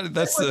is cutting.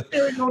 That's what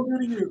Sherry gonna do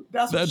to you.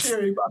 That's what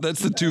Sherry about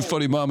That's the Two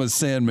Funny Mamas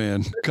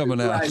Sandman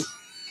coming out.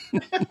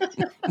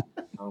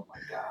 Oh my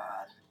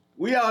God.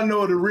 We all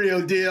know the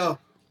real deal.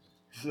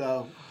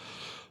 So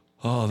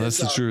that's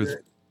the truth.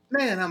 Good.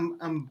 Man,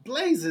 I'm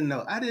blazing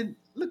though.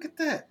 Look at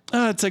that.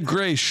 It's a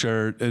gray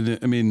shirt. And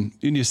I mean,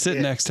 when you sit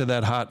next to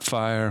that hot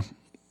fire,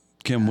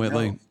 Kim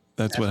Whitley,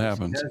 that's what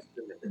happens.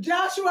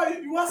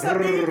 Joshua, what's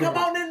up, E? Come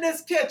on in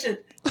this kitchen,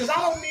 because I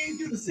don't need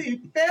you to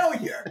see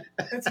failure.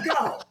 Let's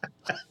go.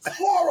 It's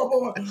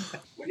horrible.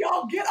 When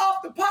y'all get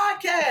off the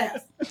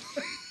podcast.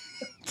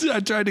 I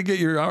tried to get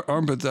your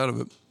armpits out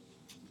of it.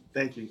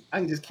 Thank you. I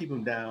can just keep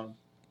them down.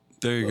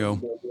 There you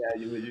go.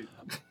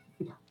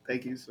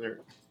 Thank you, sir.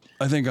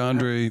 I think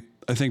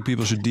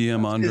people should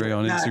DM Andre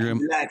on Instagram.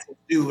 Relax and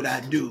do what I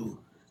do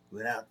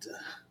without the...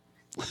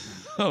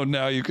 Oh,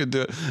 now you could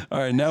do it. All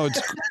right, now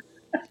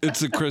it's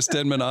the Chris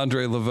Denman,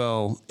 Andre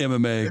Lavelle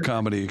MMA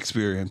comedy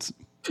experience.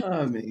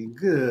 I mean,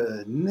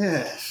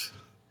 goodness.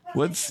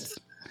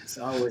 It's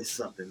always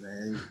something,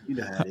 man. You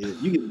know how it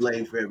is. You get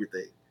blamed for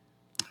everything.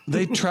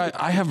 They try.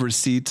 I have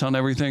receipts on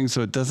everything,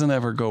 so it doesn't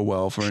ever go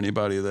well for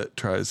anybody that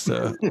tries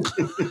to.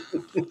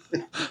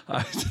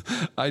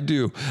 I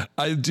do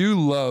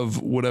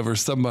love whatever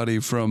somebody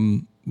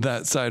from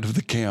that side of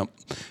the camp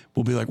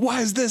will be like,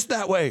 "Why is this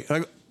that way?" And I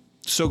go,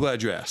 so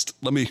glad you asked.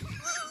 Let me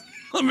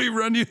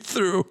run you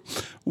through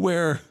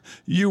where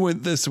you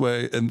went this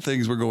way and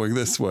things were going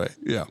this way.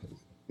 Yeah.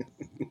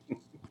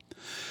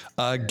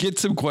 Get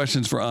some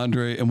questions for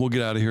Andre, and we'll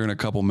get out of here in a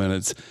couple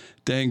minutes.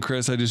 Dang,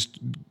 Chris, I just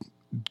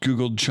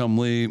Googled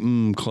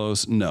Chumlee.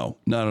 Close. No,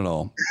 not at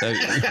all.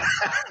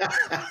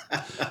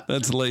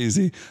 That's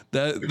lazy.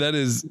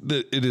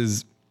 It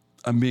is.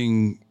 I'm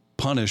being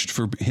punished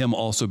for him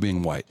also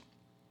being white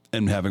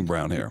and having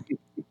brown hair.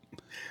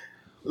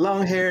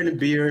 Long hair and a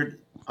beard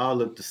all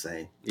look the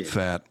same. Yeah.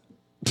 Fat.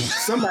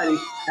 Somebody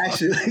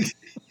actually,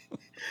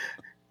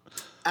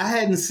 I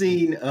hadn't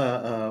seen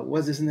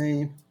what's his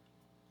name,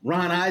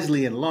 Ron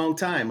Isley in a long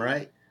time,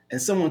 right?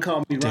 And someone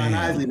called me Ron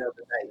Isley the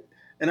other night.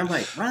 And I'm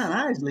like, Ron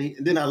Isley?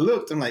 And then I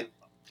looked, I'm like,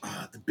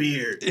 the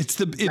beard.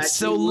 It's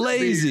so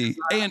lazy.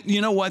 And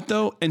you know what,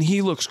 though? And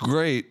he looks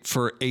great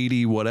for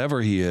 80,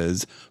 whatever he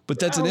is. But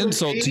that's an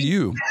insult 80? To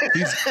you.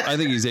 I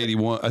think he's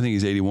 81. I think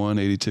he's 81,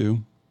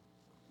 82.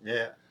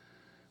 Yeah.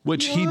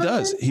 Which he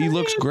does. He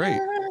looks great.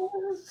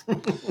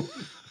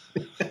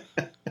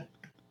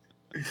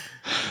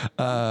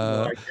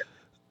 Are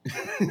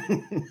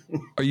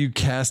you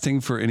casting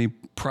for any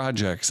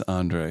projects,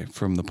 Andre,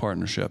 from the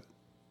partnership?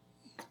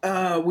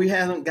 We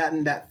haven't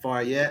gotten that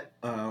far yet.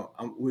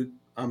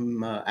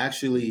 I'm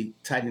actually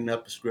tightening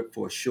up a script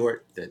for a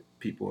short that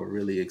people are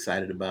really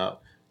excited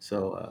about.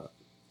 So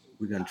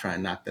we're going to try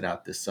and knock that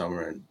out this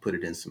summer and put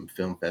it in some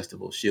film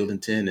festivals. Shielding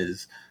 10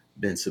 has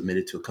been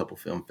submitted to a couple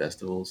film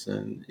festivals,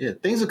 and yeah,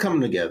 things are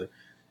coming together.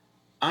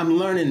 I'm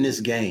learning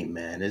this game,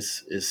 man.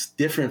 It's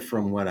different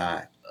from what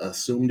I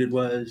assumed it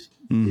was.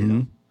 Mm-hmm. You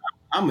know,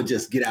 I'm gonna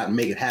just get out and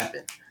make it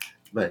happen.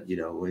 But you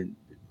know,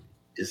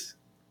 it's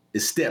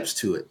steps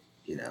to it.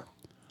 You know,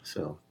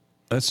 so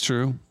that's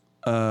true.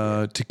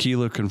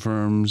 Tequila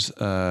confirms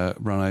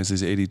Ron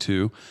Isley's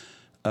 82.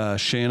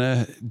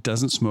 Shanna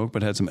doesn't smoke,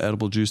 but had some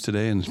edible juice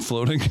today and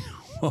floating.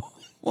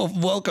 Well,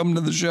 welcome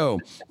to the show.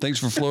 Thanks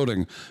for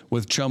floating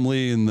with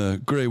Chumlee and the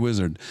Gray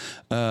Wizard.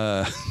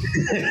 Man,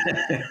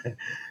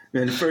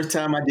 the first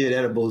time I did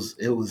edibles,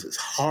 it was a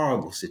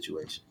horrible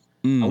situation.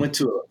 I went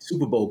to a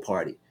Super Bowl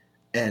party,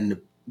 and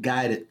the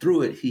guy that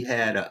threw it, he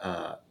had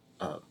a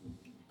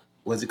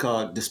what's it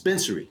called,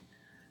 dispensary.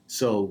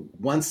 So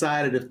one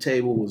side of the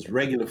table was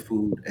regular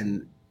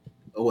food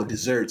or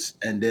desserts,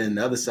 and then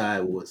the other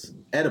side was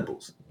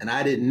edibles. And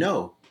I didn't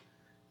know.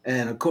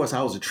 And of course,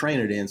 I was a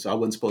trainer then, so I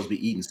wasn't supposed to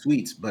be eating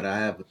sweets, but I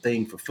have a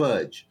thing for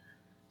fudge.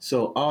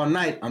 So all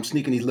night, I'm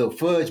sneaking these little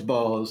fudge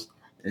balls,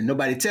 and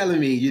nobody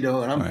telling me, you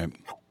know, and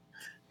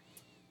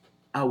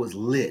I was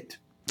lit.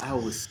 I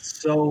was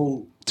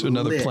so to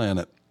another lit.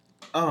 Planet.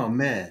 Oh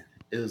man,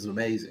 it was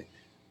amazing.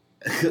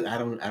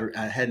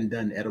 I hadn't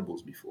done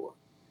edibles before.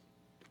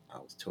 I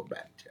was toe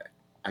back, Jack.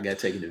 I got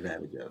taken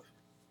advantage of.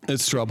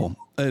 It's trouble.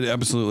 It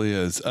absolutely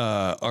is.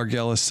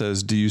 Argelis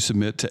says, "Do you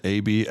submit to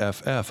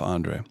ABFF,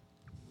 Andre?"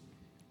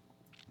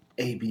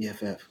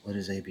 ABFF. What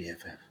is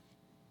ABFF?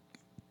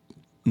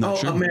 Not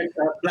sure. American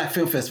Black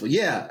Film Festival.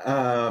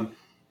 Yeah.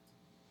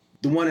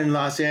 The one in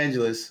Los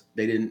Angeles,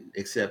 they didn't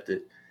accept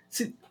it.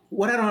 See,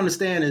 what I don't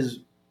understand is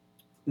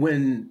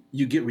when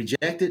you get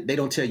rejected, they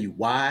don't tell you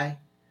why.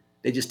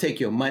 They just take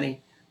your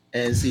money.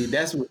 And see,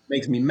 that's what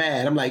makes me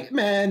mad. I'm like,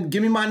 man,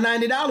 give me my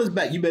 $90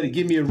 back. You better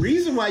give me a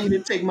reason why you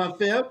didn't take my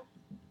film.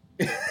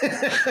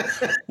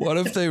 What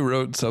if they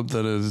wrote something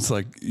and it's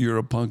like, you're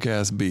a punk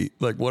ass beat?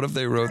 Like, what if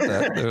they wrote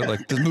that? They're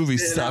like, the movie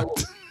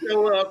sucked.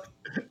 Show up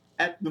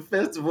at the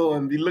festival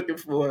and be looking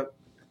for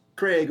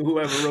Craig or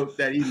whoever wrote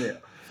that email.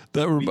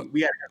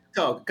 We had to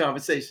talk,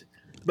 conversation.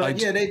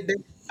 But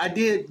I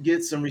did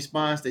get some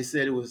response. They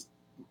said it was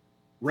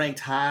ranked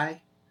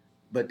high,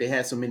 but they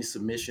had so many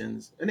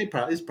submissions, and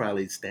it's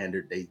probably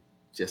standard. They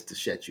just to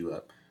shut you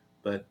up.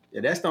 But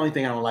yeah, that's the only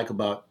thing I don't like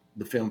about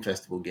the film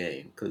festival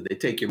game, because they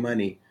take your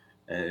money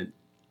and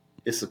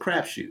it's a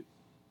crapshoot.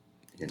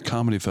 You know?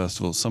 Comedy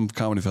festivals. Some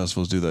comedy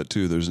festivals do that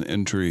too. There's an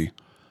entrance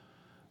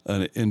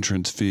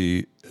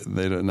fee.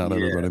 Not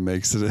everybody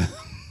makes it.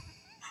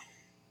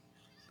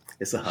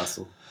 It's a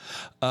hustle.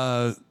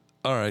 All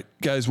right,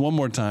 guys, one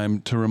more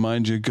time to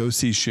remind you, go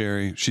see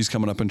Sherry. She's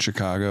coming up in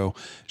Chicago.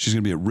 She's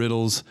going to be at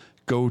Riddles.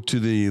 Go to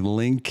the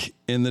link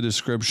in the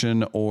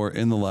description or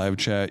in the live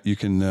chat. You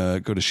can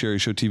go to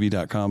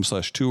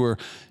sherryshowtv.com/tour.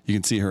 You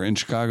can see her in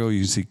Chicago. You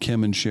can see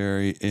Kim and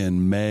Sherry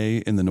in May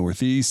in the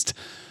Northeast.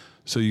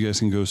 So you guys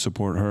can go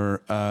support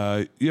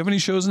her. You have any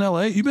shows in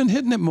LA? You've been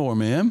hitting it more,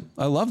 man.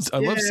 I love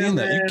seeing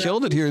that. You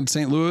killed it here in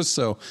St. Louis.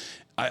 So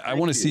I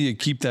want to see you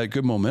keep that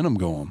good momentum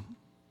going.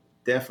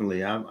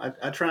 Definitely.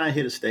 I try and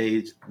hit a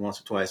stage once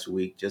or twice a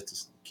week just to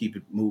keep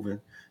it moving,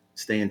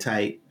 staying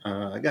tight.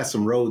 I got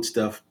some road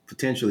stuff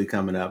potentially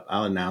coming up.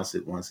 I'll announce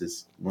it once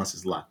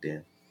it's locked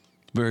in.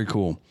 Very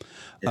cool.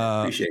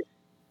 Yeah, appreciate it.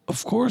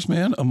 Of course,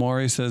 man.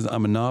 Amari says,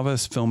 I'm a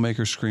novice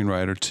filmmaker,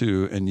 screenwriter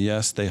too. And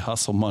yes, they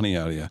hustle money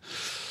out of you.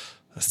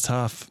 That's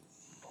tough.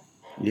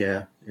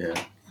 Yeah.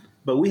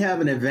 But we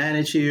have an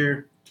advantage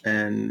here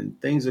and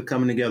things are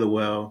coming together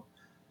well.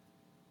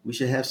 We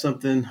should have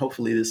something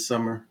hopefully this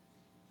summer.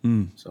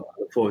 So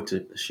I look forward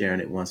to sharing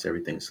it once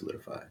everything's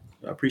solidified.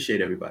 I appreciate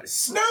everybody.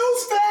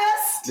 Snooze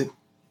fest!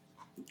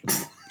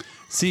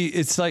 See,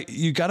 it's like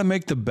you got to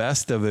make the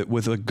best of it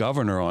with a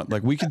governor on.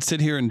 Like we could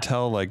sit here and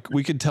tell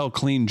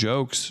clean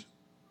jokes.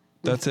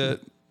 That's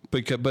it.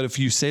 But if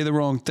you say the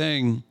wrong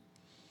thing,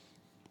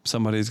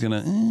 somebody's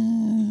going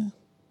to...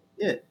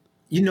 Yeah.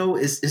 You know,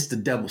 it's the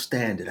double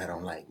standard I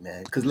don't like,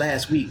 man. Because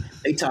last week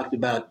they talked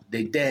about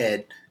their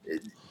dad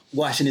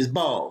washing his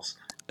balls.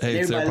 Hey,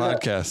 it's their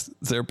podcast.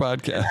 It's their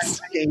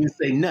podcast. I can't even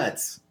say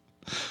nuts.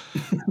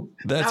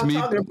 That's me.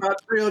 I'm talking about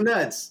real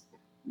nuts.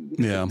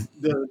 Yeah.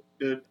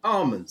 The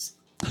almonds.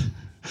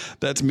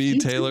 That's me.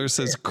 Taylor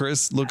says,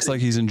 Chris looks like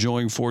he's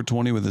enjoying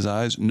 420 with his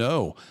eyes.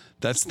 No,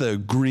 that's the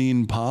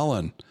green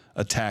pollen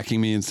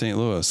attacking me in St.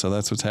 Louis. So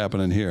that's what's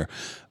happening here.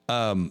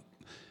 One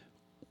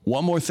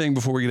more thing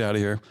before we get out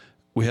of here.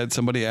 We had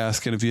somebody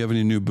asking if you have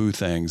any new boo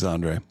things,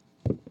 Andre.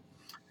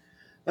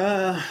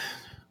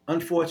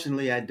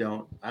 Unfortunately, I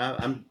don't.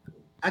 I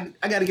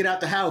got to get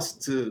out the house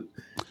to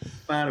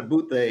find a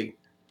boot thing.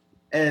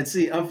 And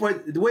see,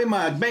 the way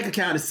my bank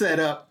account is set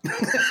up,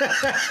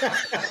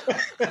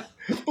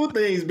 boot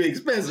things be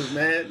expensive,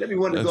 man. Let me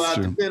want to go out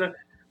to dinner.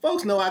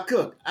 Folks know I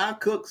cook. I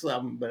cook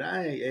something, but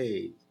I ain't.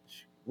 Hey,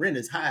 rent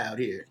is high out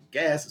here.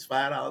 Gas is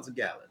 $5 a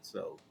gallon.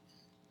 So,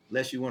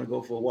 unless you want to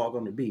go for a walk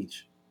on the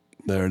beach.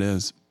 There it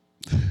is.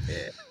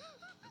 Yeah.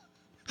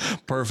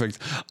 Perfect.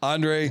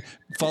 Andre,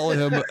 follow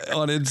him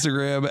on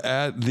Instagram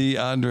at the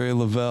Andre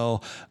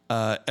Lavelle.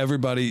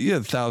 Everybody, you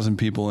have 1,000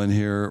 people in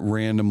here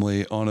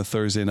randomly on a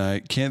Thursday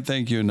night. Can't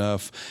thank you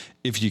enough.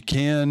 If you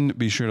can,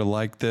 be sure to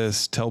like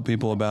this, tell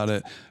people about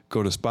it.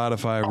 Go to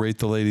Spotify, rate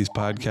the Ladies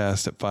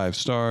Podcast at 5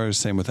 stars.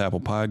 Same with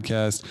Apple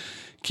Podcasts.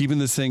 Keeping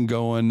this thing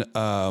going.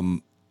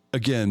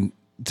 Again,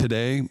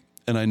 today,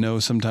 and I know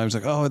sometimes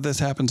like, oh, this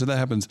happens or that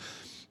happens.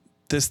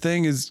 This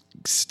thing is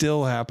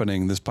still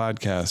happening, this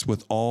podcast,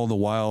 with all the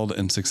wild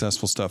and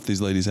successful stuff these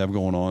ladies have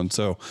going on.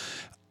 So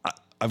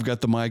I've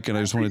got the mic, and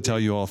I just want to tell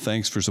you all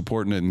thanks for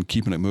supporting it and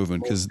keeping it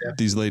moving, because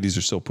these ladies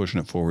are still pushing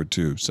it forward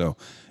too. So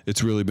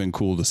it's really been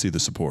cool to see the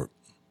support.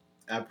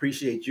 I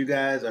appreciate you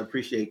guys. I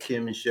appreciate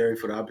Kim and Sherry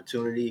for the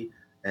opportunity,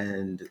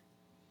 and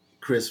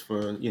Chris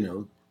for,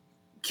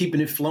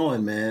 keeping it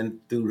flowing, man,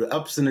 through the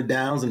ups and the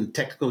downs and the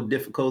technical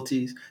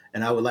difficulties.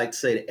 And I would like to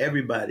say to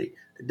everybody,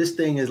 this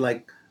thing is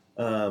like,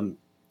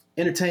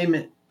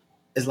 entertainment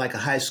is like a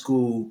high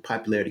school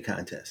popularity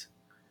contest,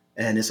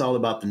 and it's all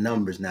about the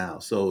numbers now.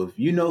 So if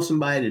you know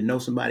somebody that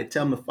knows somebody,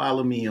 tell them to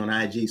follow me on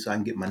IG so I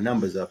can get my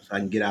numbers up, so I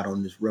can get out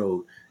on this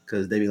road.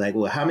 Because they be like,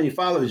 well, how many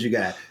followers you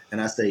got? And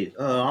I say,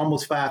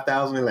 almost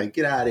 5,000. They're like,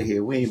 get out of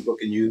here. We ain't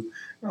booking you.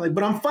 I'm like,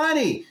 but I'm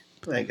funny.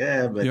 I'm like,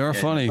 but you're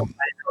funny.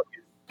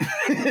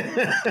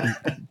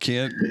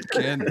 Can't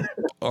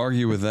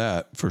argue with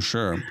that for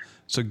sure.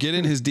 So get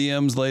in his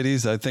DMs,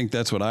 ladies. I think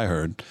that's what I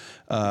heard.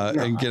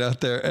 And get out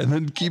there and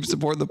then keep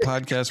supporting the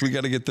podcast. We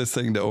got to get this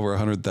thing to over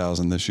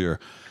 100,000 this year.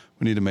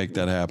 We need to make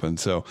that happen.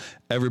 So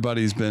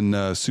everybody's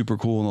been super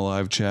cool in the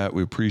live chat.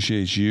 We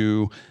appreciate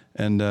you.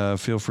 And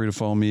feel free to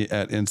follow me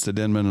at Insta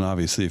Denman. And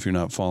obviously, if you're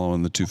not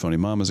following the Two Funny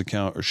Mamas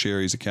account or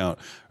Sherry's account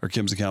or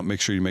Kim's account,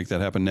 make sure you make that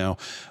happen now.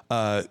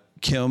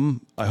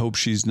 Kim, I hope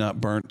she's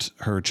not burnt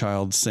her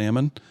child's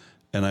salmon.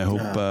 And I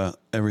hope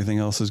everything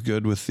else is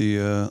good with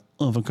the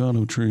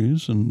avocado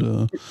trees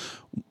and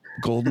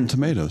golden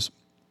tomatoes.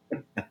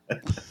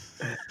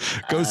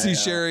 Go see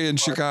Sherry in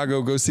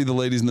Chicago. Go see the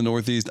ladies in the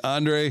Northeast.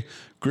 Andre,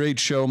 great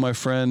show, my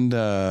friend.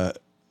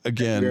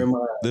 Again,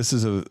 this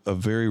is a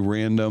very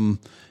random.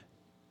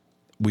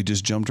 We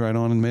just jumped right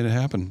on and made it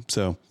happen.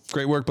 So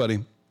great work, buddy.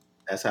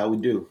 That's how we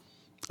do.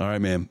 All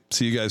right, man.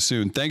 See you guys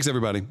soon. Thanks,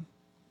 everybody.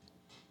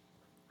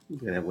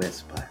 Look at that wet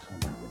spot. Oh,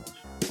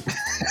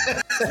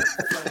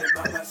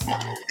 my gosh.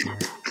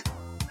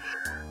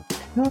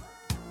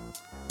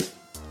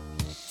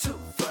 Two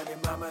funny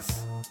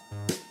mamas.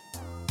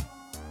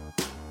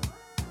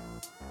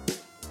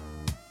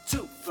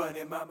 Two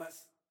funny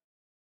mamas.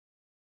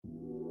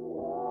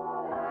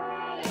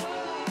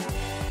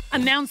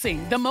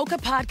 Announcing the Mocha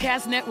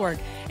Podcast Network,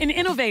 an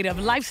innovative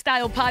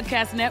lifestyle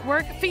podcast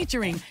network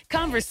featuring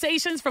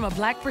conversations from a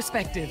Black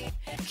perspective.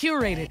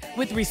 Curated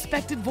with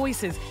respected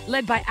voices,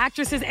 led by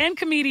actresses and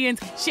comedians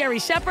Sherry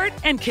Shepherd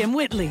and Kim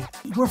Whitley.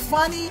 We're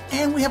funny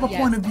and we have a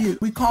point of view.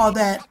 We call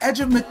that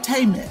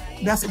edutainment.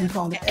 That's what we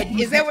call it.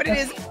 Is that what it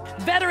is?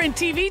 Veteran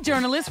TV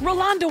journalist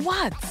Rolanda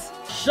Watts.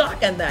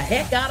 Shocking the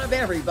heck out of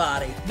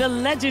everybody. The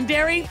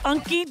legendary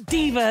Funky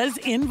Divas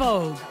in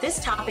Vogue.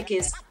 This topic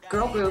is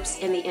girl groups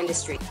in the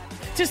industry.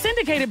 To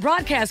syndicated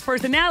broadcast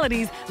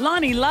personalities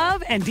Lonnie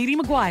Love and Dee Dee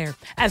McGuire,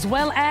 as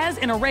well as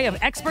an array of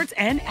experts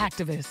and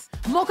activists.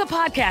 Mocha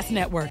Podcast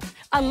Network,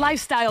 a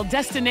lifestyle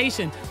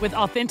destination with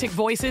authentic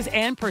voices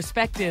and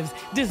perspectives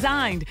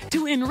designed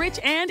to enrich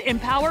and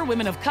empower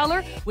women of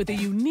color with a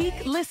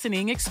unique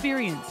listening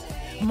experience.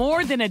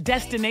 More than a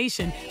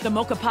destination, the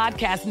Mocha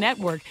Podcast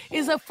Network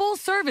is a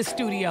full-service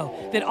studio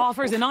that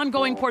offers an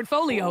ongoing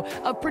portfolio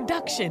of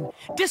production,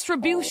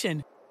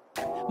 distribution,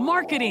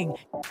 marketing,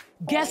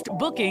 guest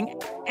booking,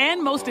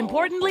 and most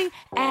importantly,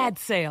 ad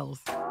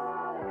sales.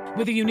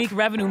 With a unique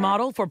revenue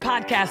model for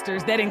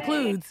podcasters that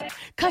includes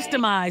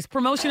customized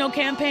promotional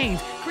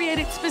campaigns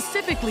created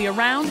specifically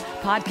around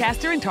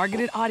podcaster and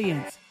targeted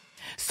audience,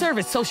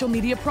 service social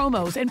media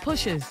promos and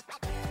pushes,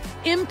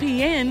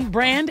 MPN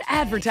brand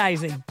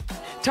advertising,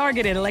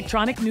 targeted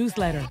electronic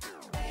newsletter,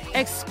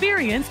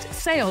 experienced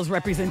sales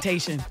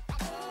representation.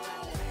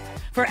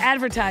 For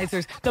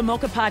advertisers, the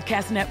Mocha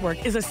Podcast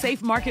Network is a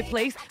safe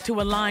marketplace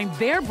to align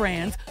their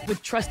brands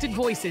with trusted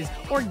voices,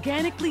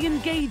 organically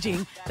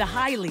engaging the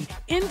highly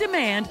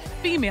in-demand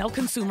female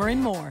consumer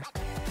and more.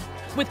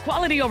 With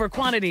quality over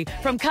quantity,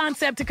 from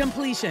concept to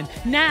completion,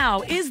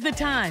 now is the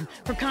time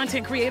for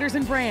content creators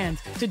and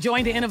brands to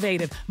join the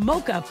innovative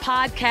Mocha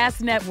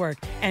Podcast Network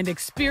and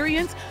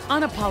experience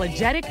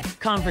unapologetic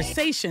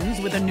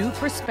conversations with a new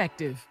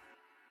perspective.